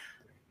believe it.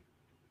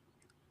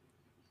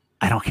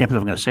 Can't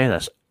believe I'm going to say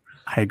this.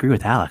 I agree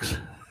with Alex.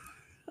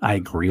 No,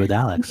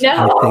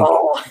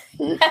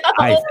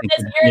 I think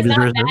this year is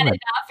not bad enough.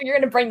 You're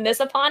going to bring this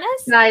upon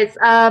us, guys.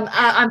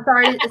 I'm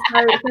sorry.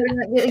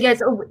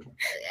 Yes,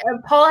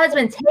 Paul has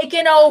been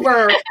taken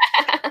over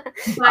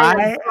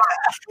by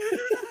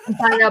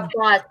a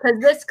bot because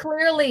this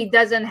clearly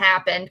doesn't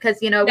happen. Because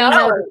we know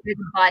he's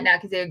a bot now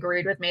because he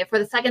agreed with me for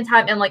the second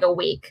time in like a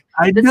week.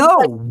 I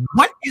know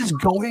what is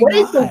going on. What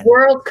is the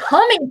world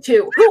coming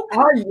to? Who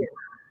are you?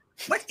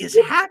 What is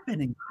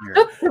happening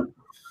here?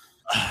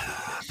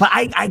 But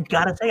I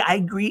gotta say, I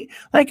agree.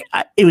 Like,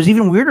 it was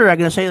even weirder. I'm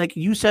gonna say, like,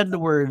 you said the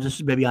words, "This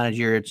is Bibiani's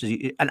year,"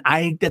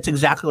 that's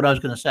exactly what I was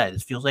gonna say.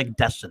 This feels like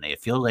destiny.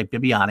 It feels like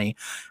Bibiani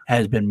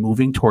has been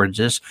moving towards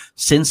this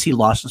since he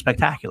lost in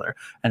Spectacular,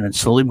 and then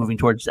slowly moving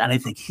towards. And I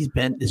think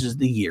this is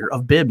the year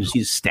of Bibbs.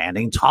 He's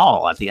standing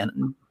tall at the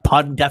end.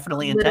 Pun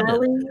definitely intended.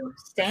 Literally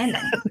standing.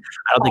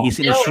 I don't think he's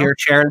seen a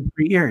chair in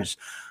 3 years.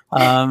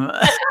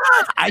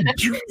 I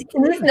do think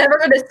He's never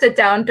going to sit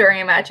down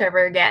during a match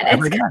ever again.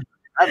 ever again.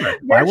 Ever.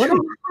 Why would he?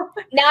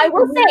 Now I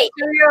will say,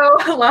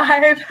 Studio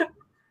live.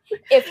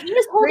 if he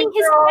is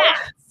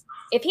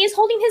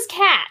holding his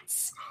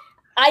cats,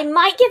 I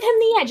might give him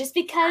the edge just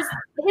because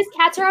his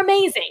cats are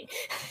amazing.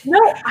 No,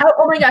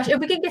 oh my gosh! If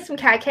we could get some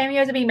cat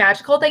cameos, it'd be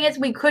magical. Thing is,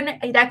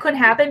 that couldn't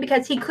happen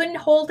because he couldn't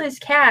hold his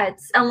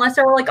cats unless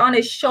they were like on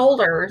his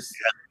shoulders.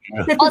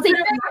 Yeah. I'll take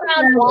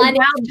around one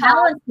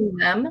balancing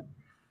them.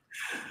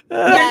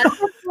 Yeah.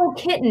 Little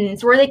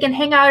kittens where they can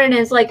hang out in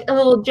his like a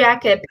little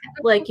jacket,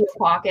 like your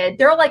pocket.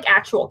 They're like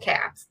actual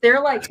cats. They're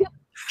like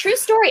True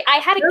story. I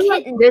had a kitten.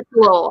 like this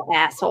little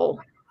asshole.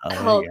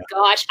 Oh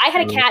gosh, I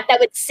had a cat that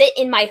would sit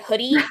in my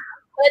hoodie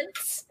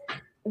hoods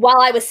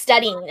while I was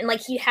studying, and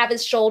like he'd have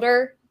his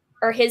shoulder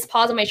or his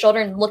paws on my shoulder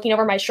and looking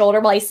over my shoulder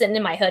while he's sitting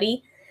in my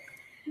hoodie.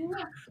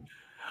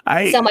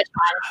 So much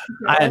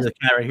fun. I have the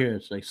cat right here.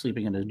 It's like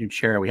sleeping in a new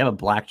chair. We have a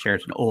black chair.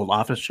 It's an old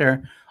office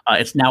chair.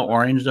 It's now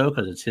orange though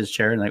because it's his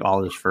chair and like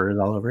all his fur is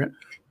all over it.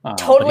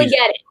 Totally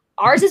get it.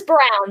 Ours is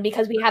brown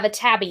because we have a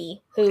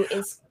tabby who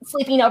is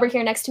sleeping over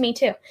here next to me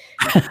too.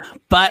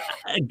 But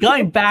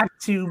going back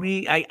to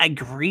me, I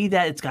agree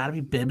that it's got to be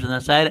Bibbs on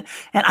that side,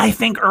 and I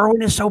think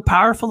Irwin is so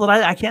powerful that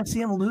I can't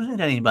see him losing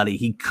to anybody.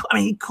 He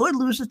could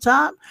lose the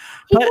top,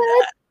 but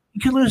he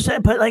could lose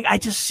it. But like I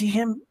just see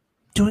him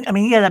doing. I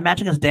mean, he had that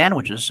match against Dan,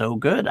 which is so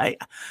good. But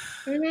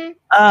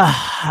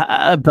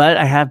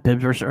I have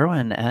Bibbs versus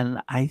Irwin,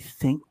 and I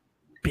think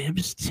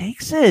Bibbs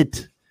takes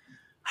it.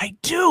 I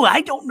do.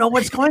 I don't know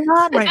what's going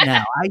on right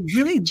now. I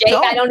really Jake,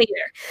 don't. I don't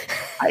either.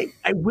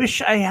 I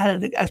wish I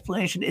had an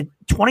explanation.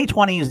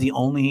 2020 is the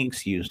only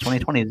excuse.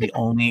 2020 is the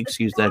only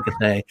excuse that I could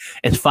say.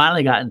 It's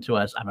finally gotten to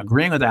us. I'm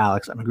agreeing with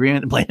Alex. I'm agreeing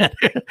with Blaine.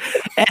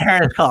 And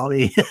Harris called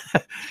me.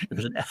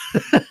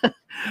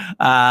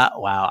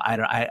 Wow.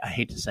 I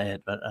hate to say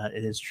it, but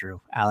it is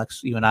true. Alex,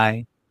 you and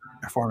I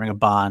are forming a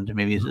bond.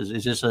 Maybe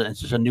is this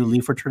a new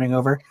leaf we're turning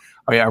over?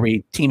 Are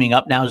we teaming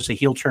up now? Is this a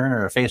heel turn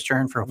or a face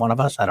turn for one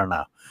of us? I don't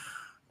know.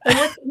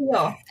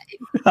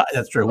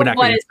 That's true. We're not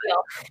going to.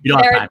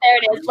 There it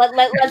is. Let's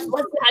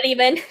not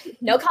even.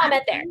 No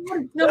comment there.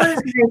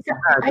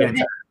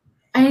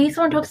 I need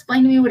someone to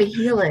explain to me what a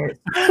heel is.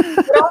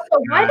 But also,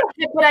 why the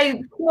heck would I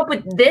come up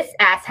with this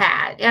ass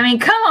hat? I mean,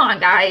 come on,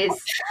 guys.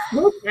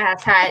 This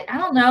ass hat. I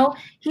don't know.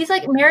 He's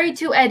like married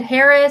to Ed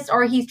Harris,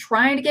 or he's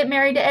trying to get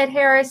married to Ed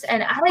Harris,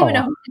 and I don't even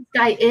know who this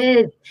guy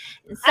is.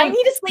 I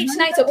need to sleep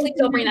tonight, so please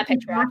don't bring that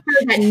picture up.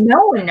 That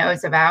no one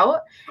knows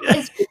about.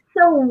 It's just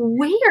so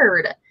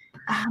weird.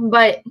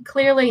 But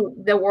clearly,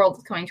 the world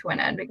is coming to an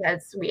end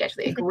because we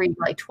actually agreed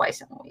like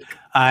twice in a week.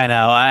 I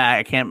know.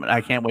 I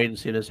can't wait to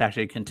see this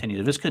actually continue.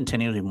 If this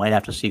continues, we might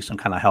have to seek some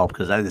kind of help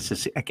because I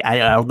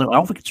don't know. I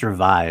don't think it can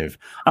survive.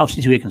 I don't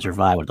see who can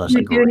survive with us.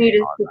 You do need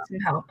to seek some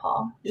help,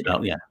 Paul.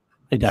 So yeah,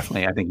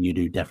 definitely. I think you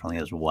do definitely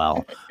as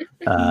well.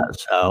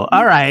 So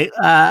all right.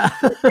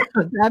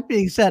 That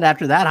being said,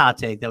 after that hot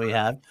take that we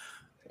have,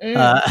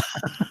 that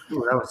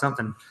was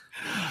something.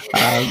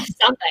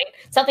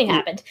 Something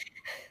happened.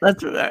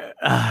 Let's. All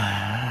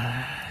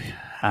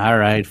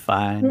right,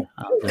 fine.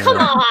 Come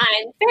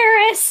on,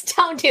 Ferris,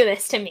 don't do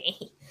this to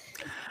me.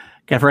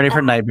 Get ready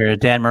for Nightmare.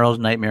 Dan Murrell's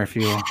Nightmare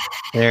Fuel.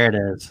 There it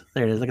is.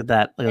 Look at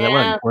that. Look at that.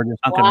 What a gorgeous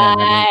hunk of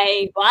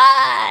man.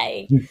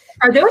 Why?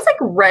 Are those like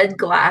red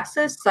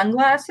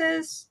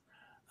sunglasses?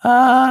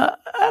 I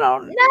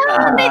don't know.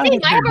 No, they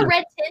might have a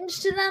red tinge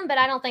to them, but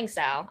I don't think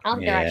so. I don't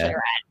think they're actually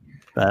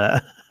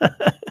red.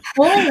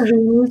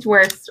 Only these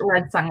wear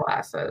red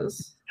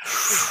sunglasses.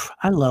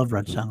 I love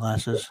red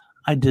sunglasses.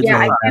 I did. Yeah,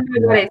 love I stand by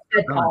what I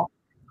said, Paul.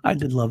 I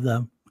did love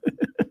them.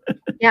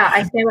 Yeah,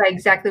 I stand by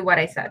exactly what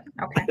I said.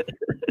 Okay.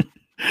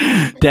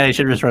 Danny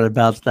should have just run a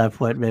bounce at that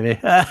point, maybe.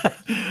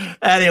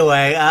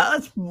 Anyway,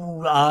 let's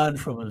move on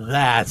from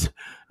that.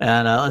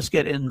 And let's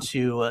get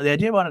into the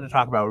idea I wanted to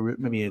talk about.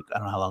 Maybe, I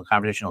don't know how long the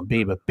conversation will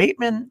be, but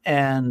Bateman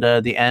and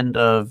the end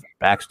of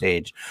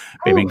Backstage.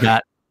 Bateman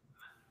got.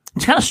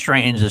 It's kind of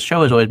strange. The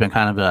show has always been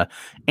kind of an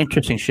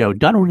interesting show,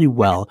 done really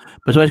well,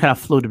 but it's always kind of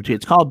floated between.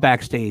 It's called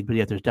Backstage, but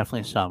yet there's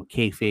definitely some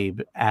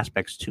kayfabe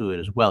aspects to it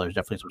as well. There's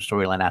definitely some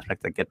storyline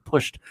aspects that get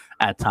pushed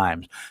at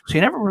times. So you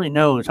never really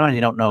know. Sometimes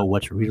you don't know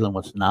what's real and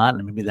what's not,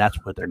 and maybe that's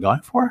what they're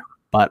going for.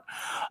 But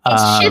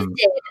it's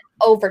shifted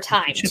over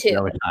time, too.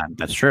 Over time.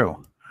 That's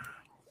true.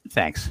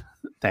 Thanks,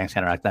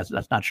 Hannah.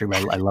 That's not true,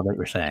 but I love what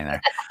you're saying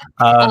there.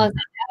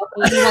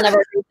 We'll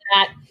never do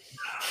that.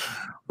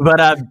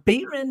 But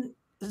Bateman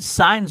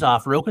signs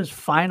off Roka's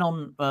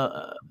final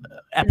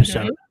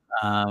episode,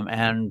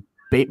 and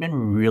Bateman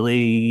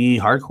really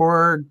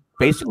hardcore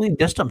basically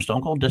dissed him,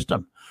 Stone Cold dissed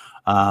him.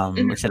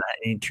 Like I said,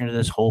 he turned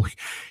this whole,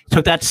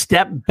 took that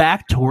step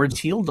back towards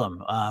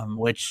heeldom,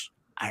 which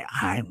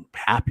I'm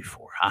happy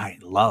for. I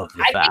love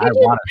the fact. I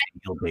want to see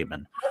heel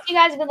Bateman. You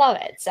guys would love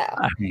it. So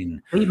I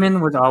mean, Bateman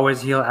was always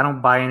heel. I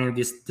don't buy any of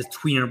this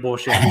tweener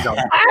bullshit.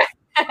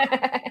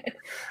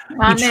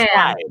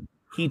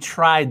 He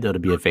tried though to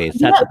be a face.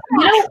 That's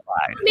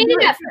he made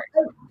an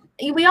effort.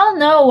 we all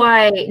know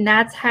why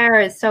Nat's hair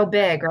is so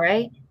big,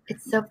 right?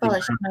 It's so full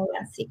of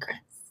Shimoda secrets.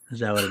 Is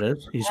that what it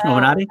is? He's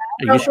Schmoenati?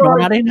 Are you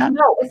Schmoenati now?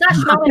 No, it's not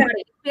Shimoda.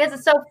 Because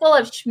it's so full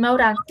of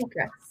Shimoda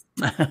secrets.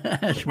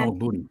 Schmo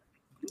booty.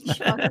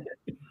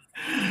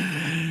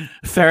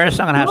 Ferris,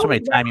 I'm gonna have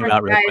somebody time you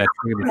out real quick.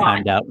 We're gonna be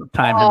timed out.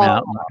 Time him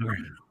out.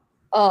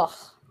 Oh,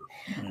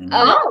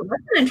 Oh,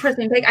 that's an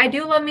interesting pick. I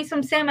do love me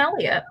some Sam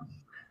Elliott.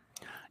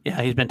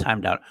 Yeah, he's been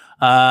timed out.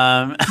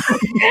 I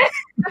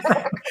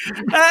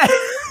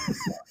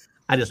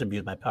just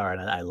abuse my power,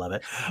 and I love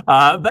it.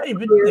 But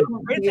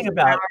the great thing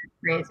about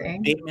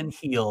Bateman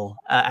heel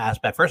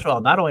aspect, first of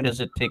all, not only does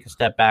it take a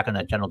step back in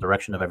that general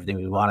direction of everything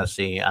we want to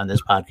see on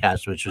this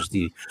podcast, which was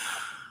the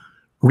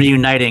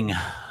reuniting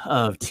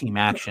of Team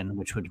Action,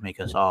 which would make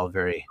us all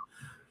very,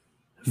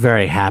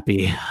 very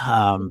happy.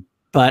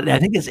 But I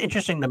think it's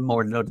interesting to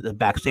more note the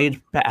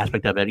backstage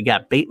aspect of it. You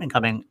got Bateman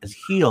coming as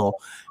heel,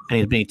 and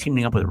he's been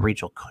teaming up with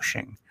Rachel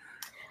Cushing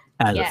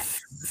as a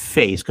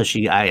face, because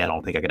I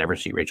don't think I could ever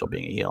see Rachel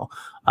being a heel.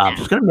 So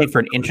it's going to make for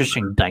an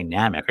interesting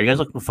dynamic. Are you guys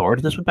looking forward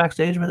to this with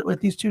backstage with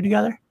these two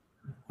together?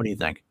 What do you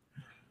think?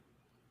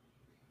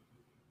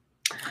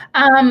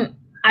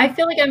 I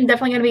feel like I'm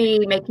definitely going to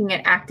be making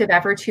an active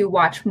effort to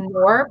watch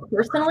more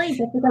personally,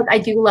 just because I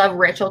do love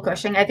Rachel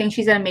Cushing. I think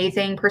she's an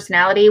amazing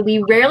personality.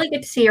 We rarely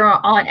get to see her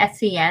on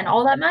SCN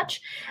all that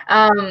much.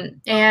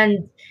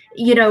 And,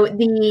 you know,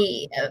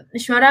 the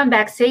Schmoedown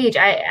backstage,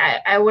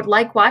 I would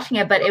like watching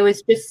it, but it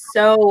was just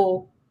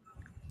so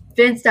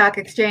Vince Stock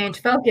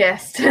Exchange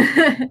focused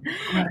and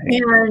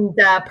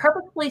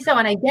purposefully so.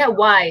 And I get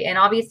why. And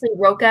obviously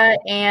Rocha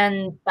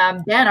and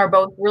Ben are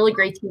both really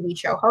great TV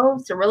show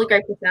hosts or really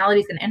great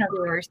personalities and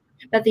interviewers.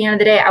 But at the end of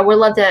the day, I would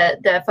love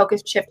the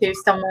focus shift to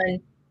someone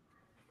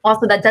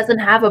also that doesn't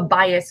have a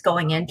bias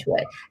going into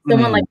it.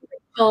 Someone like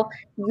Rachel,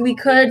 we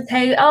could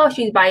say, oh,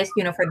 she's biased,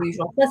 you know, for the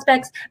usual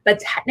suspects, but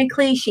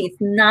technically she's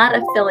not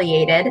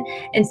affiliated.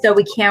 And so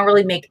we can't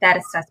really make that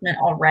assessment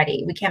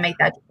already. We can't make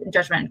that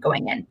judgment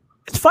going in.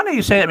 It's funny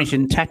you say that. I mean,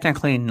 she's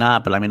technically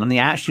not, but I mean,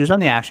 she was on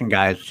the Action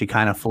Guys. She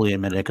kind of fully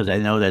admitted it, because I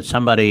know that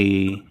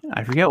somebody,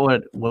 I forget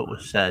what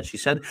was said. She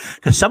said,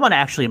 because someone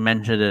actually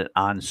mentioned it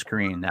on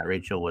screen that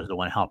Rachel was the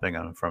one helping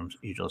him from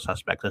Usual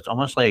Suspects. It's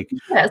almost like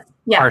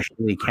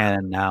partially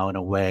canon now in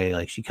a way.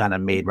 Like she kind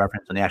of made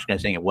reference on the Action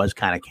Guys saying it was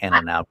kind of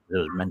canon now because it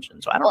was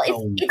mentioned. So I don't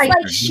know. It's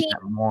like she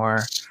more.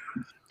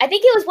 I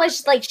think it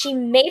was when she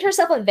made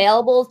herself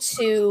available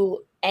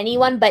to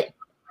anyone, but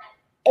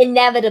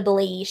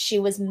inevitably she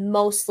was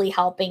mostly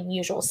helping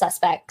Usual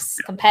Suspects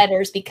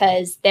competitors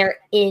because they're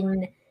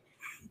in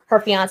her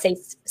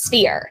fiance's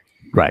sphere.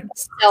 Right.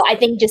 So I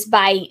think just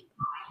by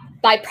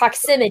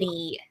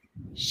proximity,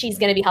 she's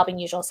going to be helping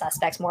Usual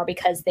Suspects more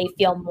because they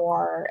feel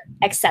more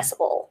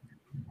accessible.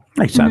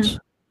 Makes sense.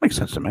 Makes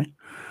sense to me.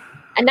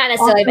 And not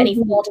necessarily of any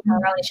fault of her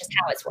own. It's just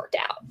how it's worked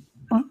out.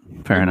 Well,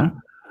 fair enough.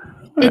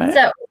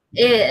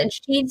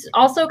 She's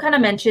also kind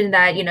of mentioned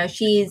that, you know,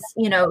 she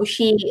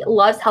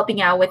loves helping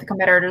out with the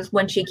competitors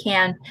when she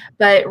can,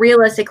 but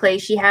realistically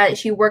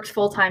she works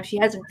full time. She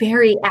has a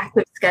very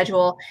active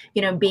schedule,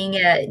 you know, being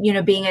a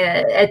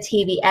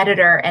TV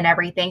editor and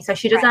everything. So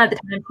she doesn't have the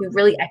time to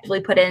really actively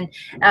put in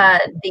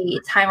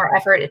the time or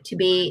effort to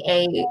be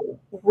a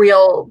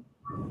real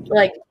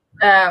like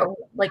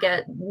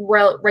a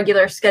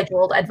regular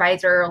scheduled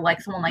advisor,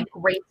 like someone like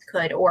Grace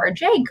could or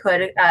Jay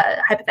could,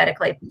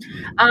 hypothetically.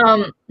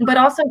 But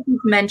also he's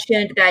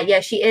mentioned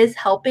that, she is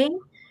helping,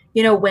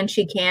 you know, when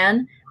she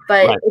can,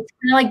 but it's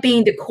kind of like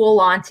being the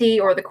cool auntie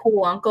or the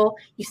cool uncle.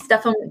 You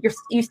stuff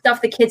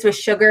the kids with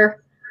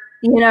sugar,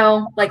 you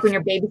know, like when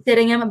you're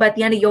babysitting them, but at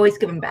the end you always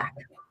give them back.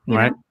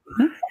 Right.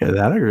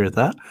 Yeah, I agree with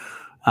that.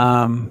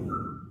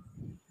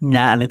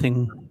 Nat,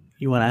 anything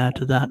you want to add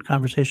to that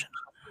conversation?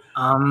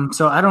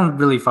 So I don't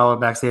really follow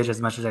backstage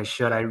as much as I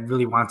should. I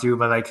really want to,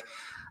 but like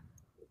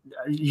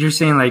you're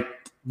saying, like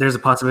there's a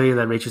possibility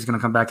that Rachel's going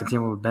to come back and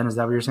team up with Ben. Is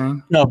that what you're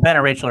saying? No, Ben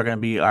and Rachel are going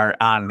to be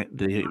on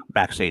the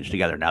backstage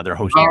together now. They're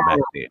hosting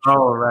backstage.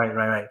 Oh,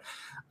 right.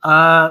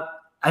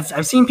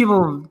 I've seen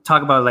people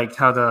talk about like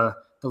how the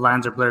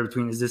lines are blurred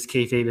between, is this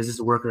kayfabe, is this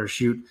a work or a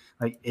shoot?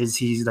 Like, is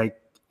he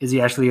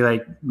actually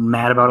like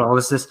mad about all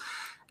this?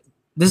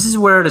 This is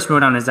where the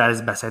Schmoedown is at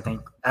its best, I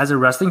think. As a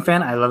wrestling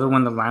fan, I love it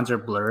when the lines are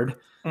blurred,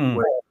 where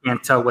you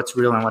can't tell what's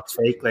real and what's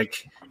fake.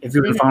 Like, if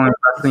you've been following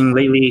wrestling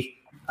lately,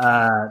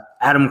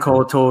 Adam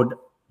Cole told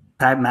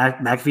Pat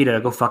McAfee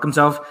to go fuck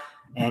himself,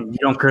 and you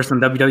don't curse on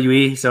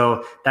WWE.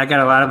 So that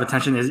got a lot of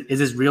attention. Is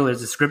this real? Is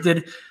this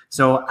scripted?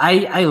 So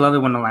I love it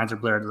when the lines are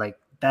blurred. Like,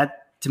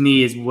 that, to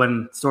me, is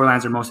when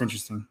storylines are most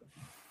interesting.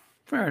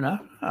 Fair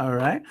enough. All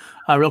right.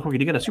 Real quick,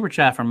 you get a super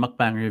chat from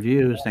Mukbang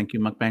Reviews. Thank you,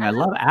 Mukbang. I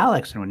love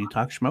Alex. And when you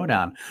talk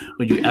Schmoedown,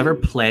 would you ever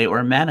play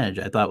or manage?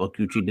 I thought what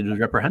Gucci did was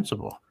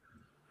reprehensible.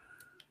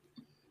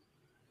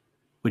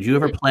 Would you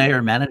ever play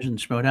or manage in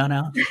Schmoedown,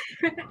 Alex?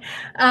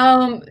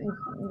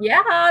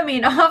 Yeah, I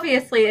mean,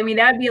 obviously,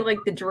 that'd be like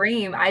the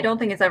dream. I don't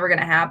think it's ever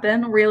going to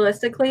happen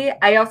realistically.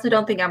 I also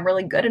don't think I'm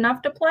really good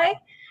enough to play.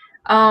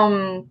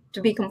 To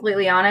be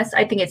completely honest,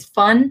 I think it's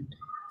fun.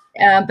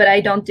 but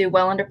I don't do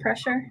well under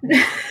pressure.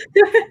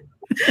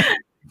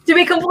 To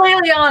be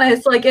completely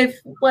honest,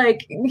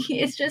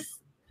 it's just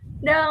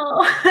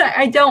no,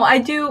 I don't.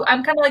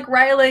 I'm kind of like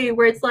Riley,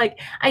 where it's like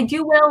I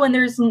do well when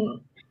there's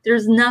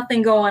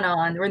nothing going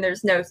on, when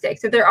there's no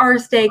stakes. If there are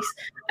stakes,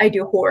 I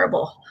do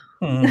horrible.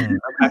 Okay.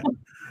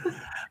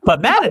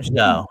 But manage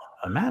though.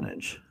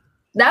 Manage.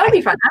 That would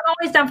be fun. I'm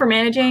always down for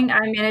managing.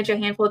 I manage a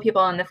handful of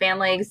people in the fan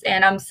leagues,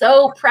 and I'm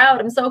so proud.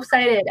 I'm so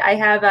excited. I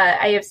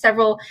have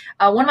several.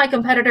 One of my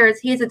competitors,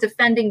 he's a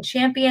defending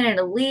champion in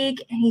a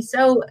league, and he's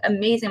so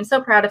amazing. I'm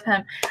so proud of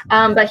him.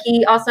 But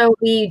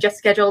we just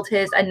scheduled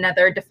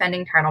another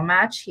defending title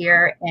match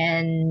here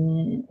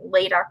in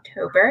late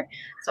October,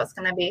 so it's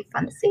going to be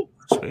fun to see.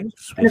 Sweet.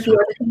 And a few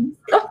other things.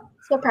 Oh,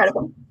 so proud of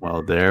him.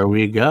 Well, there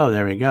we go.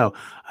 We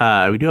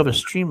do have a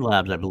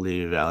Streamlabs, I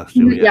believe, Alex.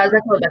 Yeah, I was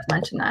actually about to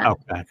mention that.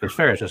 Okay, because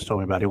Ferris just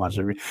told me about it.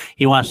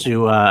 He wants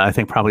to I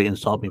think probably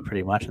insult me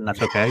pretty much, and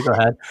that's okay. Go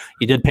ahead.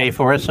 You did pay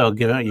for it, so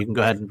you can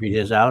go ahead and read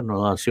his out, and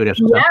we'll see what he has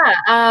to say.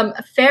 Yeah,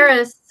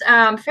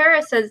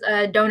 Ferris says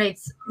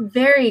donates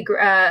very.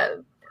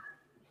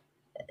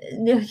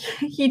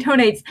 He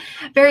donates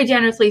very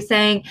generously,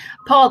 saying,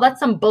 "Paul, that's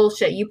some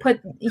bullshit. You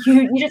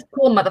just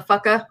pull,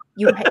 motherfucker.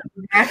 You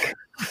hack."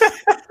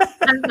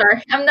 I'm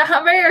sorry. I'm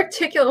not very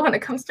articulate when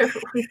it comes to.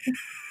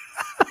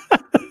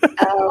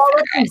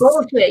 That's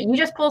bullshit. You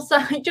just pull,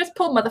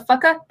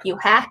 motherfucker. You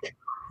hack.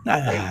 There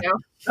you go.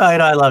 Oh,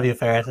 I love you,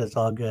 Ferris. It's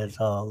all good. It's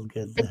all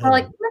good. It's all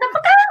like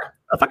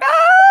motherfucker.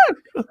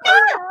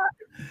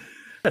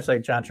 That's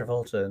like John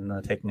Travolta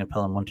and taking a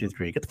pill in 1, 2,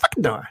 3. Get the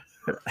fucking door.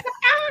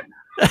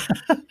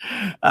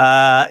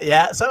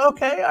 Yeah. So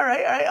okay. All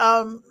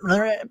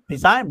right.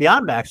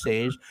 Beyond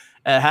backstage,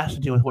 it has to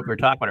do with what we were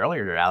talking about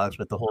earlier, Alex,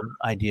 with the whole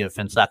idea of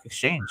FinStock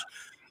Exchange.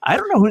 I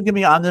don't know who's going to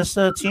be on this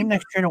team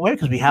next year in a way,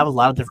 because we have a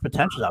lot of different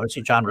potentials.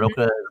 Obviously, John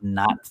Roca is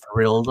not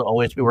thrilled to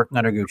always be working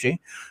under Gucci.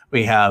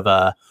 We have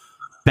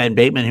Ben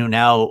Bateman, who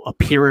now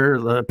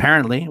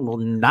apparently will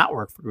not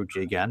work for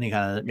Gucci again. He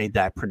kind of made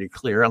that pretty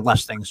clear,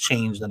 unless things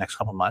change the next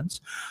couple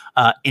months.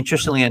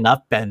 Interestingly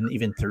enough, Ben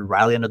even threw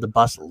Riley under the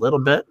bus a little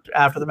bit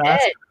after the match.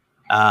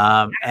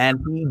 And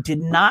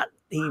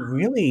he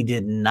really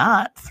did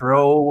not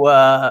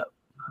throw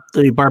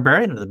the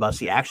Barbarian under the bus.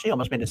 He actually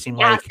almost made it seem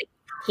like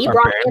he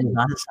brought him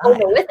over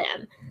with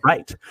him.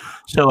 Right.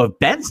 So if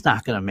Ben's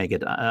not going to make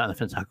it on the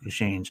FinStock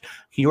Exchange,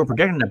 you were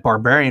projecting that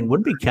Barbarian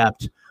would be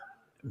kept.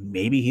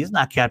 Maybe he's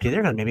not kept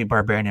either, because maybe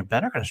Barbarian and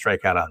Ben are going to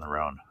strike out on their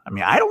own. I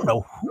mean, I don't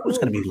know who's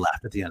going to be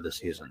left at the end of the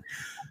season.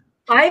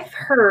 I've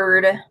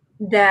heard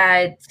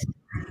that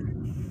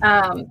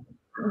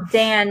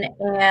Dan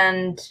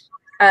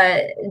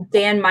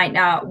might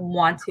not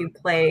want to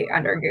play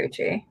under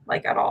Gucci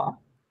at all.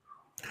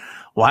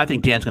 Well, I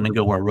think Dan's going to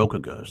go where Roca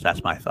goes.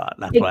 That's my thought.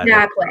 That's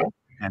exactly.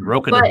 And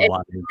Roca doesn't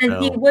want to.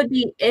 And he would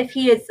be, if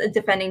he is a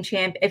defending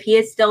champ, if he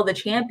is still the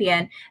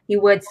champion, he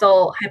would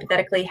still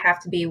hypothetically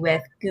have to be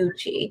with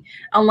Gucci,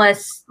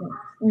 unless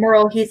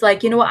Merle, he's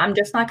like, you know what, I'm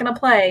just not going to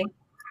play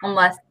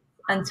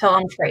until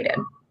I'm traded.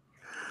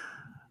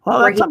 Well,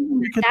 that's something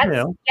you could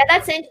do. Yeah,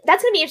 that's going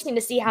to be interesting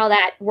to see how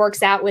that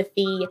works out with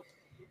the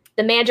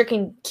manager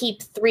can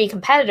keep 3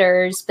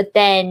 competitors, but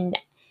then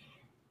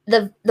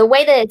the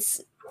way that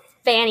it's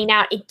fanning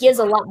out, it gives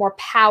a lot more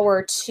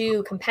power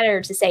to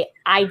competitors to say,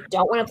 I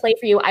don't want to play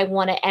for you. I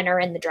want to enter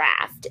in the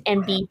draft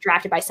and be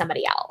drafted by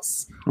somebody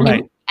else.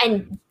 Right.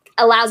 And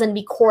allows them to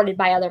be courted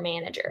by other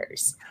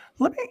managers.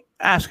 Let me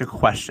ask a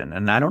question,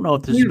 and I don't know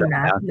if this is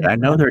I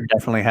know they're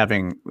definitely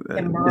having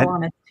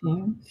on a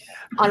team.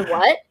 On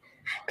what?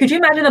 Could you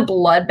imagine a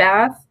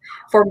bloodbath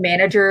for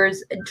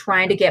managers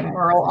trying to get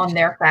Merle on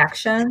their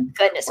faction?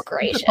 Goodness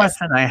gracious. The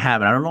question I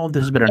have, and I don't know if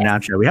this has been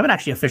announced yet. We haven't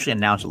actually officially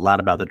announced a lot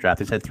about the draft.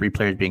 They said 3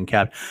 players being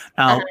kept.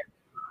 Now,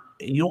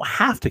 you don't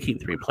have to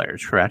keep 3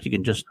 players, correct? You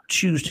can just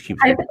choose to keep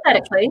 3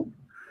 hypothetically. Players.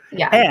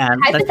 Yeah. And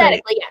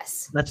hypothetically,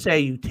 yes. Let's say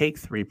you take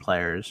 3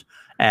 players,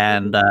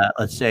 and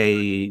let's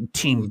say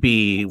Team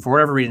B, for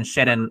whatever reason,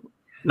 Shannon,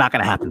 not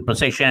going to happen. But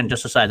say Shannon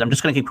just decides, I'm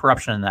just going to keep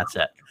corruption, and that's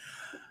it.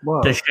 Whoa.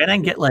 Does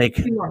Shannon get I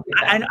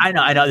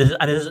know. This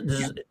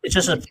is, it's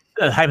just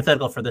a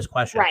hypothetical for this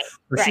question. Right.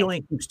 Where she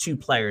only keeps 2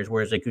 players,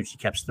 whereas Gucci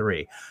keeps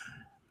 3.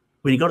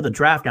 When you go to the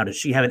draft now, does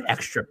she have an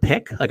extra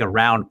pick, like a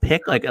round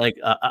pick?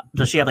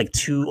 Does she have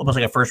 2, almost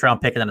like a first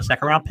round pick and then a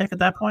second round pick at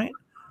that point?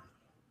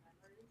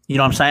 You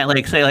know what I'm saying?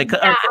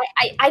 Yeah,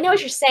 I know what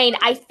you're saying.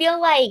 I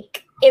feel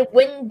like it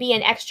wouldn't be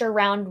an extra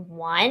round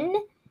 1.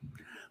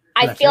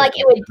 I feel like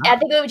it would. I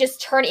think it would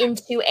just turn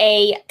into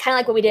a kind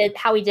of like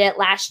how we did it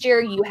last year.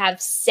 You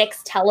have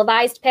 6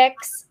 televised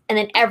picks, and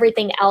then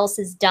everything else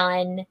is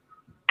done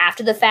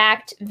after the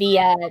fact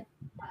via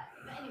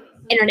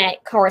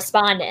internet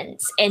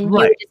correspondence, and you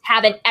would just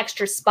have an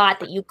extra spot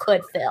that you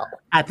could fill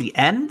at the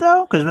end,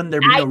 though, because then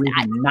there'd be no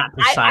reason not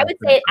to decide.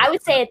 I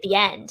would say at the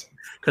end.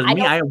 Because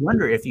I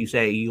wonder if you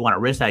say you want to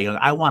risk that.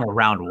 I want a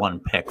round 1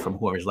 pick from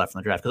whoever's left in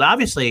the draft. Because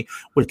obviously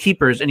with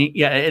keepers, and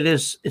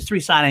it's 3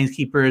 signings,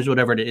 keepers,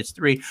 whatever it is, it's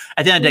 3.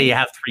 At the end of the day, you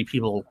have 3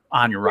 people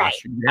on your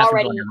roster. You have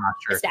already to go on your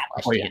roster established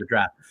before you get the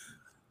draft.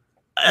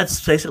 let's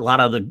face it, a lot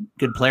of the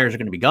good players are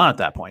going to be gone at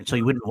that point, so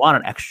you wouldn't want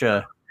an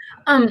extra.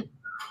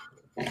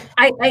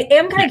 I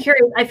am kind of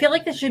curious. I feel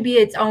like this should be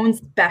its own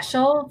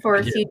special for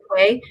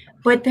C2A,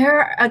 but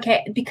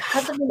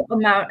because of the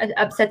amount of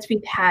upsets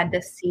we've had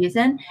this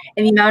season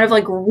and the amount of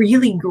like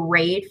really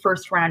great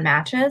first round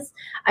matches,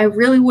 I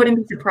really wouldn't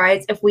be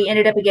surprised if we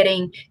ended up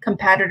getting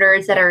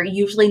competitors that are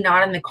usually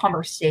not in the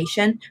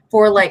conversation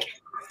for like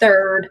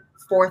third,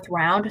 fourth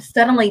round.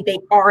 Suddenly they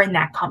are in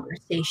that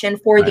conversation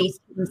for these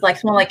teams, like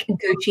someone like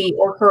Gucci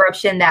or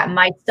Corruption that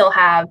might still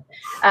have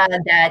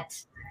that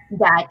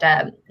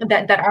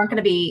aren't going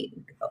to be,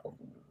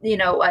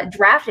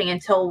 drafting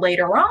until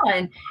later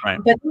on. Right.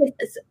 But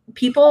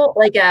people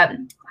like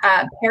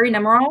Perry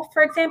Nemiroff,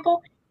 for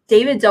example,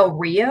 David Del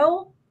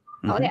Rio.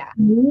 Oh yeah.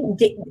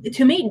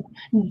 To me,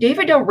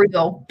 David Del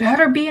Rio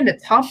better be in the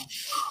top.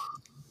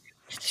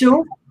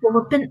 So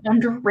flippin'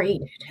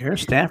 underrated.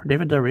 Here's Stanford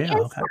David Del Rio.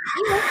 Okay.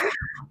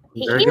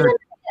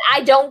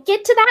 I don't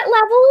get to that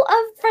level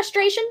of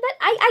frustration, but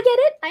I get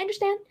it. I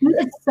understand.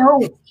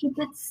 He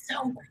did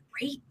so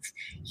great.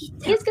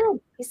 He's good.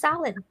 He's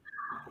solid.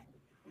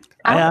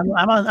 I'm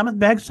a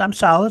Begs. I'm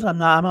solid.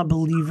 I'm a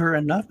believer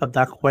enough, but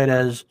not quite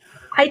as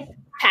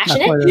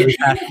passionate. Not quite as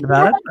passionate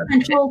about it.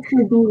 Potential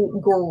to be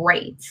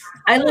great.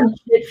 I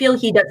legit feel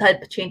he does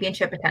have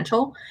championship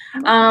potential.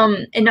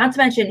 And not to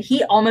mention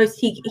he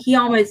almost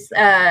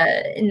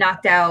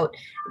knocked out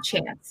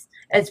Chance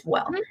as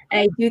well. Mm-hmm.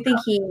 And I do think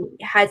he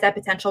has that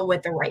potential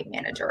with the right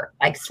manager,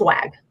 like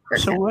Swag.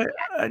 So what,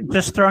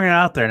 just throwing it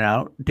out there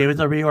now, David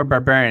Del Rio or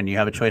Barbarian, you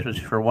have a choice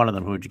for one of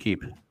them. Who would you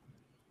keep?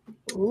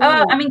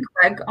 I mean,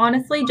 Craig,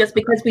 honestly, just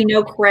because we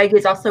know Craig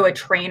is also a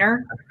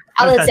trainer.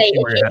 I would say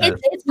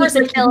his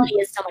versatility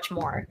is so much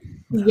more.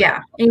 Yeah,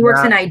 and he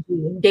works in IG.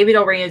 David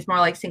Del Rio is more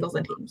like singles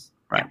and teams.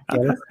 Right. I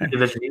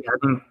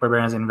think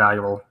Barbarian's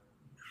invaluable.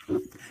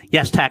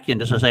 Yes, Takian,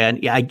 just to say,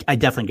 I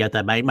definitely get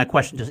that. My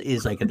question just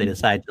is like if they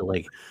decide to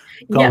like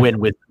go in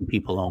with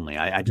people only.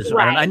 I just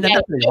I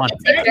never really want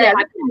to. Yeah,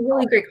 that's a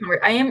really great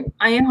conversation.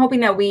 I am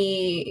hoping that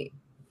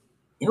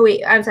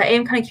I'm sorry, I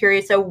am kind of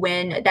curious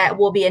when that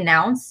will be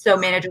announced so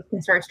managers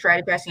can start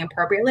strategizing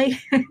appropriately.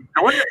 I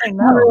wonder if they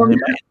know.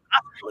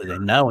 They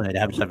know and they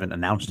haven't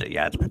announced it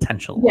yet. It's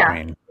potential.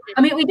 Yeah.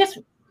 I mean, we just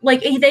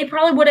they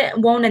probably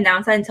won't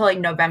announce that until like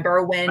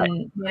November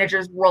when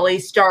managers really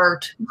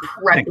start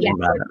prepping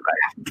about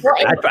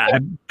it. I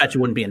bet you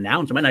wouldn't be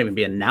announced. It might not even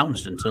be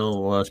announced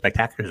until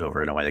Spectacular is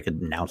over. In a way, they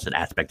could announce it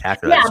at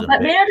Spectacular. Yeah,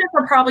 but managers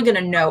are probably going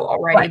to know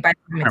already by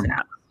the time it's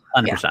announced.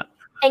 100%.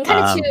 And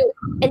kind of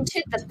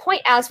to the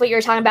point, Alex, what you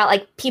were talking about,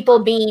 like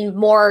people being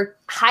more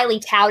highly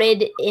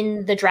touted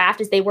in the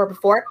draft as they were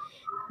before.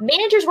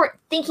 Managers weren't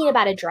thinking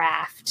about a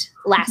draft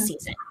last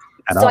season.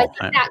 So I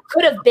think that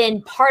could have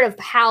been part of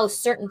how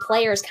certain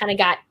players kind of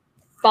got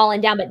fallen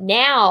down. But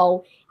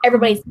now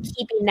everybody's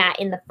keeping that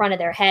in the front of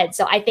their head.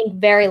 So I think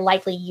very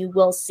likely you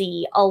will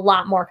see a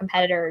lot more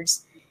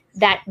competitors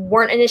that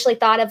weren't initially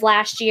thought of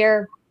last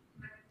year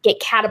get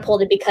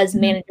catapulted because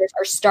managers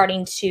are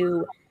starting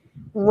to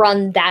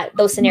run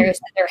those scenarios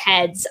in their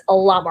heads a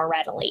lot more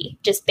readily,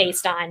 just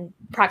based on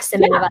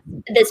proximity of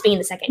this being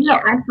the second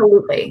year.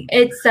 Absolutely.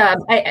 It's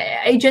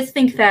I just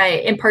think that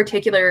in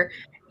particular,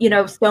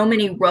 so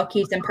many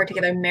rookies, in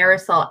particular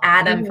Marisol,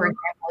 Adam, for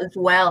example, as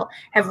well,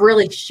 have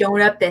really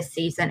shown up this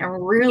season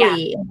and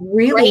really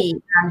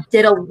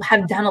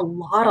have done a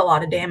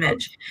lot of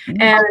damage.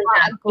 And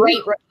a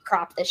great rookie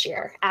crop this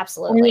year.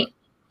 Absolutely.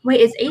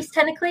 Wait, is Ace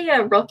technically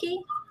a rookie?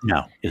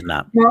 No, he's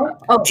not. No?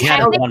 Oh,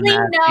 technically,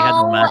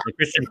 no.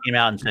 Christian came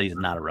out and said he's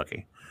not a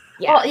rookie.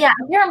 Yeah. Well, yeah,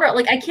 I can't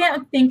remember. I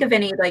can't think of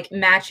any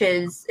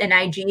matches in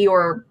IG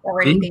or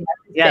anything.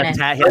 He had a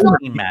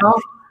team match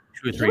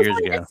 2 or 3 years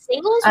ago.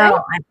 Singles, right?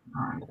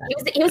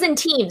 He was in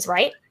teams,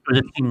 right? It was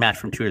a team match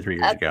from 2 or 3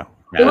 years ago.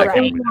 But I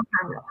haven't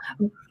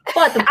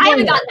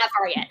gotten that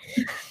far yet.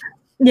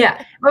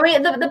 Yeah, I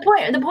mean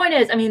the point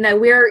is, I mean, that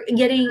we're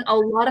getting a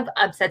lot of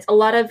upsets, a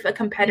lot of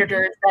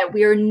competitors that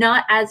we're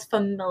not as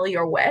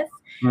familiar with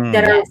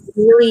that are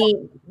really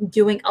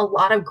doing a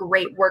lot of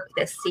great work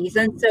this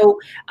season. So,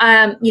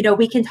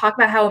 we can talk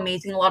about how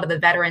amazing a lot of the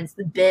veterans,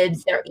 the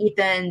Bibs, their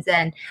Ethans,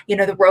 and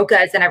the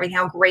Rokas and everything,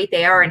 how great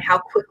they are and how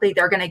quickly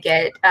they're going to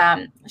get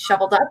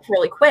shoveled up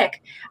really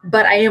quick.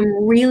 But I am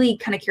really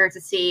kind of curious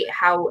to see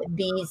how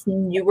these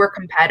newer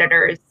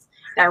competitors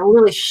that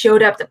really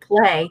showed up to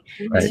play,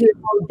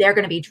 they're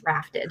going to be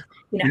drafted.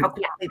 How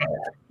quickly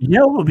they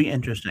are. What will be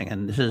interesting,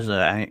 and this is,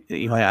 I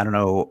don't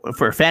know,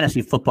 for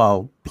fantasy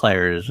football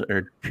players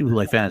or people who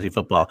like fantasy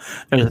football,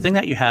 there's a thing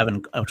that you have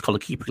in what's called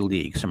a keeper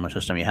league, similar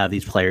system. You have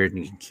these players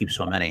and you can keep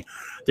so many.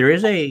 There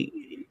is a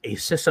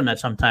system that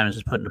sometimes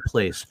is put into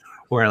place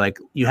where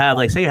you have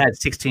say you had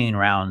 16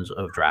 rounds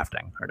of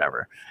drafting or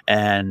whatever,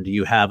 and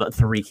you have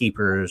 3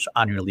 keepers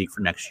on your league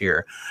for next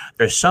year.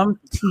 There's some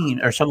team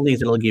or some leagues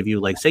that'll give you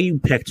say you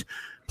picked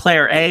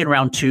player A in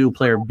round 2,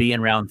 player B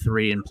in round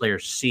 3, and player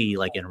C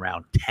in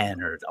round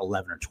 10 or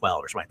 11 or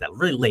 12 or something like that,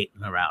 really late in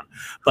the round.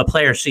 But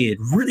player C did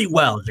really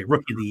well as a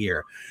rookie of the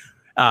year.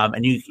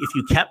 And if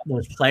you kept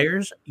those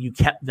players, you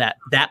kept that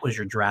was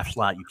your draft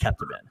slot. You kept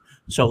them in.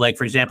 So, like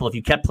for example, if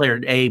you kept player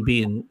A,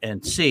 B,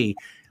 and C,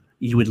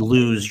 you would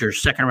lose your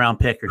second round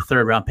pick, your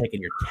third round pick,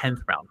 and your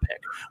 10th round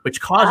pick,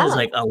 which causes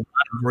like a lot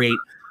of great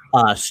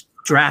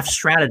draft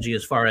strategy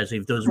as far as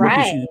if those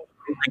rookies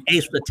like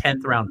Ace with a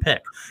 10th round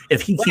pick.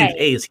 If he keeps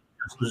Ace, he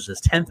loses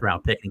his 10th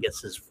round pick and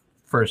gets his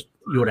first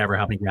whatever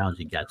how many rounds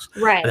he gets.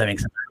 Right. That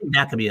makes sense.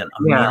 That could be an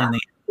amazing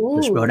thing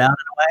to throw down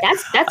in a way.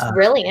 That's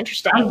really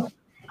interesting.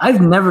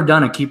 I've never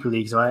done a keeper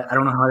league, so I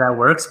don't know how that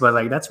works, but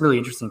like that's really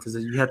interesting because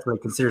you have to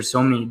like consider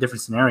so many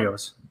different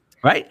scenarios.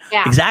 Right.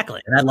 Yeah. Exactly.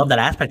 And I love that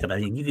aspect of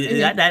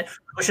it. That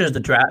pushes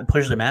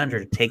the manager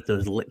to take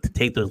those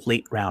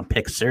late round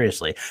picks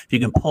seriously. If you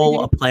can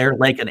pull a player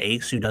like an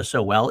Ace who does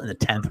so well in the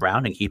 10th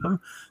round and keep him,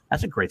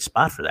 that's a great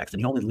spot for that. Because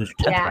you only lose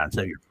your 10th round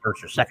instead of your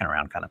first or second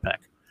round kind of pick.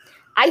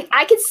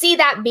 I could see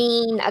that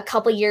being a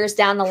couple years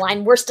down the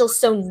line. We're still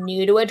so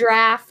new to a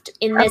draft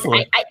in this.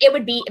 It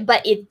would be,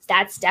 but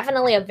that's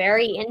definitely a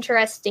very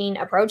interesting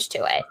approach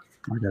to it.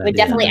 Would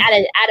definitely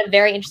add a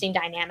very interesting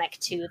dynamic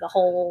to the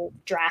whole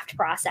draft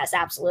process.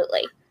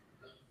 Absolutely.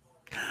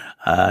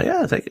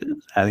 I think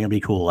it'd be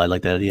cool. I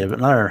like that idea.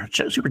 Another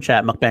super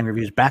chat, Mukbang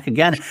Reviews back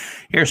again.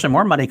 Here's some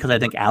more money because I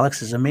think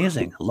Alex is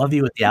amazing. Love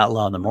you with the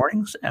Outlaw in the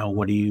mornings.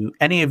 And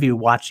any of you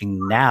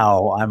watching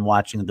now? I'm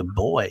watching The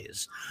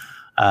Boys.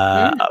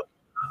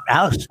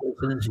 Alex,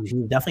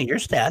 definitely your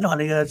stat. I don't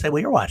want to say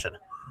what you're watching.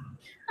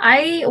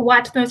 I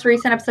watched the most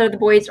recent episode of The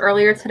Boys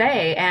earlier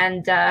today,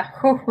 and it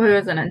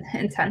was an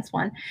intense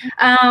one.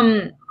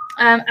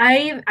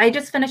 I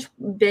just finished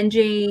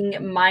binging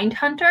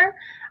Mindhunter.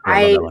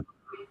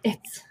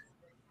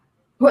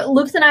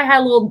 Luke and I had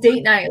a little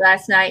date night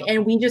last night,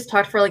 and we just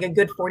talked for like a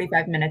good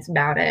 45 minutes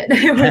about it.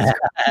 It was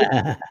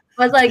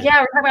I was like, yeah,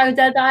 we're talking about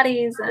dead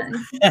bodies. And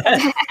so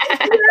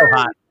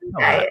hot.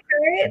 Right?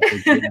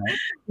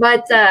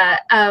 But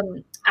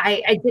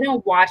I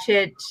didn't watch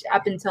it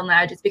up until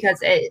now just because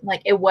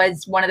it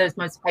was one of those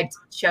most hyped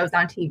shows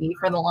on TV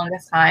for the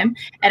longest time,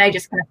 and I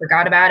just kind of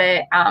forgot about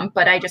it.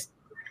 But I just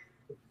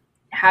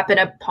happened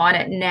upon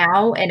it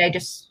now, and I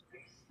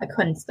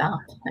couldn't stop.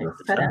 I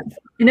just couldn't,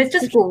 and it's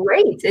just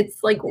great.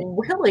 It's like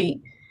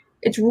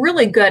it's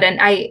really good, and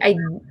I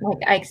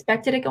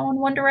expected it to go in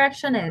one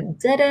direction and it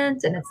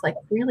didn't, and it's like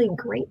really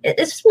great.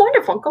 It's just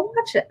wonderful. Go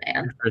watch it,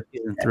 man.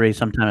 Season 3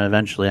 sometime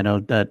eventually. I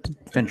know that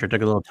Fincher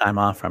took a little time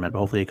off from it, but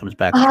hopefully he comes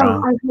back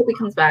strong. I hope he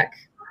comes back.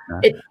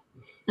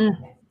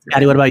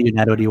 Natty, what about you,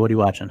 Natty? What are you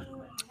watching?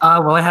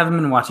 Well, I haven't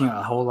been watching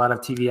a whole lot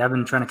of TV. I've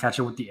been trying to catch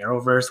up with the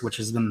Arrowverse, which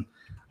has been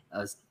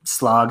a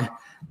slog.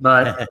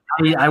 But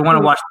I want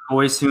to watch The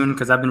Boys soon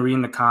because I've been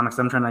reading the comics.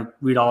 I'm trying to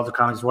read all the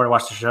comics before I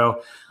watch the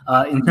show.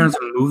 In terms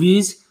of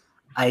movies,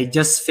 I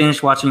just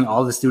finished watching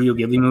all the Studio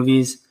Ghibli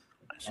movies.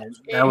 And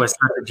that was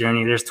such a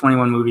journey. There's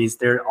 21 movies.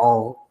 They're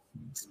all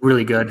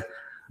really good.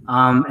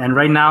 And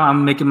right now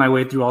I'm making my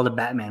way through all the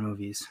Batman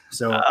movies.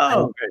 So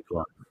very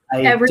cool.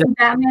 Every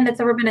Batman that's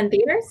ever been in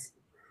theaters?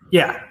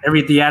 Yeah,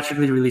 every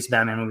theatrically released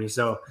Batman movie.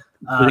 So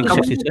a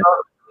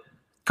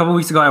couple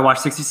weeks ago, I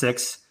watched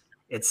 66.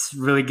 It's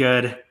really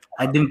good.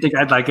 I didn't think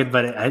I'd like it,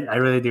 but I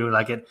really do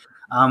like it.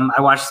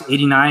 I watched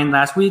 89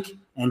 last week,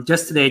 and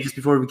just today, just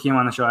before we came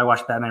on the show, I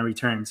watched Batman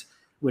Returns,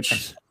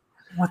 which,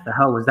 what the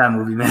hell was that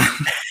movie, man?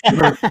 It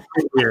was so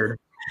weird.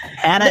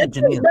 That's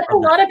a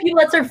lot of people.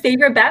 That's their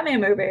favorite Batman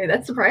movie.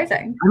 That's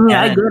surprising. I mean,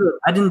 I get it.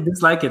 I didn't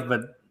dislike it,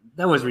 but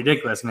that was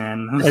ridiculous,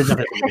 man. I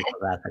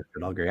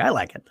agree. I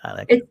like it.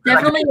 It's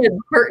definitely a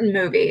Burton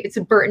movie. It's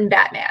a Burton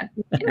Batman.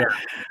 Yeah.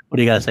 What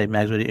do you guys say,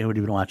 Mags? Have you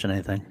been watching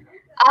anything?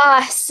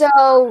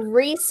 So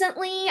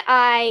recently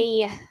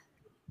I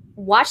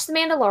watched The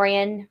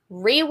Mandalorian,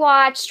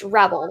 rewatched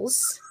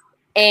Rebels,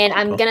 and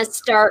I'm going to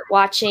start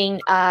watching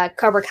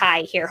Cobra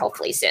Kai here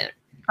hopefully soon.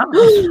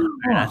 Very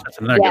nice. That's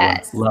another good one.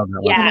 Love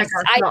that one. Yes.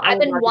 I've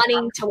been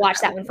wanting to watch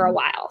that one for a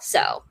while.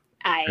 So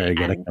Very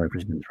good. I can't wait for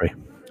season 3.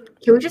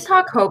 Can we just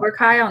talk Cobra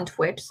Kai on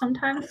Twitch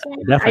sometime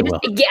soon? Definitely will.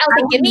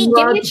 Give me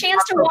a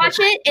chance to watch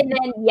it, and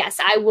then yes,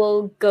 I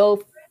will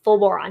go full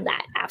bore on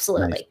that.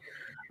 Absolutely.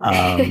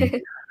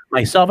 Nice.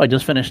 Myself, I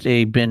just finished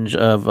a binge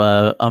of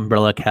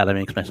Umbrella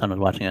Academy because my son was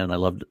watching it, and I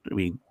loved it.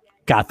 We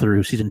got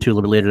through season 2 a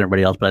little bit later than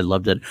everybody else, but I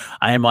loved it.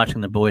 I am watching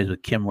The Boys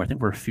with Kim, where I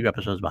think we're a few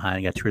episodes behind.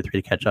 I got 2 or 3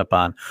 to catch up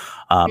on.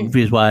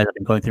 Movies-wise, I've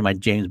been going through my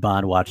James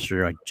Bond watch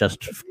through. I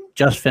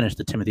just finished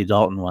the Timothy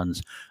Dalton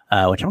ones,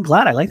 which I'm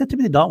glad. I like that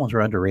Timothy Dalton ones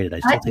were underrated. I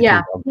still think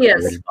he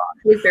is.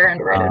 He's very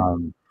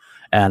underrated.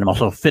 And I'm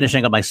also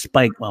finishing up my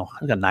Spike. Well,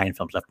 I've got 9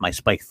 films left. My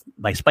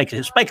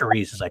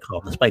Spikeries, as I call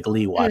them, the Spike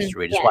Lee watch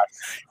through. I just watched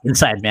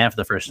Inside Man for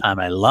the first time.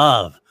 I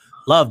loved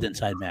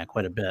Inside Man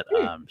quite a bit.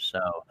 So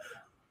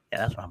yeah,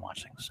 that's what I'm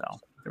watching. So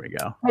there we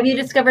go. Have you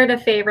discovered a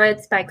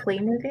favorite Spike Lee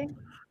movie?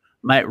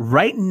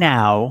 Right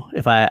now,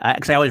 if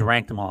because I always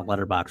rank them all on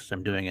Letterboxd,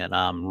 I'm doing it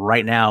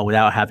right now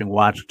without having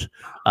watched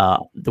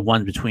the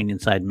ones between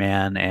Inside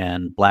Man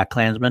and Black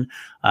Klansman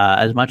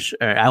as much.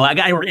 I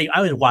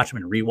always watch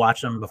them and rewatch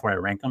them before I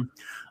rank them.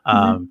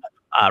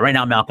 Right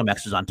now, Malcolm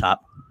X is on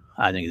top.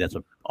 I think that's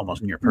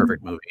almost near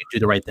perfect movie. Do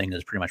the Right Thing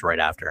is pretty much right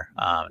after.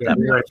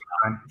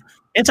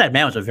 Inside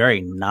Man was a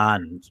very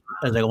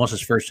like almost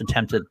his first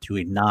attempt to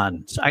a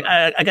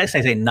I guess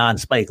I say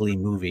non-Spike Lee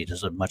movie,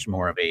 just a much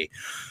more of a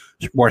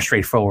more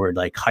straightforward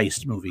like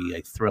heist movie,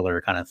 like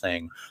thriller kind of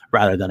thing,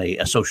 rather than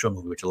a social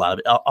movie, which a lot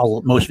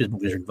of most of his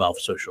movies involve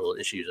social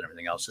issues and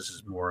everything else. This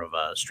is more of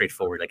a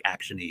straightforward like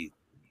actiony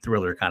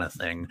thriller kind of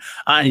thing.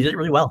 And he did it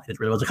really well. He did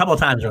really well. A couple of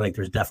times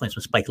there's definitely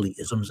some Spike Lee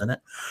isms in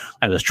it.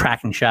 Like this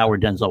tracking shot where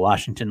Denzel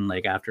Washington,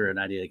 like after an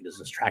idea, like there's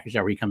this tracking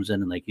shot where he comes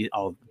in and like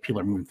all people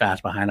are moving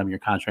fast behind him. You're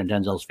concentrating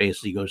on Denzel's face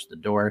as he goes to the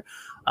door.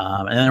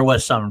 And then there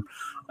was some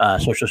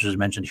social issues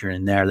mentioned here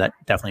and there that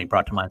definitely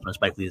brought to mind some of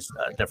Spike Lee's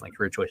definitely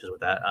career choices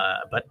with that.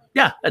 But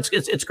yeah, it's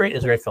great.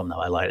 It's a great film though.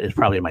 I like it. It's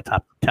probably in my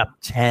top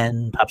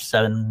 10, top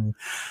 7.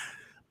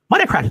 Might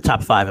have cracked the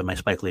top 5 of my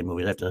Spike Lee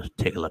movies. I have to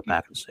take a look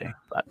back and see.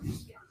 But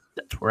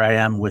that's where I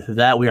am with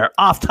that. We are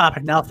off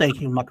topic now. Thank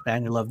you,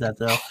 Mukbang. We love that,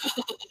 though.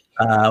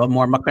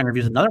 More Mukbang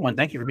reviews. Another one.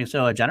 Thank you for being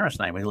so generous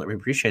tonight. We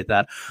appreciate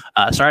that.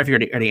 Sorry if you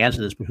already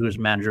answered this, but who is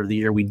manager of the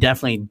year? We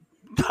definitely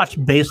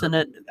touched base on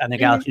it. I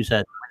think, Alex, you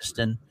said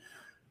Winston.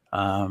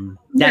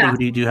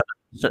 Danny, do you have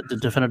a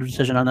definitive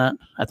decision on that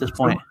at this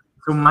point?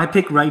 So my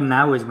pick right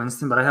now is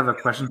Winston, but I have a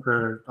question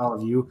for all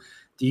of you.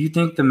 Do you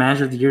think the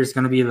manager of the year is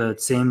going to be the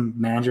same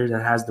manager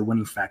that has the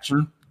winning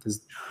faction?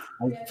 Because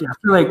I feel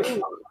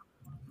like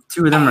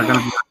 2 of them are going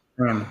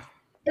to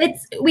be.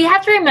 We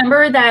have to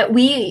remember that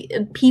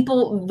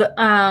people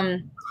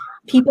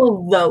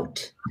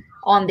vote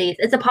on these.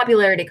 It's a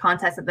popularity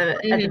contest at the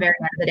very end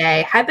of the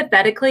day.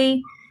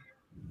 Hypothetically,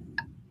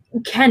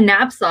 Ken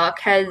Knapsack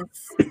has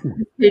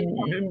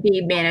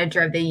be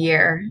manager of the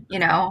year. You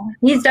know,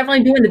 he's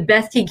definitely doing the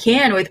best he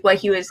can with what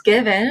he was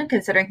given,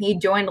 considering he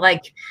joined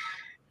like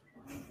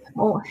 6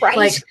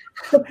 months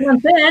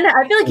in.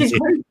 I feel like he's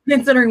great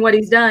considering what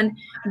he's done.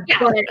 Yeah.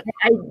 But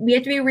we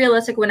have to be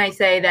realistic when I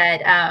say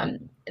that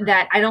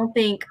that I don't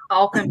think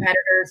all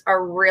competitors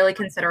are really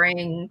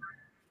considering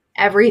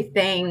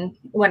everything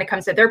when it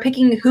comes to they're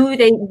picking who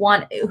they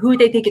want, who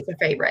they think is their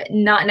favorite,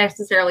 not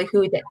necessarily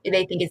who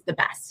they think is the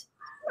best.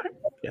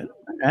 Yeah.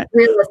 Okay.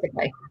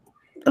 Realistically.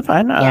 That's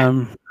fine.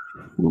 Yeah.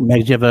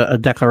 Meg, do you have a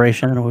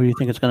declaration on who you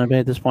think it's going to be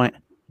at this point?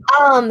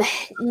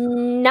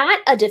 Not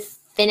a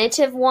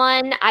definitive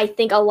one. I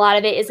think a lot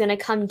of it is going to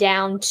come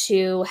down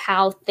to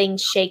how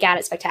things shake out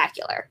at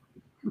Spectacular.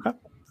 Okay.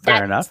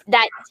 Fair enough.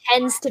 That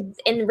tends to,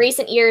 in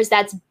recent years,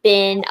 that's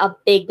been a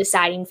big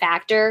deciding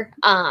factor.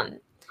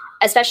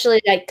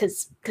 Especially like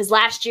because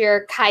last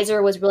year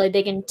Kaiser was really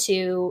big in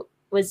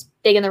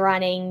the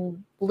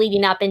running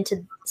leading up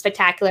into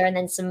Spectacular, and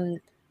then some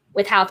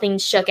with how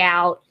things shook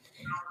out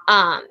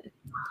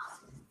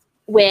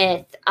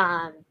with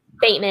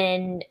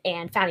Bateman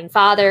and Founding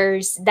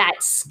Fathers, that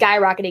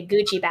skyrocketed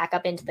Gucci back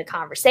up into the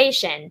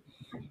conversation.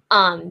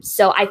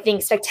 So I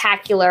think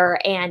Spectacular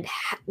and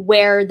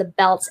where the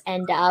belts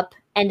end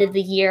of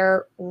the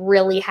year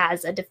really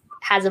has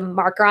a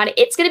marker on it.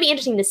 It's going to be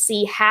interesting to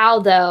see how,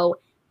 though,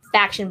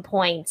 faction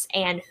points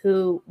and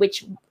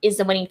which is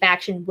the winning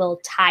faction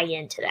will tie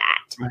into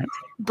that. Right.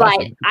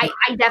 But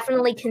I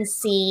definitely can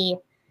see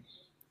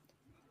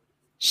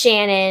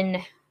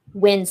Shannon,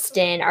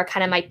 Winston are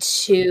kind of my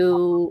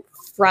 2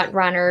 front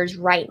runners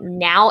right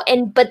now.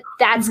 But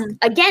that's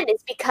again,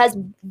 it's because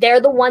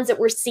they're the ones that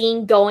we're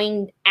seeing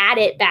going at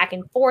it back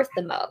and forth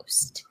the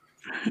most.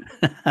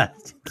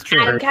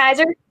 Adam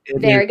Kaiser,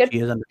 very good. He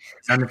is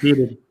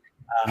undefeated.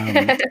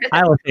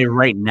 I would say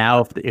right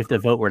now, if the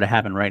vote were to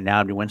happen right now,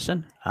 it'd be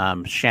Winston.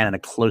 Shannon a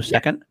close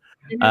second.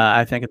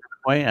 I think at this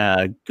point,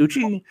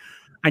 Gucci.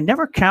 I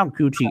never count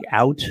Gucci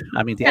out.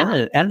 I mean, at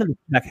the end of the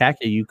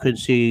spectacular, you could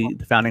see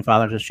the Founding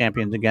Fathers as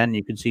champions again.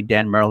 You could see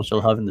Dan Murrell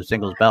still having the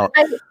singles belt.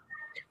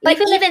 But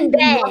even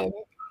then,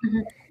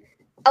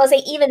 I would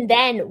say even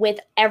then,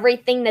 with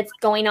everything that's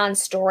going on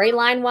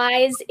storyline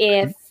wise,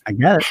 if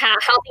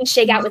how things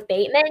shake out with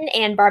Bateman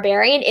and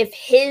Barbarian, if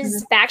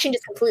his faction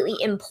just completely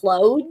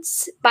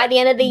implodes by the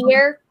end of the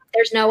year,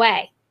 there's no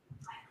way.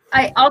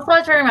 I also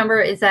have to remember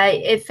is that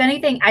if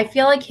anything, I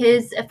feel like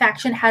his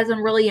faction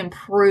hasn't really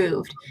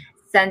improved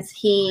since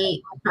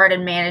he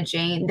started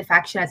managing the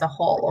faction as a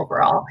whole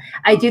overall.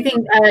 I do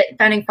think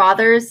Founding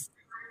Fathers,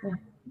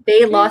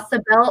 they lost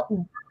the belt.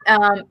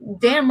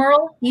 Dan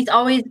Murrell, he's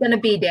always going to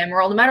be Dan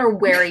Murrell, no matter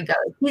where he goes.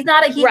 He's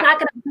not going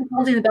to be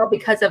holding the belt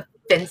because of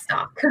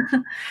Finstock.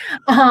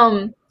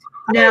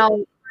 Now,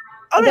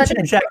 I'll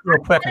mention Jack real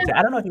quick.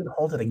 I don't know if you would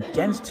hold it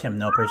against him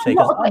though per se.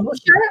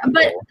 Sure,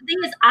 but the thing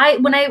is,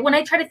 when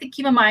I try to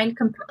keep in mind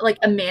like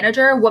a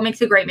manager, what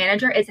makes a great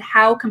manager is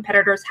how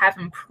competitors have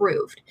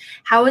improved.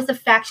 How is the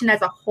faction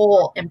as a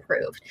whole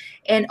improved?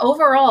 And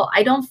overall,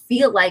 I don't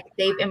feel like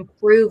they've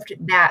improved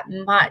that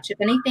much.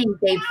 If anything,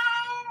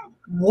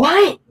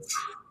 what?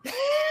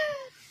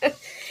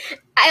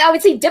 I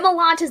would say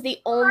Demolant is the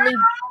only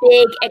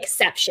big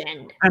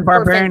exception. And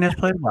Barbarian has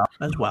played well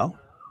as well.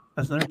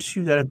 That's another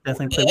 2 that have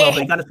definitely played well.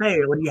 But you got to say,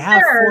 when you have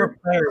 4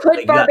 players,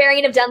 could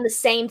Barbarian have done the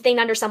same thing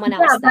under someone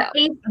else? But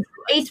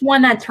Ace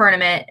won that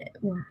tournament.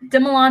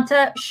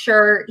 Demolanta,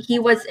 sure, he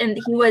was in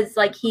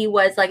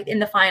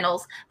the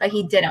finals, but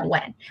he didn't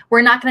win.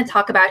 We're not going to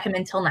talk about him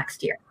until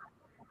next year.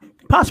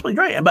 Possibly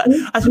right, but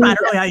I don't know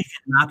how you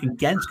can knock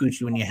against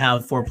Gucci when you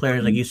have 4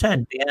 players like you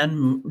said,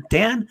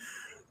 Dan,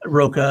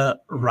 Roca,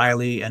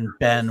 Riley, and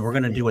Ben. We're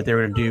going to do what they're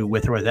going to do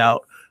with or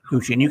without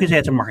Gucci, and you can say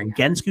it's a mark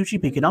against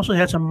Gucci, but you can also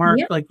have some mark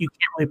like you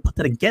can't really put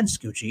that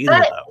against Gucci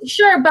either.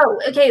 Sure, but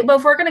okay, but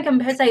if we're going to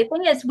compare, the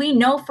thing is, we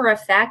know for a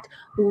fact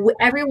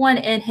everyone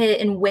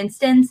in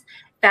Winston's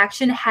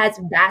faction has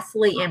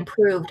vastly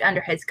improved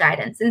under his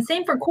guidance, and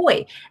same for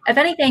Coy. If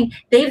anything,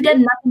 they've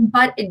done nothing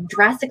but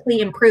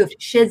drastically improved.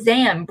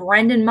 Shazam,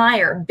 Brendan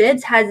Meyer,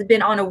 Bibbs has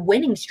been on a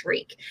winning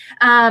streak.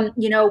 Perry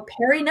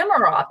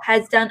Nemiroff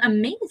has done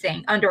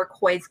amazing under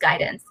Coy's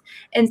guidance,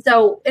 and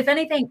so if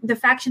anything, the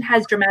faction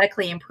has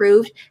dramatically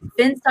improved.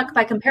 Finstock,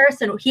 by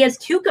comparison, he has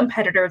 2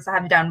 competitors that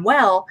have done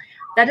well.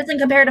 That doesn't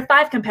compare to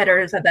 5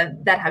 competitors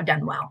that have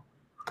done well.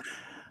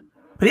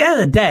 But at the end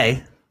of the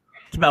day,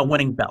 it's about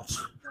winning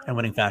belts and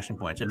winning faction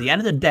points. At the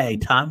end of the day,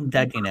 Tom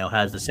Decino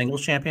has the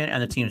singles champion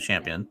and the team's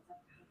champion.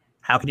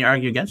 How can you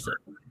argue against it?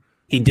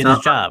 He did his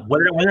job.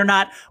 Whether or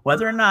not,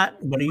 whether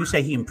you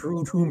say he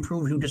improved,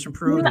 who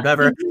disapproved,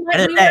 whatever. At the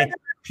end of the day,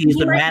 he's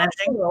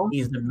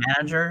the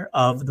manager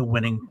of the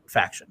winning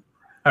faction.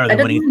 Or the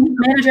winning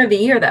manager of the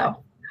year,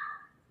 though.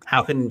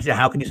 How can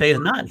you say he's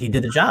not? He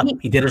did the job.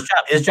 He did his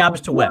job. His job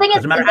is to win.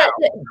 Doesn't matter how.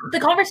 The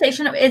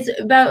conversation is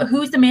about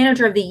who's the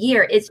manager of the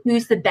year. It's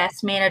who's the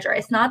best manager.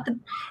 It's not the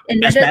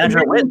best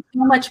manager wins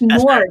so much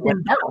more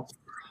than belts.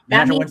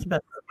 That means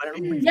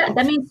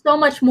that means so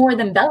much more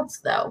than belts,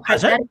 though.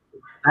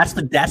 That's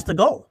the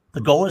goal.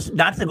 The goal is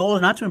not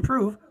to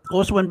improve. The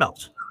goal is to win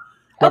belts.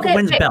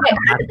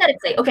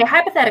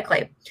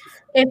 Hypothetically,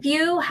 if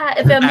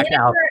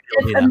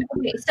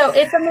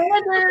a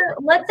manager,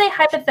 let's say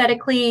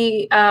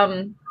hypothetically,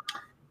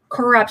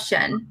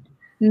 corruption,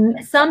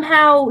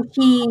 somehow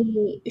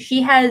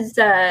she has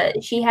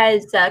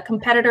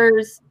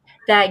competitors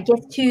that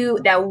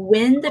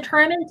win the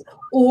tournament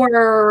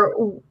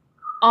or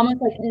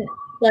almost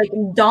like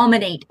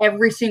dominate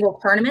every single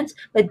tournament,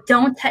 but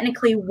don't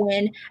technically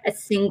win a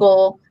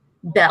single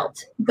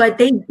belt, but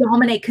they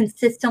dominate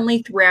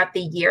consistently throughout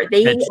the year.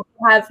 They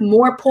have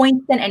more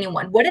points than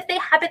anyone. What if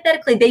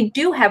they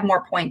do have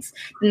more points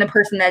than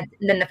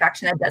the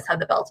faction that does have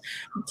the belt?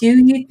 Do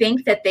you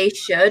think that they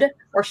should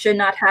or should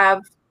not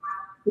have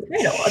the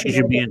title? She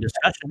should be in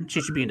discussion.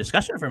 She should be in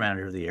discussion for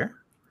manager of the year.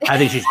 I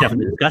think she's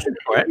definitely in discussion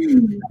for it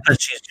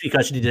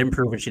because she did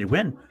improve and she did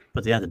win. But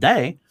at the end of the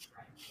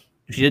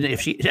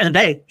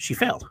day, she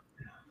failed.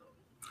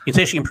 You can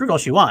say she improved all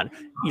she won.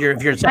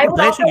 If you're in second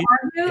place,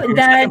 argue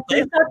that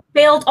she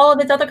failed all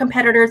of its other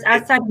competitors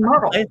outside of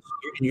Marvel.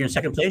 You're in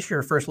second place. You're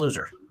a first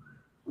loser.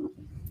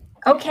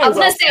 Okay, I was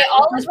going to say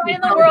all is right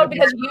in the world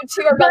because you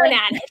two are going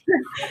at it.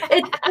 But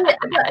it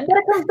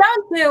comes down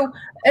to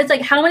it's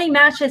like how many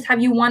matches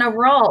have you won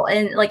overall,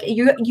 and like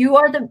you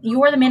are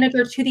the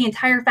manager to the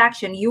entire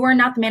faction. You are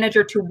not the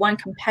manager to one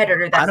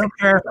competitor. I don't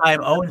care if I'm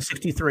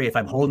 0-63. If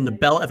I'm holding the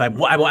belt, I don't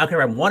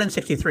care if I'm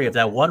 1-63. If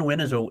that one win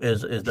is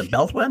the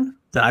belt win,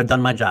 then I've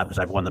done my job because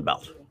I've won the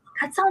belt.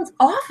 That sounds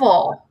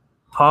awful.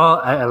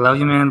 Paul, I love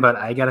you, man, but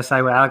I gotta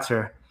side with Alex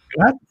here.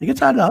 You can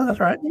side with Alex.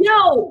 That's right.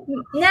 No,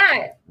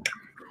 Nat.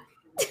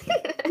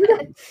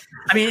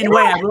 I mean, in a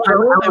way, I will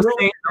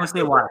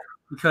say why.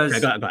 Because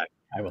go ahead.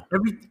 I will.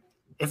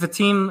 If an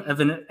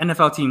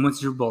NFL team wins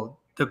the Super Bowl,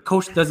 the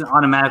coach doesn't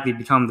automatically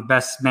become the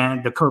best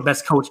man,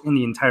 best coach in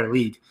the entire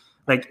league.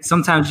 Like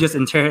sometimes you just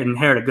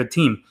inherit a good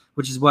team,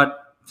 which is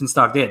what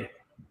Finstock did.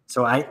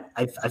 So I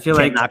feel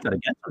like not that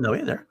against him though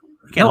either.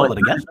 You can't hold it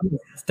against him.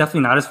 It's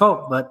definitely not his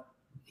fault, but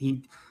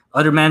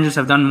other managers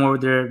have done more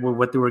with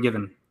what they were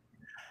given.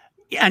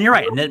 Yeah, and you're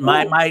right. And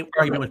my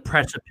argument was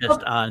precipitous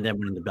on them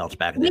winning the belts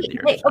back in the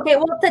year. Okay,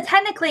 well,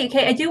 technically,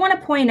 I do want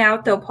to point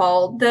out though,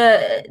 Paul,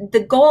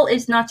 the goal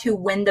is not to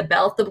win the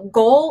belt. The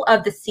goal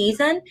of the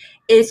season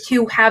is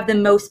to have the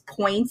most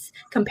points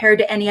compared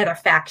to any other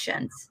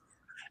factions.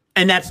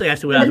 And that's what I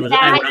was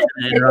have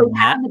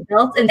the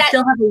belts and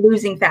still have a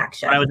losing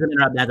faction. I was going to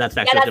interrupt that. That's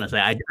actually what I was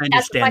going to say. I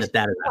understand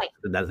that is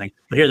that thing.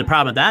 But here's the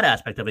problem with that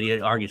aspect of it.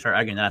 You start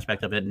arguing that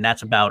aspect of it, and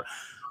that's about.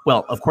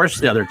 Well, of course,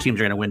 the other teams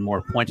are going to win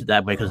more points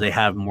that way because they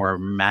have more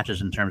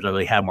matches in terms of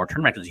they have more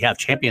tournaments. Because you have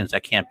champions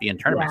that can't be in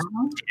tournaments. Yeah.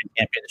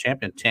 Can't be the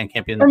champion.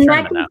 Can't be in the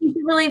tournament now. You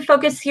should really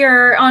focus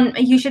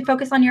You should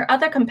focus on your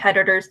other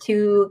competitors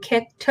to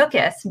kick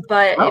Tookus.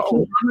 But if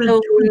you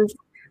lose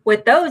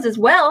with those as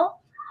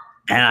well.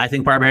 And I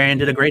think Barbarian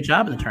did a great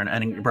job in the tournament. I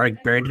think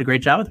Barbarian did a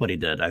great job with what he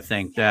did. I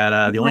think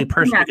that the only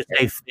person who could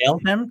say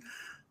failed him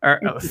or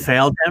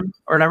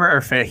whatever,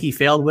 or he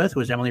failed with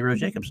was Emily Rose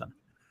Jacobson.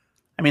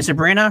 I mean,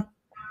 Sabrina.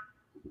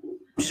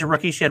 She's a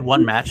rookie. She had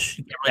one match.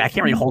 I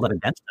can't really hold it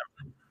against them,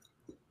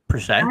 per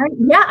se.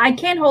 Yeah, I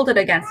can hold it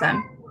against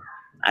them.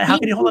 How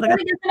can you hold it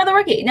against another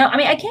rookie? No, I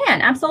mean, I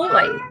can.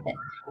 Absolutely.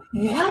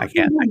 I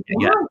can't.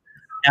 Yeah.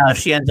 Now, if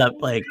she ends up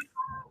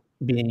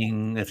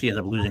losing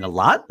a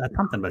lot, that's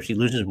something. But if she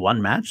loses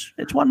one match,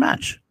 it's one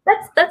match.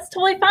 That's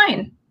totally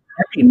fine.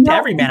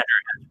 Every manager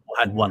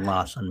had one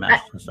loss on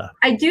matches and stuff.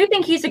 I do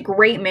think he's a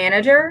great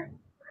manager.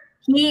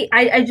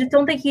 I just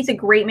don't think he's a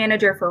great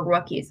manager for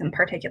rookies in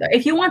particular.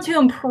 If you want to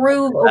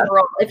improve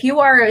overall, if you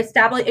are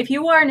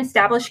an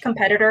established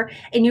competitor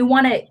and you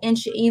want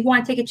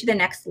to take it to the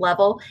next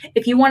level,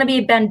 if you want to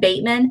be Ben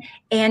Bateman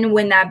and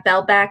win that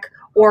belt back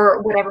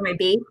or whatever it may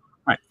be,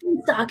 right,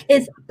 Finstock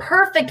is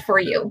perfect for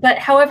you. But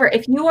however,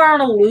 if you are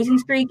on a losing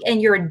streak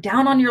and you're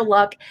down on your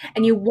luck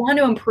and you want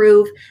to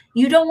improve,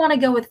 you don't want to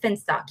go with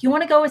Finstock. You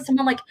want to go with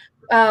someone like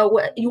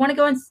you want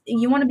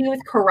to be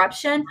with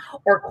Corruption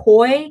or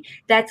Koi.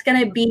 That's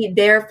going to be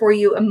there for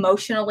you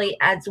emotionally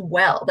as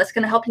well. That's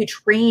going to help you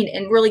train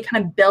and really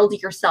kind of build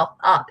yourself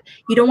up.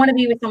 You don't want to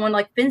be with someone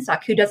like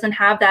Finstock who doesn't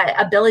have that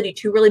ability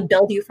to really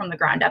build you from the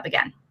ground up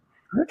again.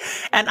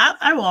 And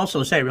I will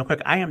also say real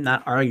quick, I am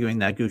not arguing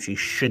that Gucci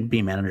should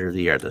be manager of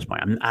the year at this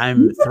point.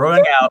 I'm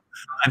throwing out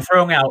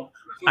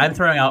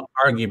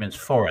arguments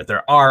for it.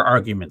 There are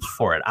arguments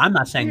for it. I'm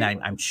not saying that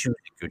I'm choosing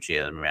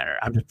Gucci as a manager.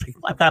 I'm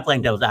kind of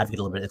playing devil's advocate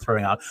a little bit and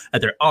throwing out that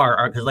there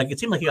are, because like it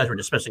seemed like you guys were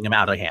dismissing him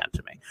out of hand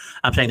to me.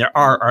 I'm saying there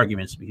are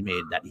arguments to be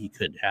made that he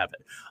could have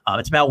it.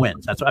 It's about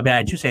wins. That's what I mean.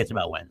 I do say it's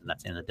about wins, and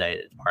that's the end of the day.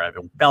 It's part of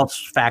it.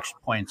 Belts, faction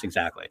points,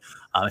 exactly.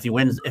 If he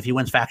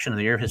wins faction of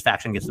the year, his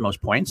faction gets the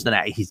most points,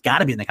 then he's got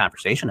to be in the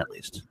conversation at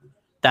least.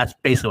 That's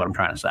basically what I'm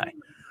trying to say.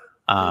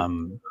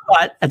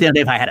 But at the end of the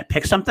day, if I had to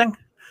pick something, if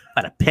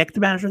I had to pick the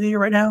manager of the year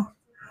right now,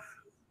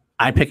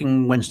 I'm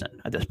picking Winston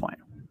at this point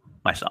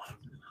myself.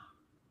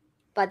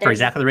 But for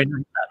exactly the reason you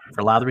said,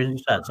 for a lot of the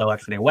reasons you said. So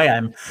actually, in a way,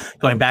 I'm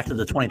going back to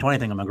the 2020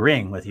 thing. I'm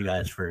agreeing with you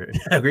guys for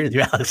agreeing with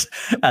you, Alex.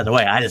 As a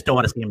way, I just don't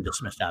want to see him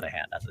dismissed out of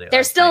hand.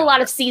 There's still a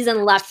lot of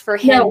season left for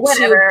him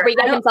to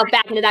bring himself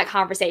back into that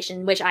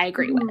conversation, which I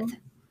agree with.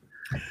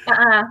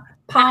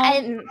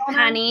 Paul,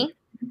 honey.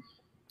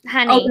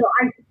 Oh,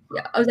 no,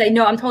 I was like,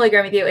 no, I'm totally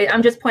agreeing with you.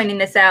 I'm just pointing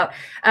this out.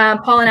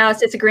 Paul and Alice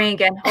disagreeing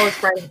again.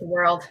 Always right of the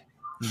world.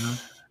 Mm-hmm.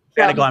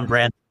 Gotta go on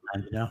brand.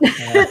 You know?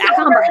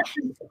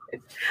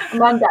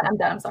 I'm done.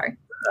 I'm sorry.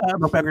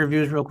 Back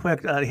reviews real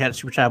quick. He had a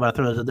super chat, but I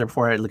throw those in there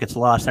before it gets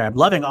lost there. I'm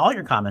loving all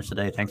your comments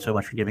today. Thanks so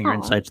much for giving your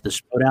insights to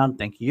this showdown.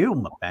 Thank you,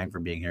 Mukbang, for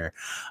being here.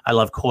 I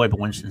love Koi,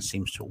 but Winston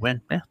seems to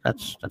win. Yeah,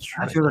 that's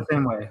true. I feel the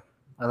same way.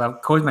 I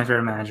love Koi's my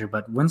favorite manager,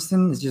 but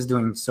Winston is just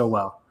doing so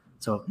well.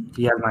 So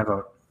he has my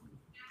vote.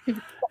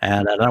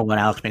 And I don't know when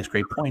Alex makes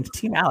great points.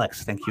 Team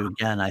Alex, thank you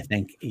again. I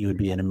think you would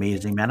be an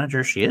amazing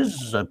manager. She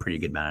is a pretty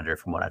good manager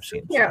from what I've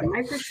seen. Yeah, I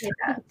appreciate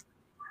that.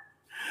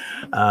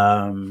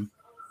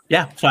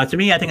 Yeah, so to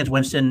me, I think it's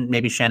Winston.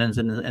 Maybe Shannon's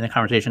in the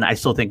conversation. I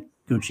still think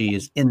Gucci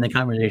is in the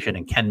conversation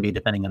and can be,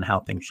 depending on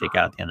how things shake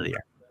out at the end of the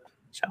year.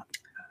 So,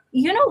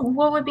 you know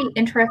what would be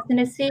interesting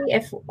to see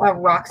if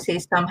Roxy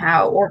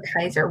somehow or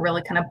Kaiser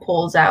really kind of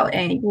pulls out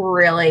and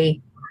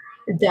really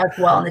does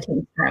well in the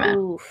team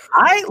tournament.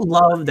 I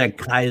love that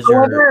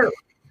Kaiser.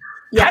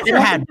 Kaiser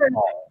had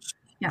balls.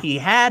 Yeah. He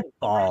had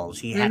balls.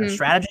 He had a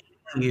strategy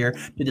here.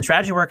 Did the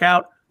strategy work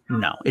out?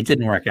 No, it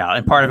didn't work out.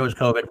 And part of it was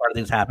COVID. Part of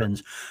things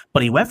happens.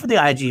 But he went for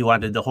the IG. He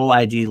wanted the whole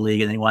IG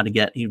league, and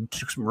then he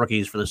took some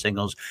rookies for the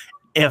singles.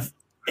 If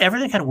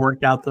everything had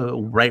worked out the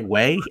right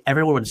way,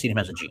 everyone would have seen him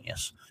as a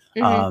genius.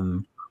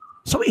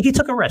 So he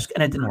took a risk,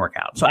 and it didn't work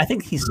out. So I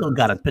think he's still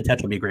got a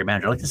potential to be a great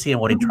manager. I'd like to see him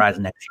what he tries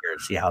next year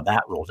and see how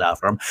that rolls out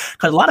for him.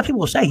 Because a lot of people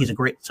will say he's a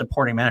great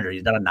supporting manager.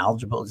 He's not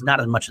he's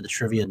not as much of the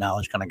trivia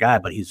knowledge kind of guy,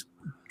 but he's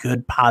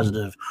good,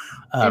 positive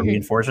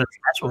reinforcement.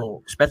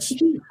 That's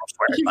he's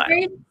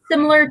very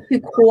similar to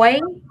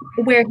Koi,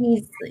 where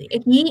he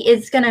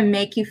is going to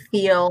make you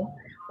feel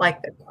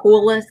like the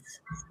coolest,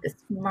 the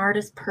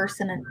smartest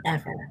person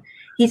ever.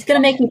 He's going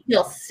to make you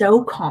feel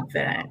so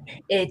confident.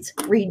 It's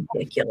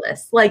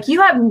ridiculous. Like,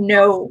 you have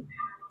no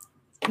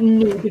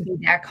need to be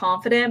that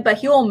confident, but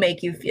he will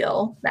make you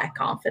feel that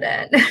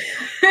confident.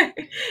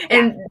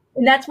 and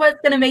that's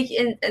what's going to make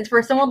and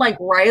for someone like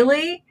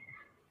Riley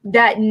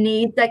that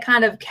needs that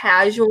kind of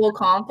casual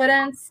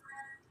confidence.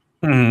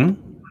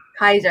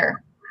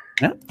 Kaiser.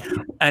 Yeah.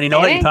 And you know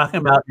what you're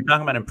talking about? You're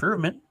talking about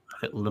improvement.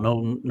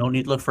 No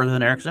need to look further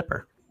than Eric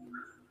Zipper.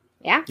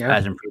 Yeah.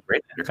 Has improved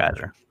great under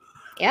Kaiser.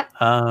 Yep.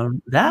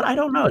 That I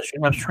don't know. Is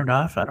Streamlabs turned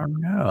off? I don't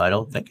know. I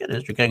don't think it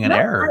is. You're getting an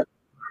error.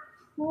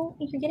 Well,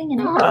 if you're getting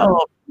an error.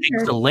 Oh,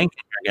 it's the link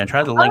again.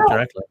 Try the link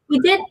directly. We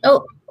did.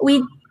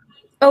 We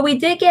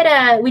did get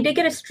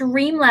a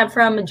Streamlab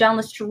from John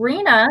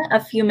Lastrina a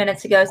few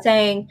minutes ago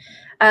saying,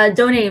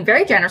 donating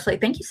very generously.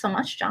 Thank you so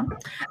much, John.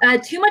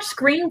 Too much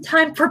screen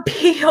time for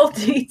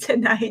PLD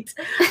tonight.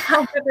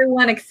 Help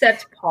everyone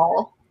except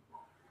Paul.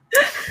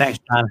 Thanks,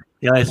 John.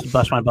 You always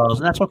bust my balls,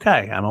 and that's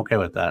okay. I'm okay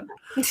with that.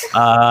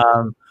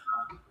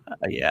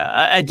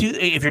 Yeah, I do.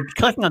 If you're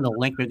clicking on the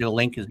link, maybe the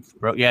link is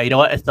broken. Yeah, you know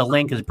what? If the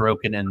link is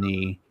broken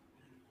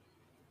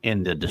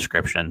in the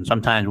description,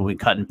 sometimes when we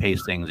cut and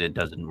paste things, it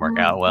doesn't work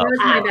out well. That was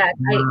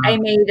my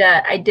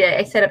bad.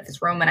 I set up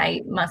this room, and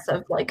I must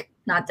have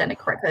not done it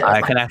correctly.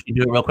 I can actually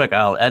do it real quick.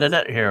 I'll edit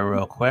it here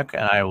real quick,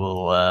 and I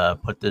will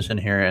put this in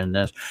here and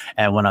this.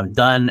 And when I'm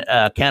done,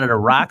 Canada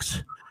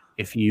Rocks.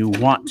 If you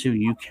want to,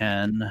 you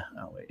can.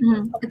 Oh,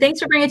 wait.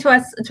 Thanks for bringing it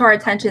to our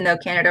attention, though,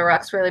 Canada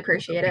Rocks. Really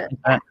appreciate it.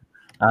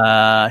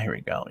 Here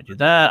we go. We do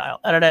that. I'll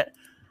edit it.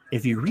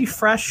 if you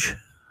refresh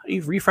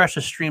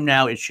the stream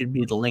now,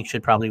 the link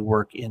should probably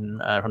work in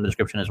from the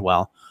description as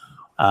well.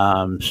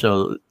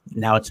 So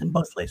now it's in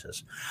both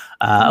places.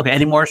 Okay,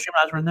 any more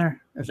Streamlabs in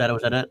there? Was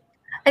that it?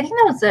 I think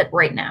that was it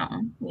right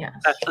now. Yes.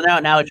 So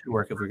now it should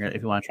work if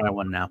you want to try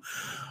one now.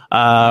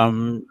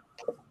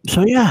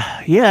 So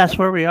yeah, that's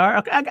where we are.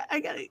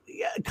 Okay,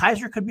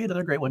 Kaiser could be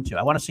another great one too.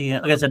 I want to see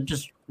him. Like I said,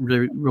 just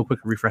really real quick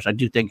refresh. I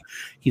do think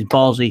he's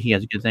ballsy. He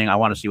has a good thing. I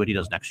want to see what he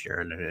does next year,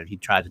 and if he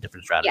tries a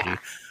different strategy. Yeah.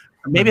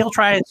 Maybe he'll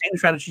try the same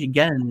strategy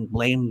again and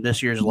blame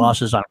this year's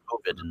losses on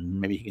COVID, and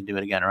maybe he can do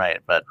it again, right?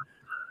 But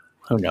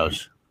who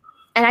knows?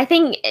 And I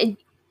think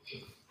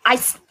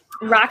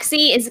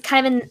Roxy is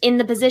kind of in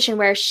the position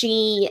where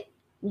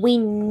we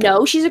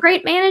know she's a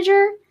great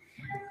manager,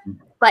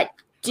 but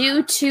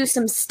due to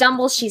some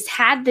stumbles she's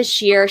had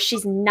this year,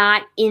 she's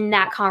not in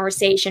that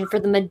conversation for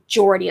the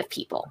majority of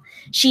people.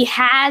 She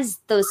has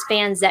those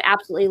fans that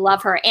absolutely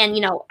love her. And,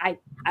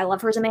 I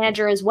love her as a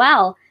manager as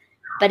well.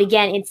 But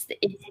again,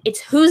 it's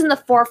who's in the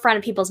forefront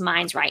of people's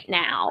minds right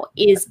now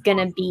is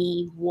going to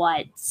be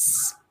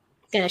what's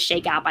going to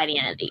shake out by the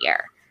end of the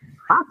year.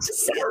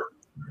 So.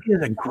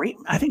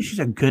 I think she's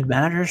a good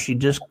manager. She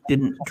just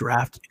didn't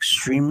draft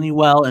extremely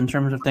well in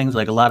terms of things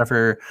like a lot of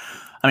her.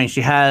 I mean,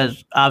 she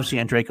has obviously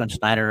Andreyko and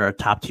Snyder are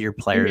top tier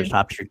players,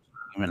 top tier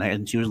team,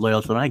 and she was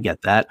loyal to them. I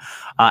get that.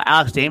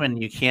 Alex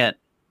Damon, you can't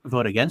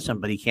vote against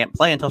him, but he can't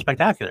play until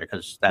Spectacular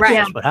because that's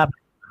just what happens.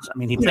 I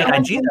mean, he played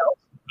IG though.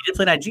 He did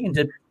play IG and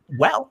did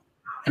well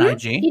in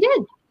IG. He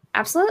did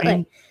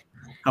absolutely.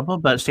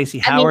 But Stacey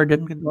Howard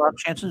didn't get a lot of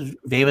chances.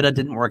 Vejvoda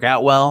didn't work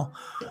out well.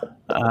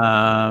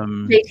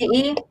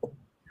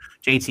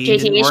 JT she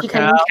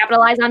couldn't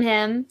capitalize on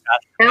him.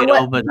 But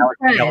that was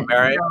a Hail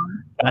Mary.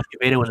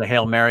 Vejvoda was a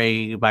Hail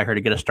Mary by her to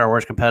get a Star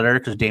Wars competitor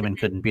because Damon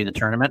couldn't be in the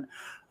tournament.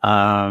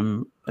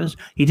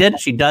 She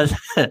does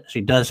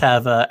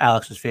have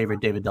Alex's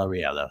favorite David Del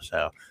Rio though.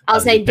 So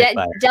I'll say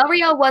Del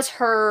Rio was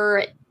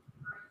kind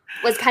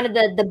of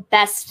the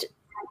best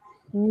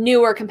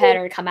newer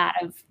competitor to come out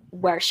of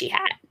what she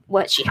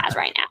has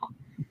right now.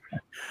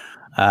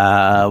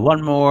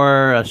 One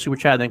more super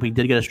chat. I think we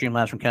did get a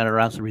Streamlabs from Canada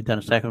Rounds, so we've done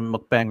a second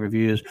mukbang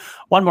reviews.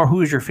 One more.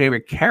 Who's your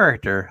favorite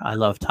character? I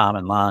love Tom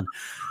and Lon.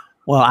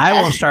 Well,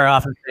 I will start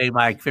off and say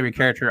my favorite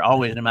character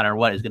always, no matter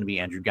what, is going to be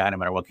Andrew Guy, no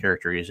matter what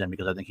character he's in,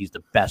 because I think he's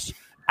the best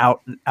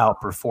out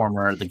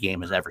performer the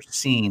game has ever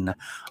seen.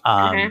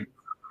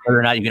 Whether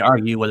or not you can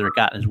argue whether it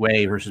got in his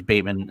way versus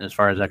Bateman, as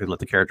far as I could let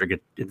the character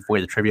get away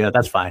the trivia,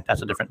 that's fine.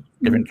 That's a different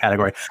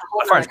category.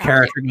 As far as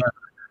character goes,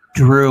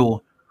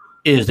 Drew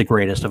is the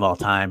greatest of all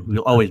time.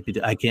 We'll always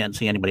be. I can't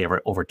see anybody ever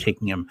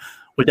overtaking him.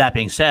 With that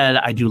being said,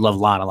 I do love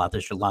Lon a lot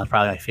this year. Lon's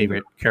probably my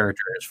favorite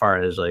character as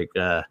far as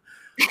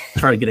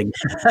getting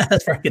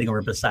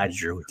over besides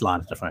Drew.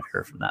 Lon is definitely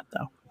her from that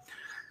though.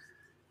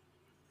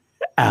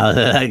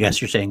 I guess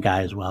you're saying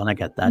Guy as well, and I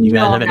get that. You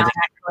guys have anything?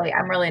 Actually,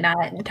 I'm really not.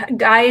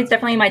 Guy is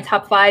definitely my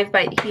top 5,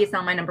 but he is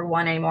not my number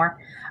 1 anymore.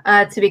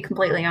 To be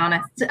completely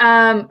honest,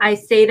 I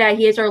say that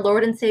he is our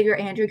Lord and Savior,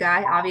 Andrew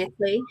Guy.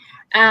 Obviously,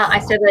 I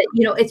said that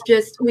it's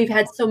just we've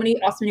had so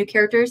many awesome new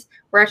characters.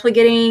 We're actually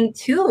getting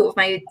 2 of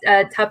my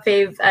top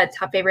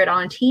favorite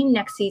on team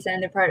next season.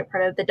 They're part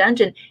of the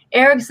dungeon.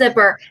 Eric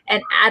Zipper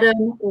and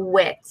Adam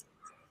Witt.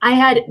 I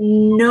had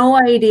no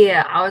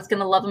idea I was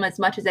gonna love them as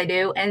much as I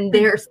do, and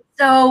they're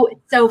so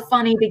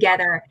funny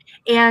together.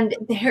 And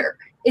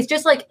it's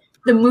just like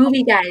the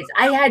movie guys.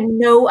 I had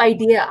no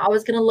idea I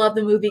was gonna love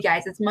the movie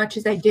guys as much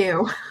as I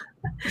do.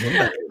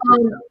 And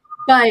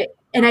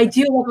I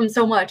do love them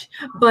so much.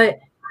 But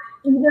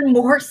even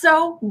more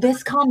so,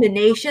 this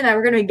combination that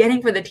we're gonna be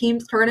getting for the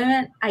teams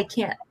tournament, I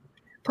can't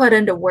put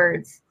into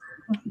words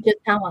just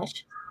how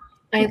much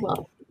I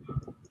love.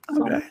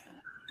 Okay.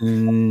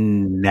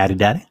 Natty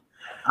Daddy.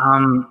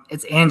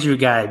 It's Andrew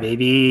Guy,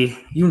 baby.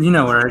 You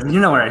know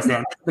where I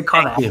stand. We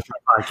call that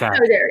podcast.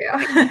 Oh, there you go.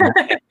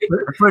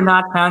 If we're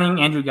not counting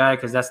Andrew Guy,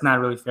 because that's not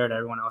really fair to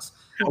everyone else.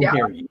 Yeah.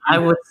 I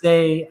would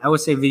say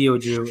Video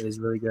Drew is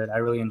really good. I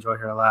really enjoy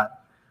her a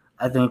lot.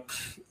 I think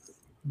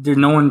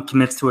no one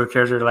commits to her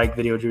character like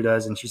Video Drew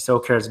does, and she's so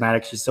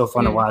charismatic. She's so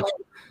fun to watch.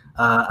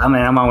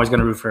 I'm always going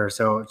to root for her,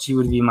 so she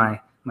would be my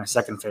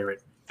second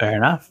favorite. Fair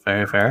enough.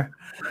 Very fair.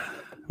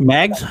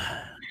 Megs,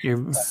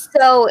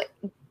 So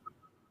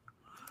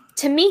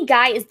to me,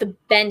 Guy is the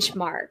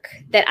benchmark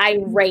that I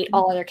rate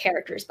all other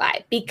characters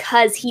by,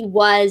 because he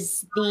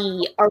was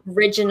the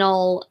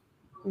original,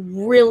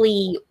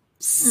 really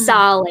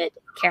solid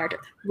character.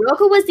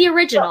 Roku was the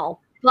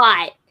original,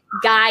 but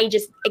Guy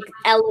just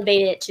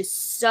elevated it to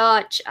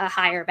such a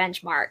higher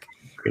benchmark.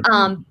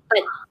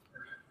 But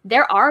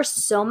there are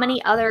so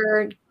many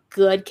other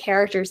good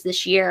characters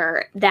this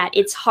year that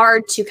it's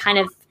hard to kind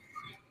of,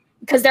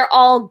 because they're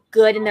all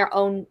good in their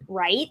own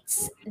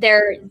rights.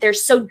 They're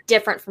so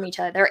different from each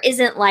other. There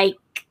isn't like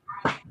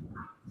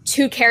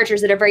 2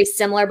 characters that are very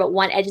similar, but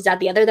one edges out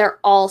the other. They're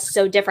all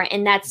so different.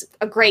 And that's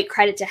a great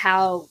credit to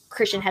how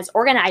Christian has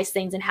organized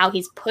things and how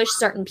he's pushed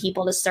certain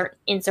people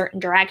in certain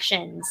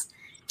directions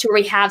to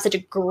where we have such a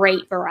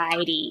great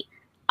variety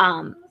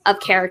of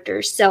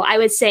characters. So I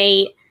would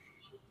say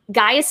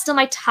Guy is still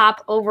my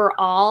top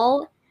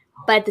overall,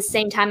 but at the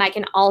same time, I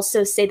can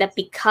also say that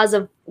because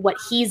of what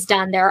he's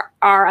done, there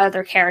are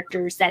other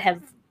characters that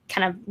have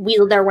kind of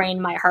wheeled their way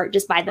in my heart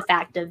just by the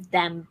fact of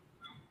them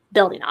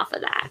building off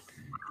of that.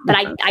 But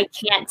I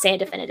can't say a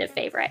definitive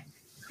favorite.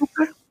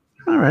 Okay.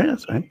 All right,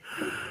 that's fine.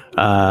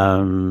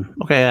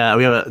 Okay,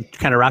 we have a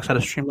kind of rocks out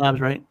of Streamlabs,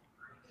 right?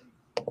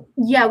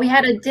 Yeah, we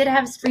did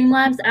have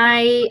Streamlabs.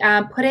 I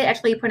put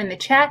it in the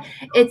chat.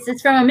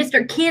 It's from a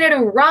Mr.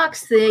 Canada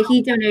Rocks.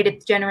 He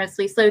donated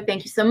generously, so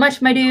thank you so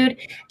much, my dude.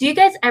 Do you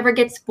guys ever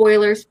get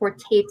spoilers for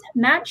taped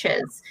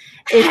matches?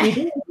 If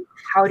you do,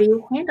 how do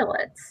you handle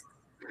it?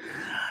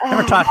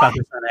 Never talked about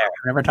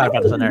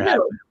this on air.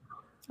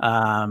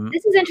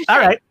 This is interesting. All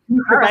right.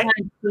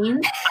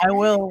 Scenes. I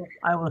will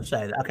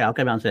say that. Okay, I'll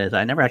come out and say this.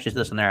 I never actually said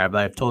this on air,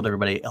 but I've told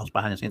everybody else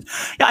behind the scenes.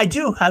 Yeah, I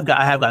have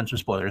gotten some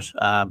spoilers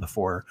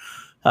before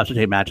some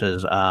tape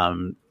matches.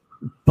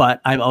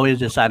 But I've always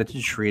decided to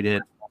treat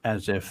it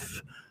as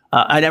if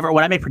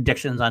when I make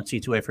predictions on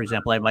C2A, for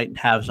example, I might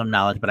have some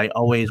knowledge, but I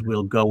always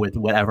will go with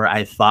whatever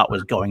I thought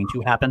was going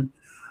to happen.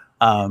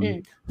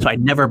 So I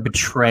never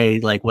betray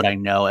like what I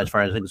know as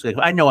far as if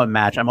I know a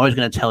match. I'm always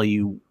going to tell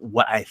you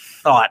what I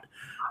thought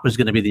was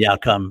going to be the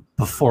outcome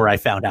before I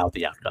found out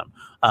the outcome.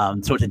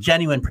 So it's a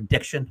genuine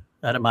prediction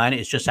out of mine.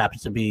 It just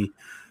happens to be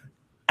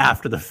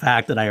after the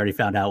fact that I already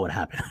found out what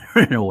happened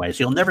in a way.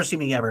 So you'll never see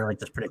me ever like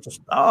just predict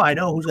I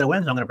know who's going to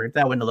win, so I'm going to predict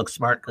that win to look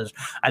smart, because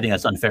I think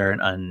that's unfair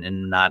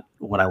and not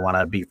what I want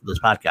to be for this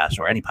podcast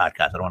or any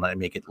podcast. I don't want to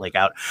make it like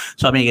out.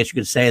 So I mean, I guess you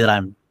could say that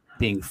I'm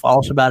being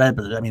false about it,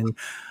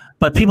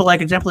 but people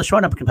like example, the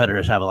showing up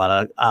competitors have a lot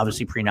of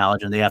obviously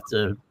pre-knowledge, and they have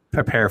to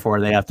prepare for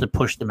it. They have to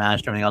push the match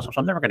and everything else. So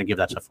I'm never going to give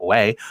that stuff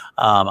away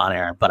on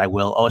air, but I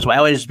will. So I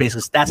always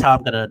basically, that's how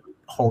I'm going to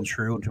hold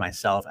true to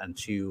myself and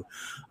to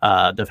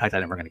the fact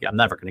that I'm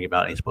never going to give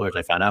out any spoilers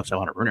I found out, because I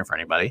want to ruin it for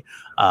anybody.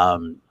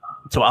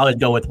 So I always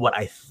go with what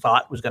I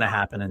thought was going to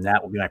happen, and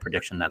that will be my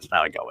prediction. That's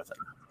how I go with it.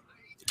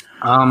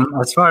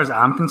 As far as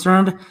I'm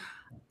concerned,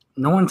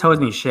 no one tells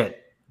me shit.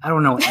 I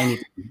don't know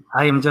anything.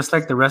 I am just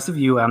like the rest of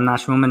you. I'm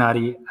not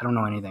Shumanati. I don't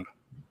know anything.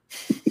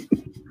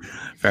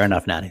 Fair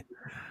enough, Natty.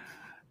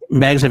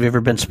 Megs, have you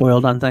ever been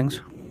spoiled on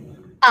things?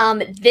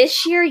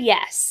 This year,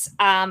 yes.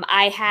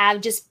 I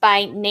have, just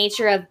by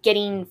nature of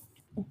getting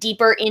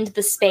deeper into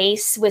the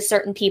space with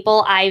certain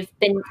people. I've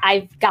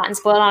gotten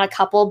spoiled on a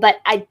couple, but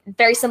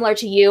very similar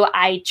to you,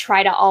 I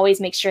try to always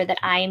make sure that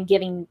I am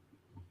giving,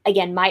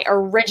 again, my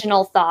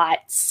original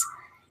thoughts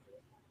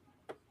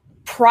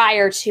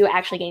prior to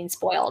actually getting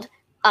spoiled.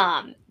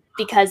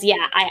 Because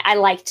I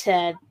like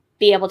to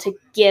be able to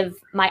give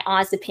my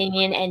honest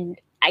opinion, and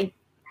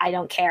I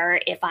don't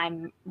care if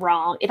I'm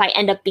wrong, if I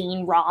end up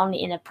being wrong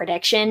in a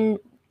prediction,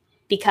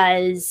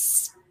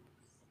 because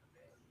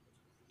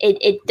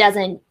it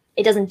doesn't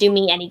do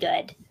me any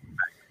good.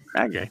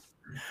 Okay.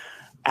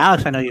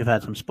 Alex, I know you've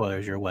had some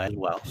spoilers your way as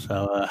well.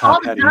 So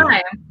all the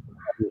time.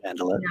 You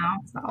handle it? No,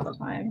 it's not all the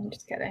time. I'm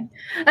just kidding.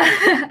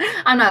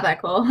 I'm not that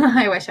cool.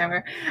 I wish I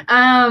were.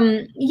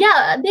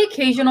 The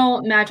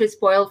occasional match is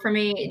spoiled for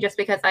me, just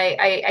because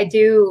I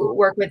do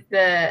work with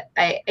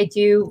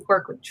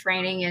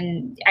training,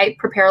 and I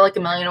prepare like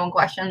 1,000,001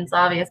 questions,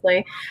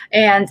 obviously,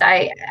 and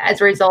as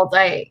a result,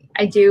 I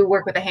do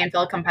work with a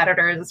handful of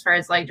competitors as far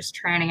as like just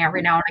training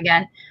every now and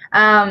again.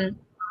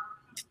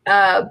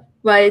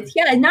 But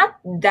yeah, not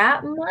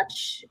that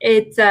much.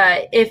 It's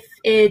if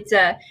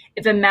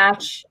a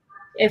match.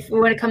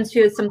 When it comes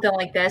to something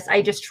like this,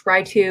 I just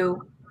try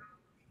to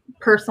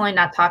personally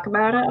not talk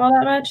about it all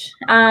that much.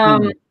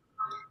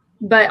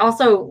 But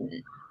also,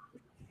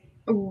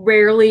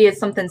 rarely is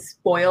something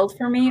spoiled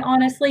for me,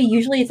 honestly.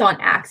 Usually it's on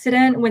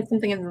accident when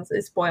something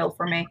is spoiled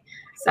for me.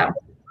 So,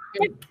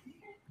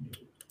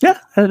 yeah,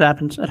 it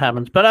happens. It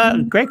happens.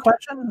 But great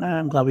question.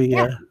 I'm glad we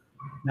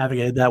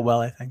navigated that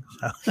well, I think.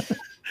 So.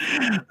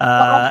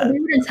 We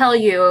wouldn't tell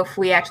you if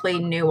we actually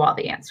knew all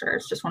the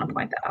answers. Just want to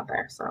point that out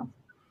there. So.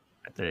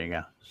 There you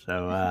go.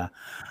 So,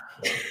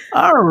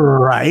 all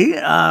right.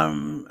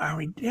 Are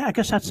we? Yeah, I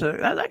guess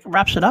that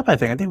wraps it up. I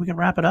think we can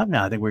wrap it up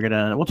now. I think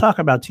we'll talk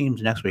about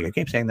teams next week. I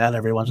keep saying that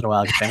every once in a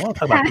while. I keep saying, we'll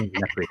talk about teams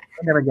next week.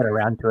 We'll never get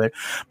around to it.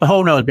 But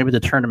who knows? Maybe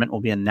the tournament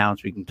will be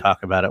announced. We can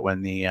talk about it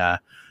when the.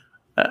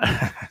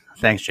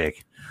 Thanks,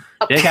 Jake.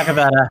 Jake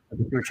Akabata,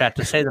 your chat,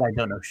 to say that I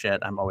don't know shit.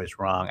 I'm always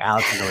wrong.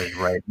 Alex is always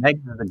right. Meg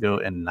is the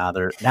goat, and now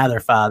their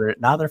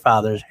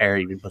father's hair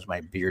even puts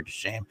my beard to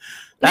shame.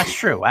 That's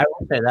true. I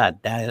will say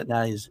that.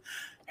 Daddy's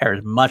hair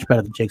is much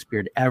better than Jake's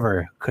beard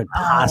ever could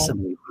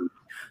possibly be.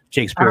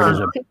 Jake's beard is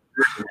a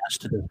mess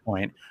to this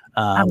point.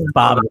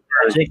 Bob,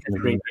 Jake has a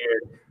great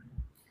beard.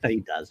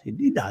 He does.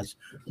 He does.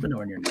 But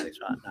nowhere near Natty's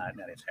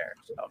hair.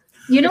 So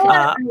you know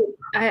what?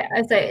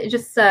 I say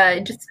just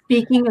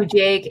speaking of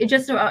Jake, I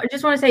just want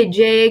to say,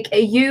 Jake,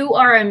 you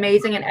are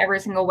amazing in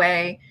every single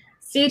way.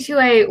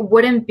 C2A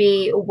wouldn't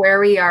be where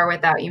we are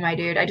without you, my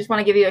dude. I just want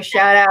to give you a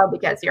shout out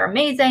because you're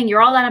amazing.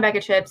 You're all down a bag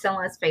of chips, and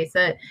let's face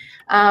it,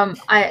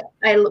 I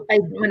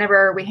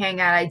whenever we hang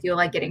out, I do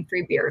like getting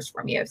free beers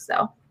from you.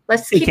 So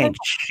let's keep it.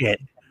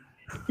 Shit.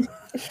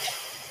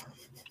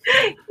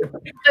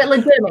 But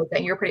legitimate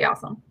thing, you're pretty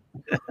awesome.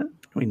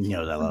 We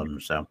know I love him.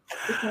 So,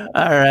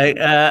 all right.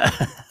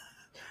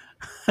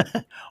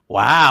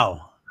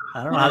 Wow.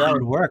 I don't know how that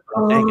would work.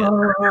 I'll take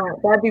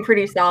it. That'd be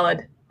pretty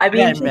solid. I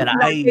mean,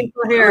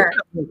 hair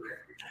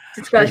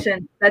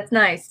discussion. That's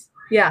nice.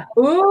 Yeah.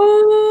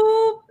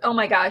 Ooh. Oh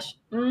my gosh.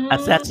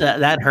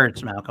 That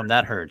hurts, Malcolm.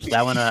 That hurts.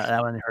 That one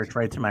hurts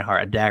right to my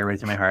heart. A dagger right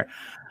to my heart.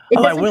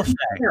 I will say,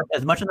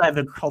 as much as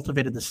I've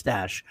cultivated the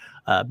stash,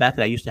 back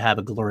then I used to have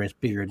a glorious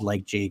beard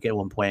like Jake at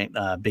one point,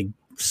 big,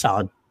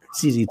 solid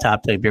CZ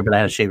top type beard, but I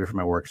had to shave it for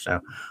my work, so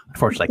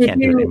unfortunately I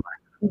can't do it anymore.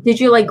 Did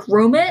you like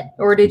groom it,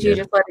 or did you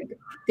just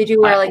did you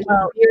wear like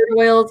beard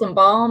oils and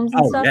balms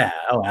and stuff? Yeah,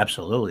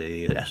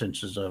 absolutely. The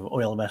essences of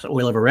oil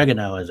of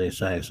oregano, as they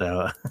say.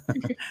 So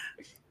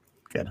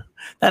good.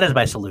 That is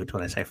my salute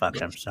when I say fuck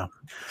him. So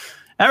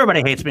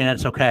everybody hates me, and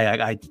it's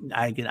okay.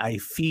 I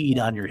feed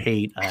on your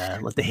hate.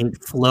 Let the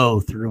hate flow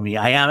through me.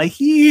 I am a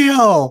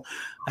heel,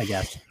 I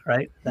guess.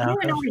 Right? I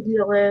don't know what a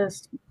heel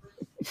is.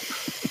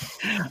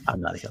 I'm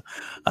not a heel.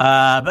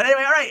 But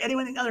anyway, all right.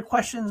 Any other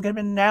questions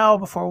given now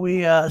before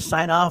we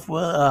sign off?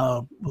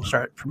 We'll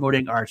start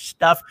promoting our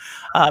stuff.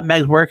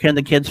 Megs, where can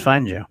the kids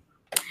find you?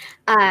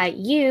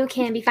 You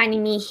can be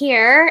finding me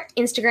here,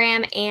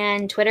 Instagram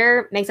and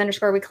Twitter,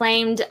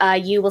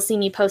 Megs_reclaimed. You will see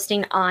me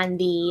posting on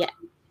the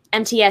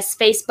MTS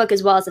Facebook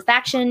as well as the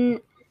faction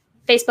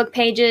Facebook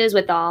pages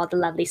with all the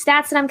lovely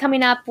stats that I'm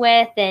coming up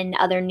with and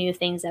other new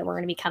things that we're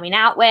going to be coming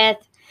out with.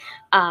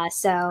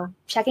 So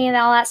checking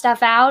all that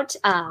stuff out.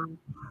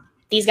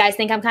 These guys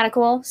think I'm kind of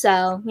cool,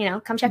 so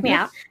come check me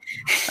out.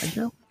 I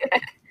do.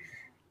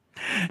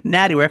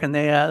 Natty, where can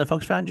the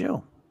folks find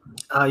you?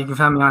 You can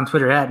find me on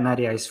Twitter at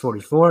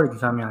NattyIce44. You can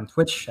find me on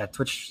Twitch at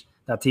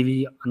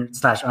twitch.tv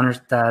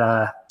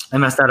I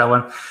messed that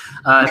one.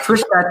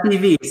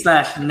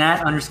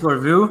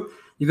 Twitch.tv/Nat_Vu.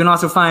 You can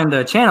also find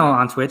the channel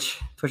on Twitch,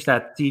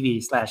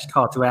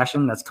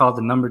 twitch.tv/call2action. That's called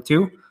the number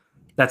 2.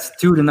 That's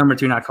 2 the number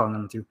 2, not called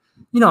number 2.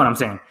 You know what I'm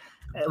saying.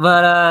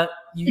 But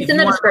it's in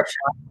the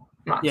description.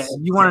 Yeah, if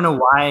you want to know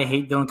why I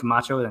hate Dylan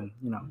Camacho, then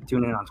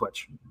tune in on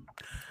Twitch.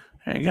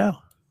 There you go.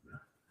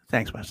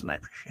 Thanks, Weston. I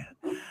appreciate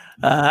it.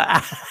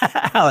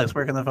 Alex,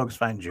 where can the folks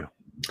find you?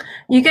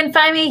 You can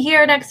find me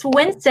here next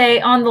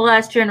Wednesday on The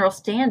Last General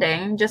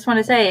Standing. Just want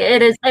to say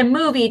it is a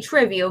movie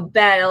trivia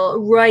battle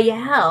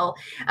royale.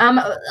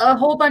 A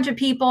whole bunch of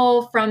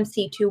people from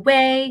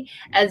C2A,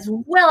 as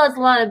well as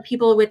a lot of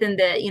people within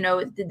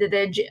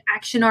the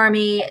Action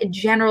Army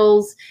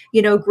Generals,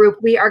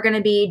 group. We are going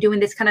to be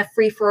doing this kind of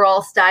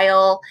free-for-all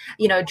style,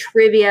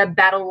 trivia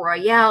battle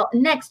royale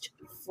next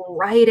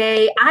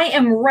Friday. I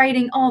am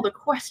writing all the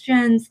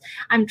questions.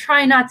 I'm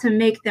trying not to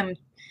make them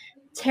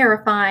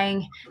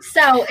terrifying.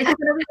 So it's going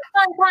to be a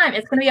fun time.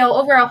 It's going to be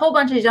over a whole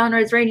bunch of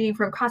genres ranging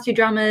from costume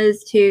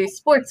dramas to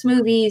sports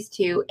movies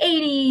to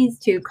 80s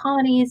to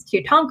comedies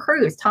to Tom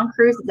Cruise. Tom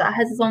Cruise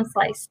has his own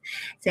slice.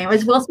 Same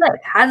as Will Smith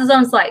has his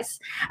own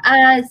slice.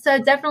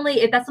 So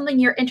definitely, if that's something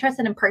you're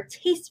interested in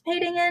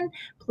participating in,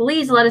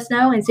 please let us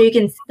know. And so you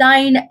can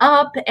sign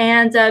up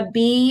and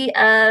be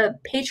a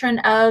patron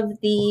of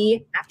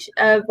the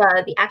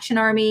Action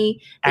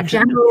Army, the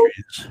Generals,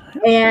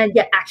 and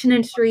Action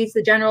Industries,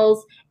 the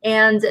Generals.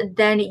 And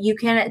then you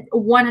can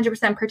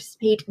 100%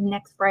 participate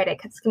next Friday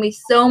because it's going to be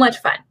so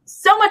much fun.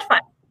 So much fun.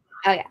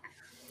 Oh, yeah.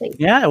 Please.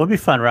 Yeah, it would be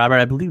fun, Robert.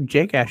 I believe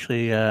Jake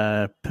actually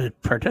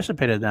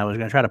participated in that. I was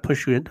going to try to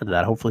push you into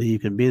that. Hopefully you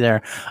can be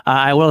there.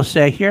 I will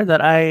say here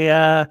that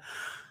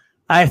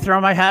I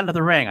throw my hat into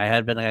the ring. I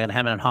had been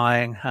hemming and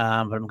hawing, but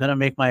I'm going to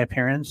make my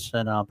appearance,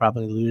 and I'll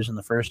probably lose in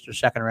the first or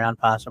second round,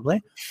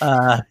 possibly.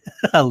 I'll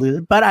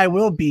lose, but I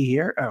will be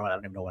here. I don't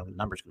even know when the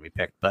number's going to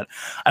be picked, but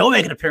I will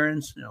make an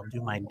appearance.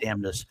 Do my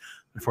damnedest.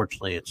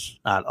 Unfortunately, it's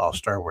not all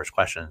Star Wars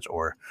questions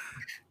or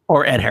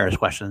Ed Harris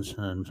questions,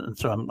 and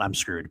so I'm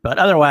screwed. But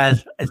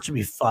otherwise, it should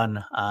be fun.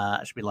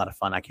 It should be a lot of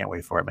fun. I can't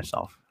wait for it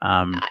myself.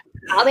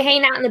 I'll be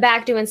hanging out in the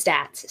back doing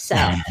stats, so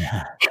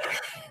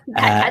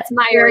that's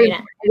my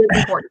arena. It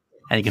is important.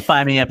 And you can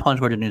find me at Plunge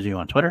Gordon News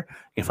on Twitter.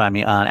 You can find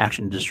me on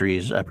Action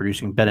Industries,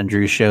 producing Ben and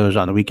Drew's shows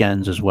on the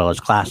weekends, as well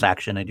as Class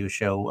Action. I do a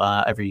show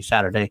every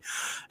Saturday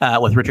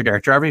with Richard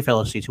Derek Jarvie,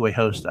 fellow C2A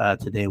host.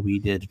 Today we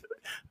did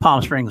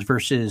Palm Springs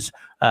versus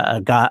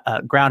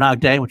Groundhog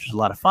Day, which was a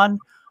lot of fun.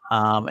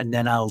 And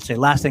then I'll say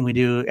last thing we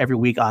do every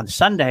week on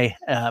Sunday,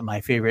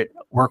 my favorite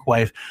work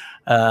wife,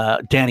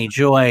 Danny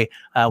Joy,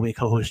 we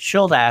co-host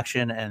Chilled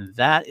Action, and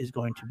that is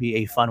going to be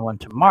a fun one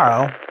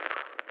tomorrow.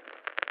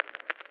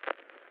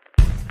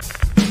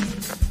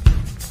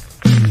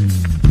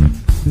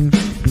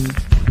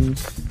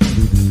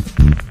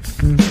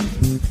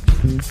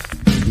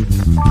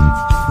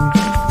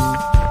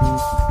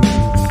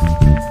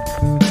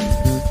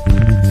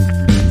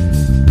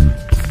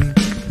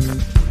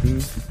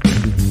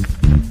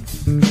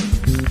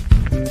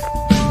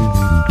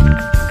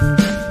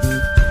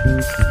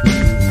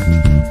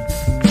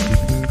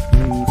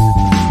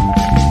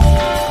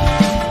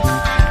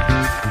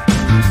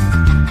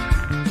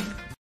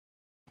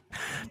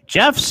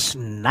 Jeff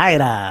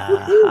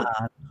Snyder.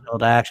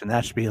 Shield action.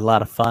 That should be a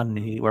lot of fun.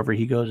 Wherever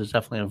he goes is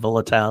definitely a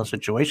volatile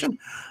situation.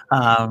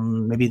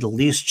 Maybe the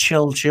least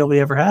chilled chill we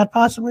ever had,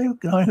 possibly,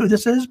 knowing who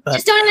this is. But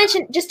just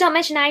don't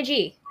mention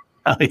IG.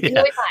 Oh yeah,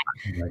 You'll be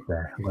fine.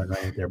 I'm going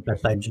right there.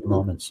 Best IG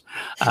moments.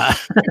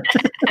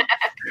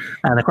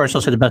 And of course,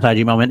 also the best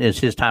IG moment is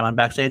his time on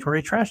backstage where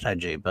he trashed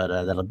IG.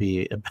 But that'll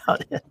be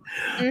about it.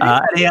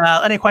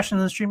 Any questions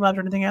in the Streamlabs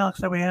or anything, Alex,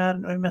 that we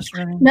had? We missed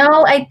or anything?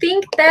 No, I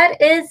think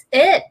that is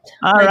it.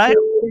 All right.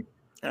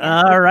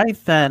 All right,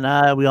 then.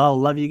 We all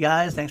love you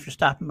guys. Thanks for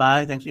stopping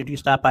by. Thanks if you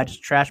stop by just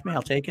to trash me.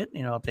 I'll take it.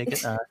 I'll take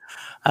it.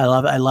 I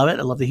love it. I love it.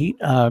 I love the heat.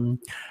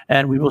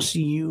 And we will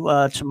see you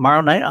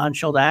tomorrow night on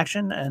Chilled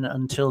Action. And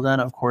until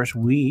then, of course,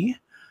 we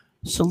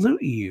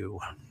salute you.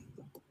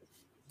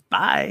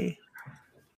 Bye.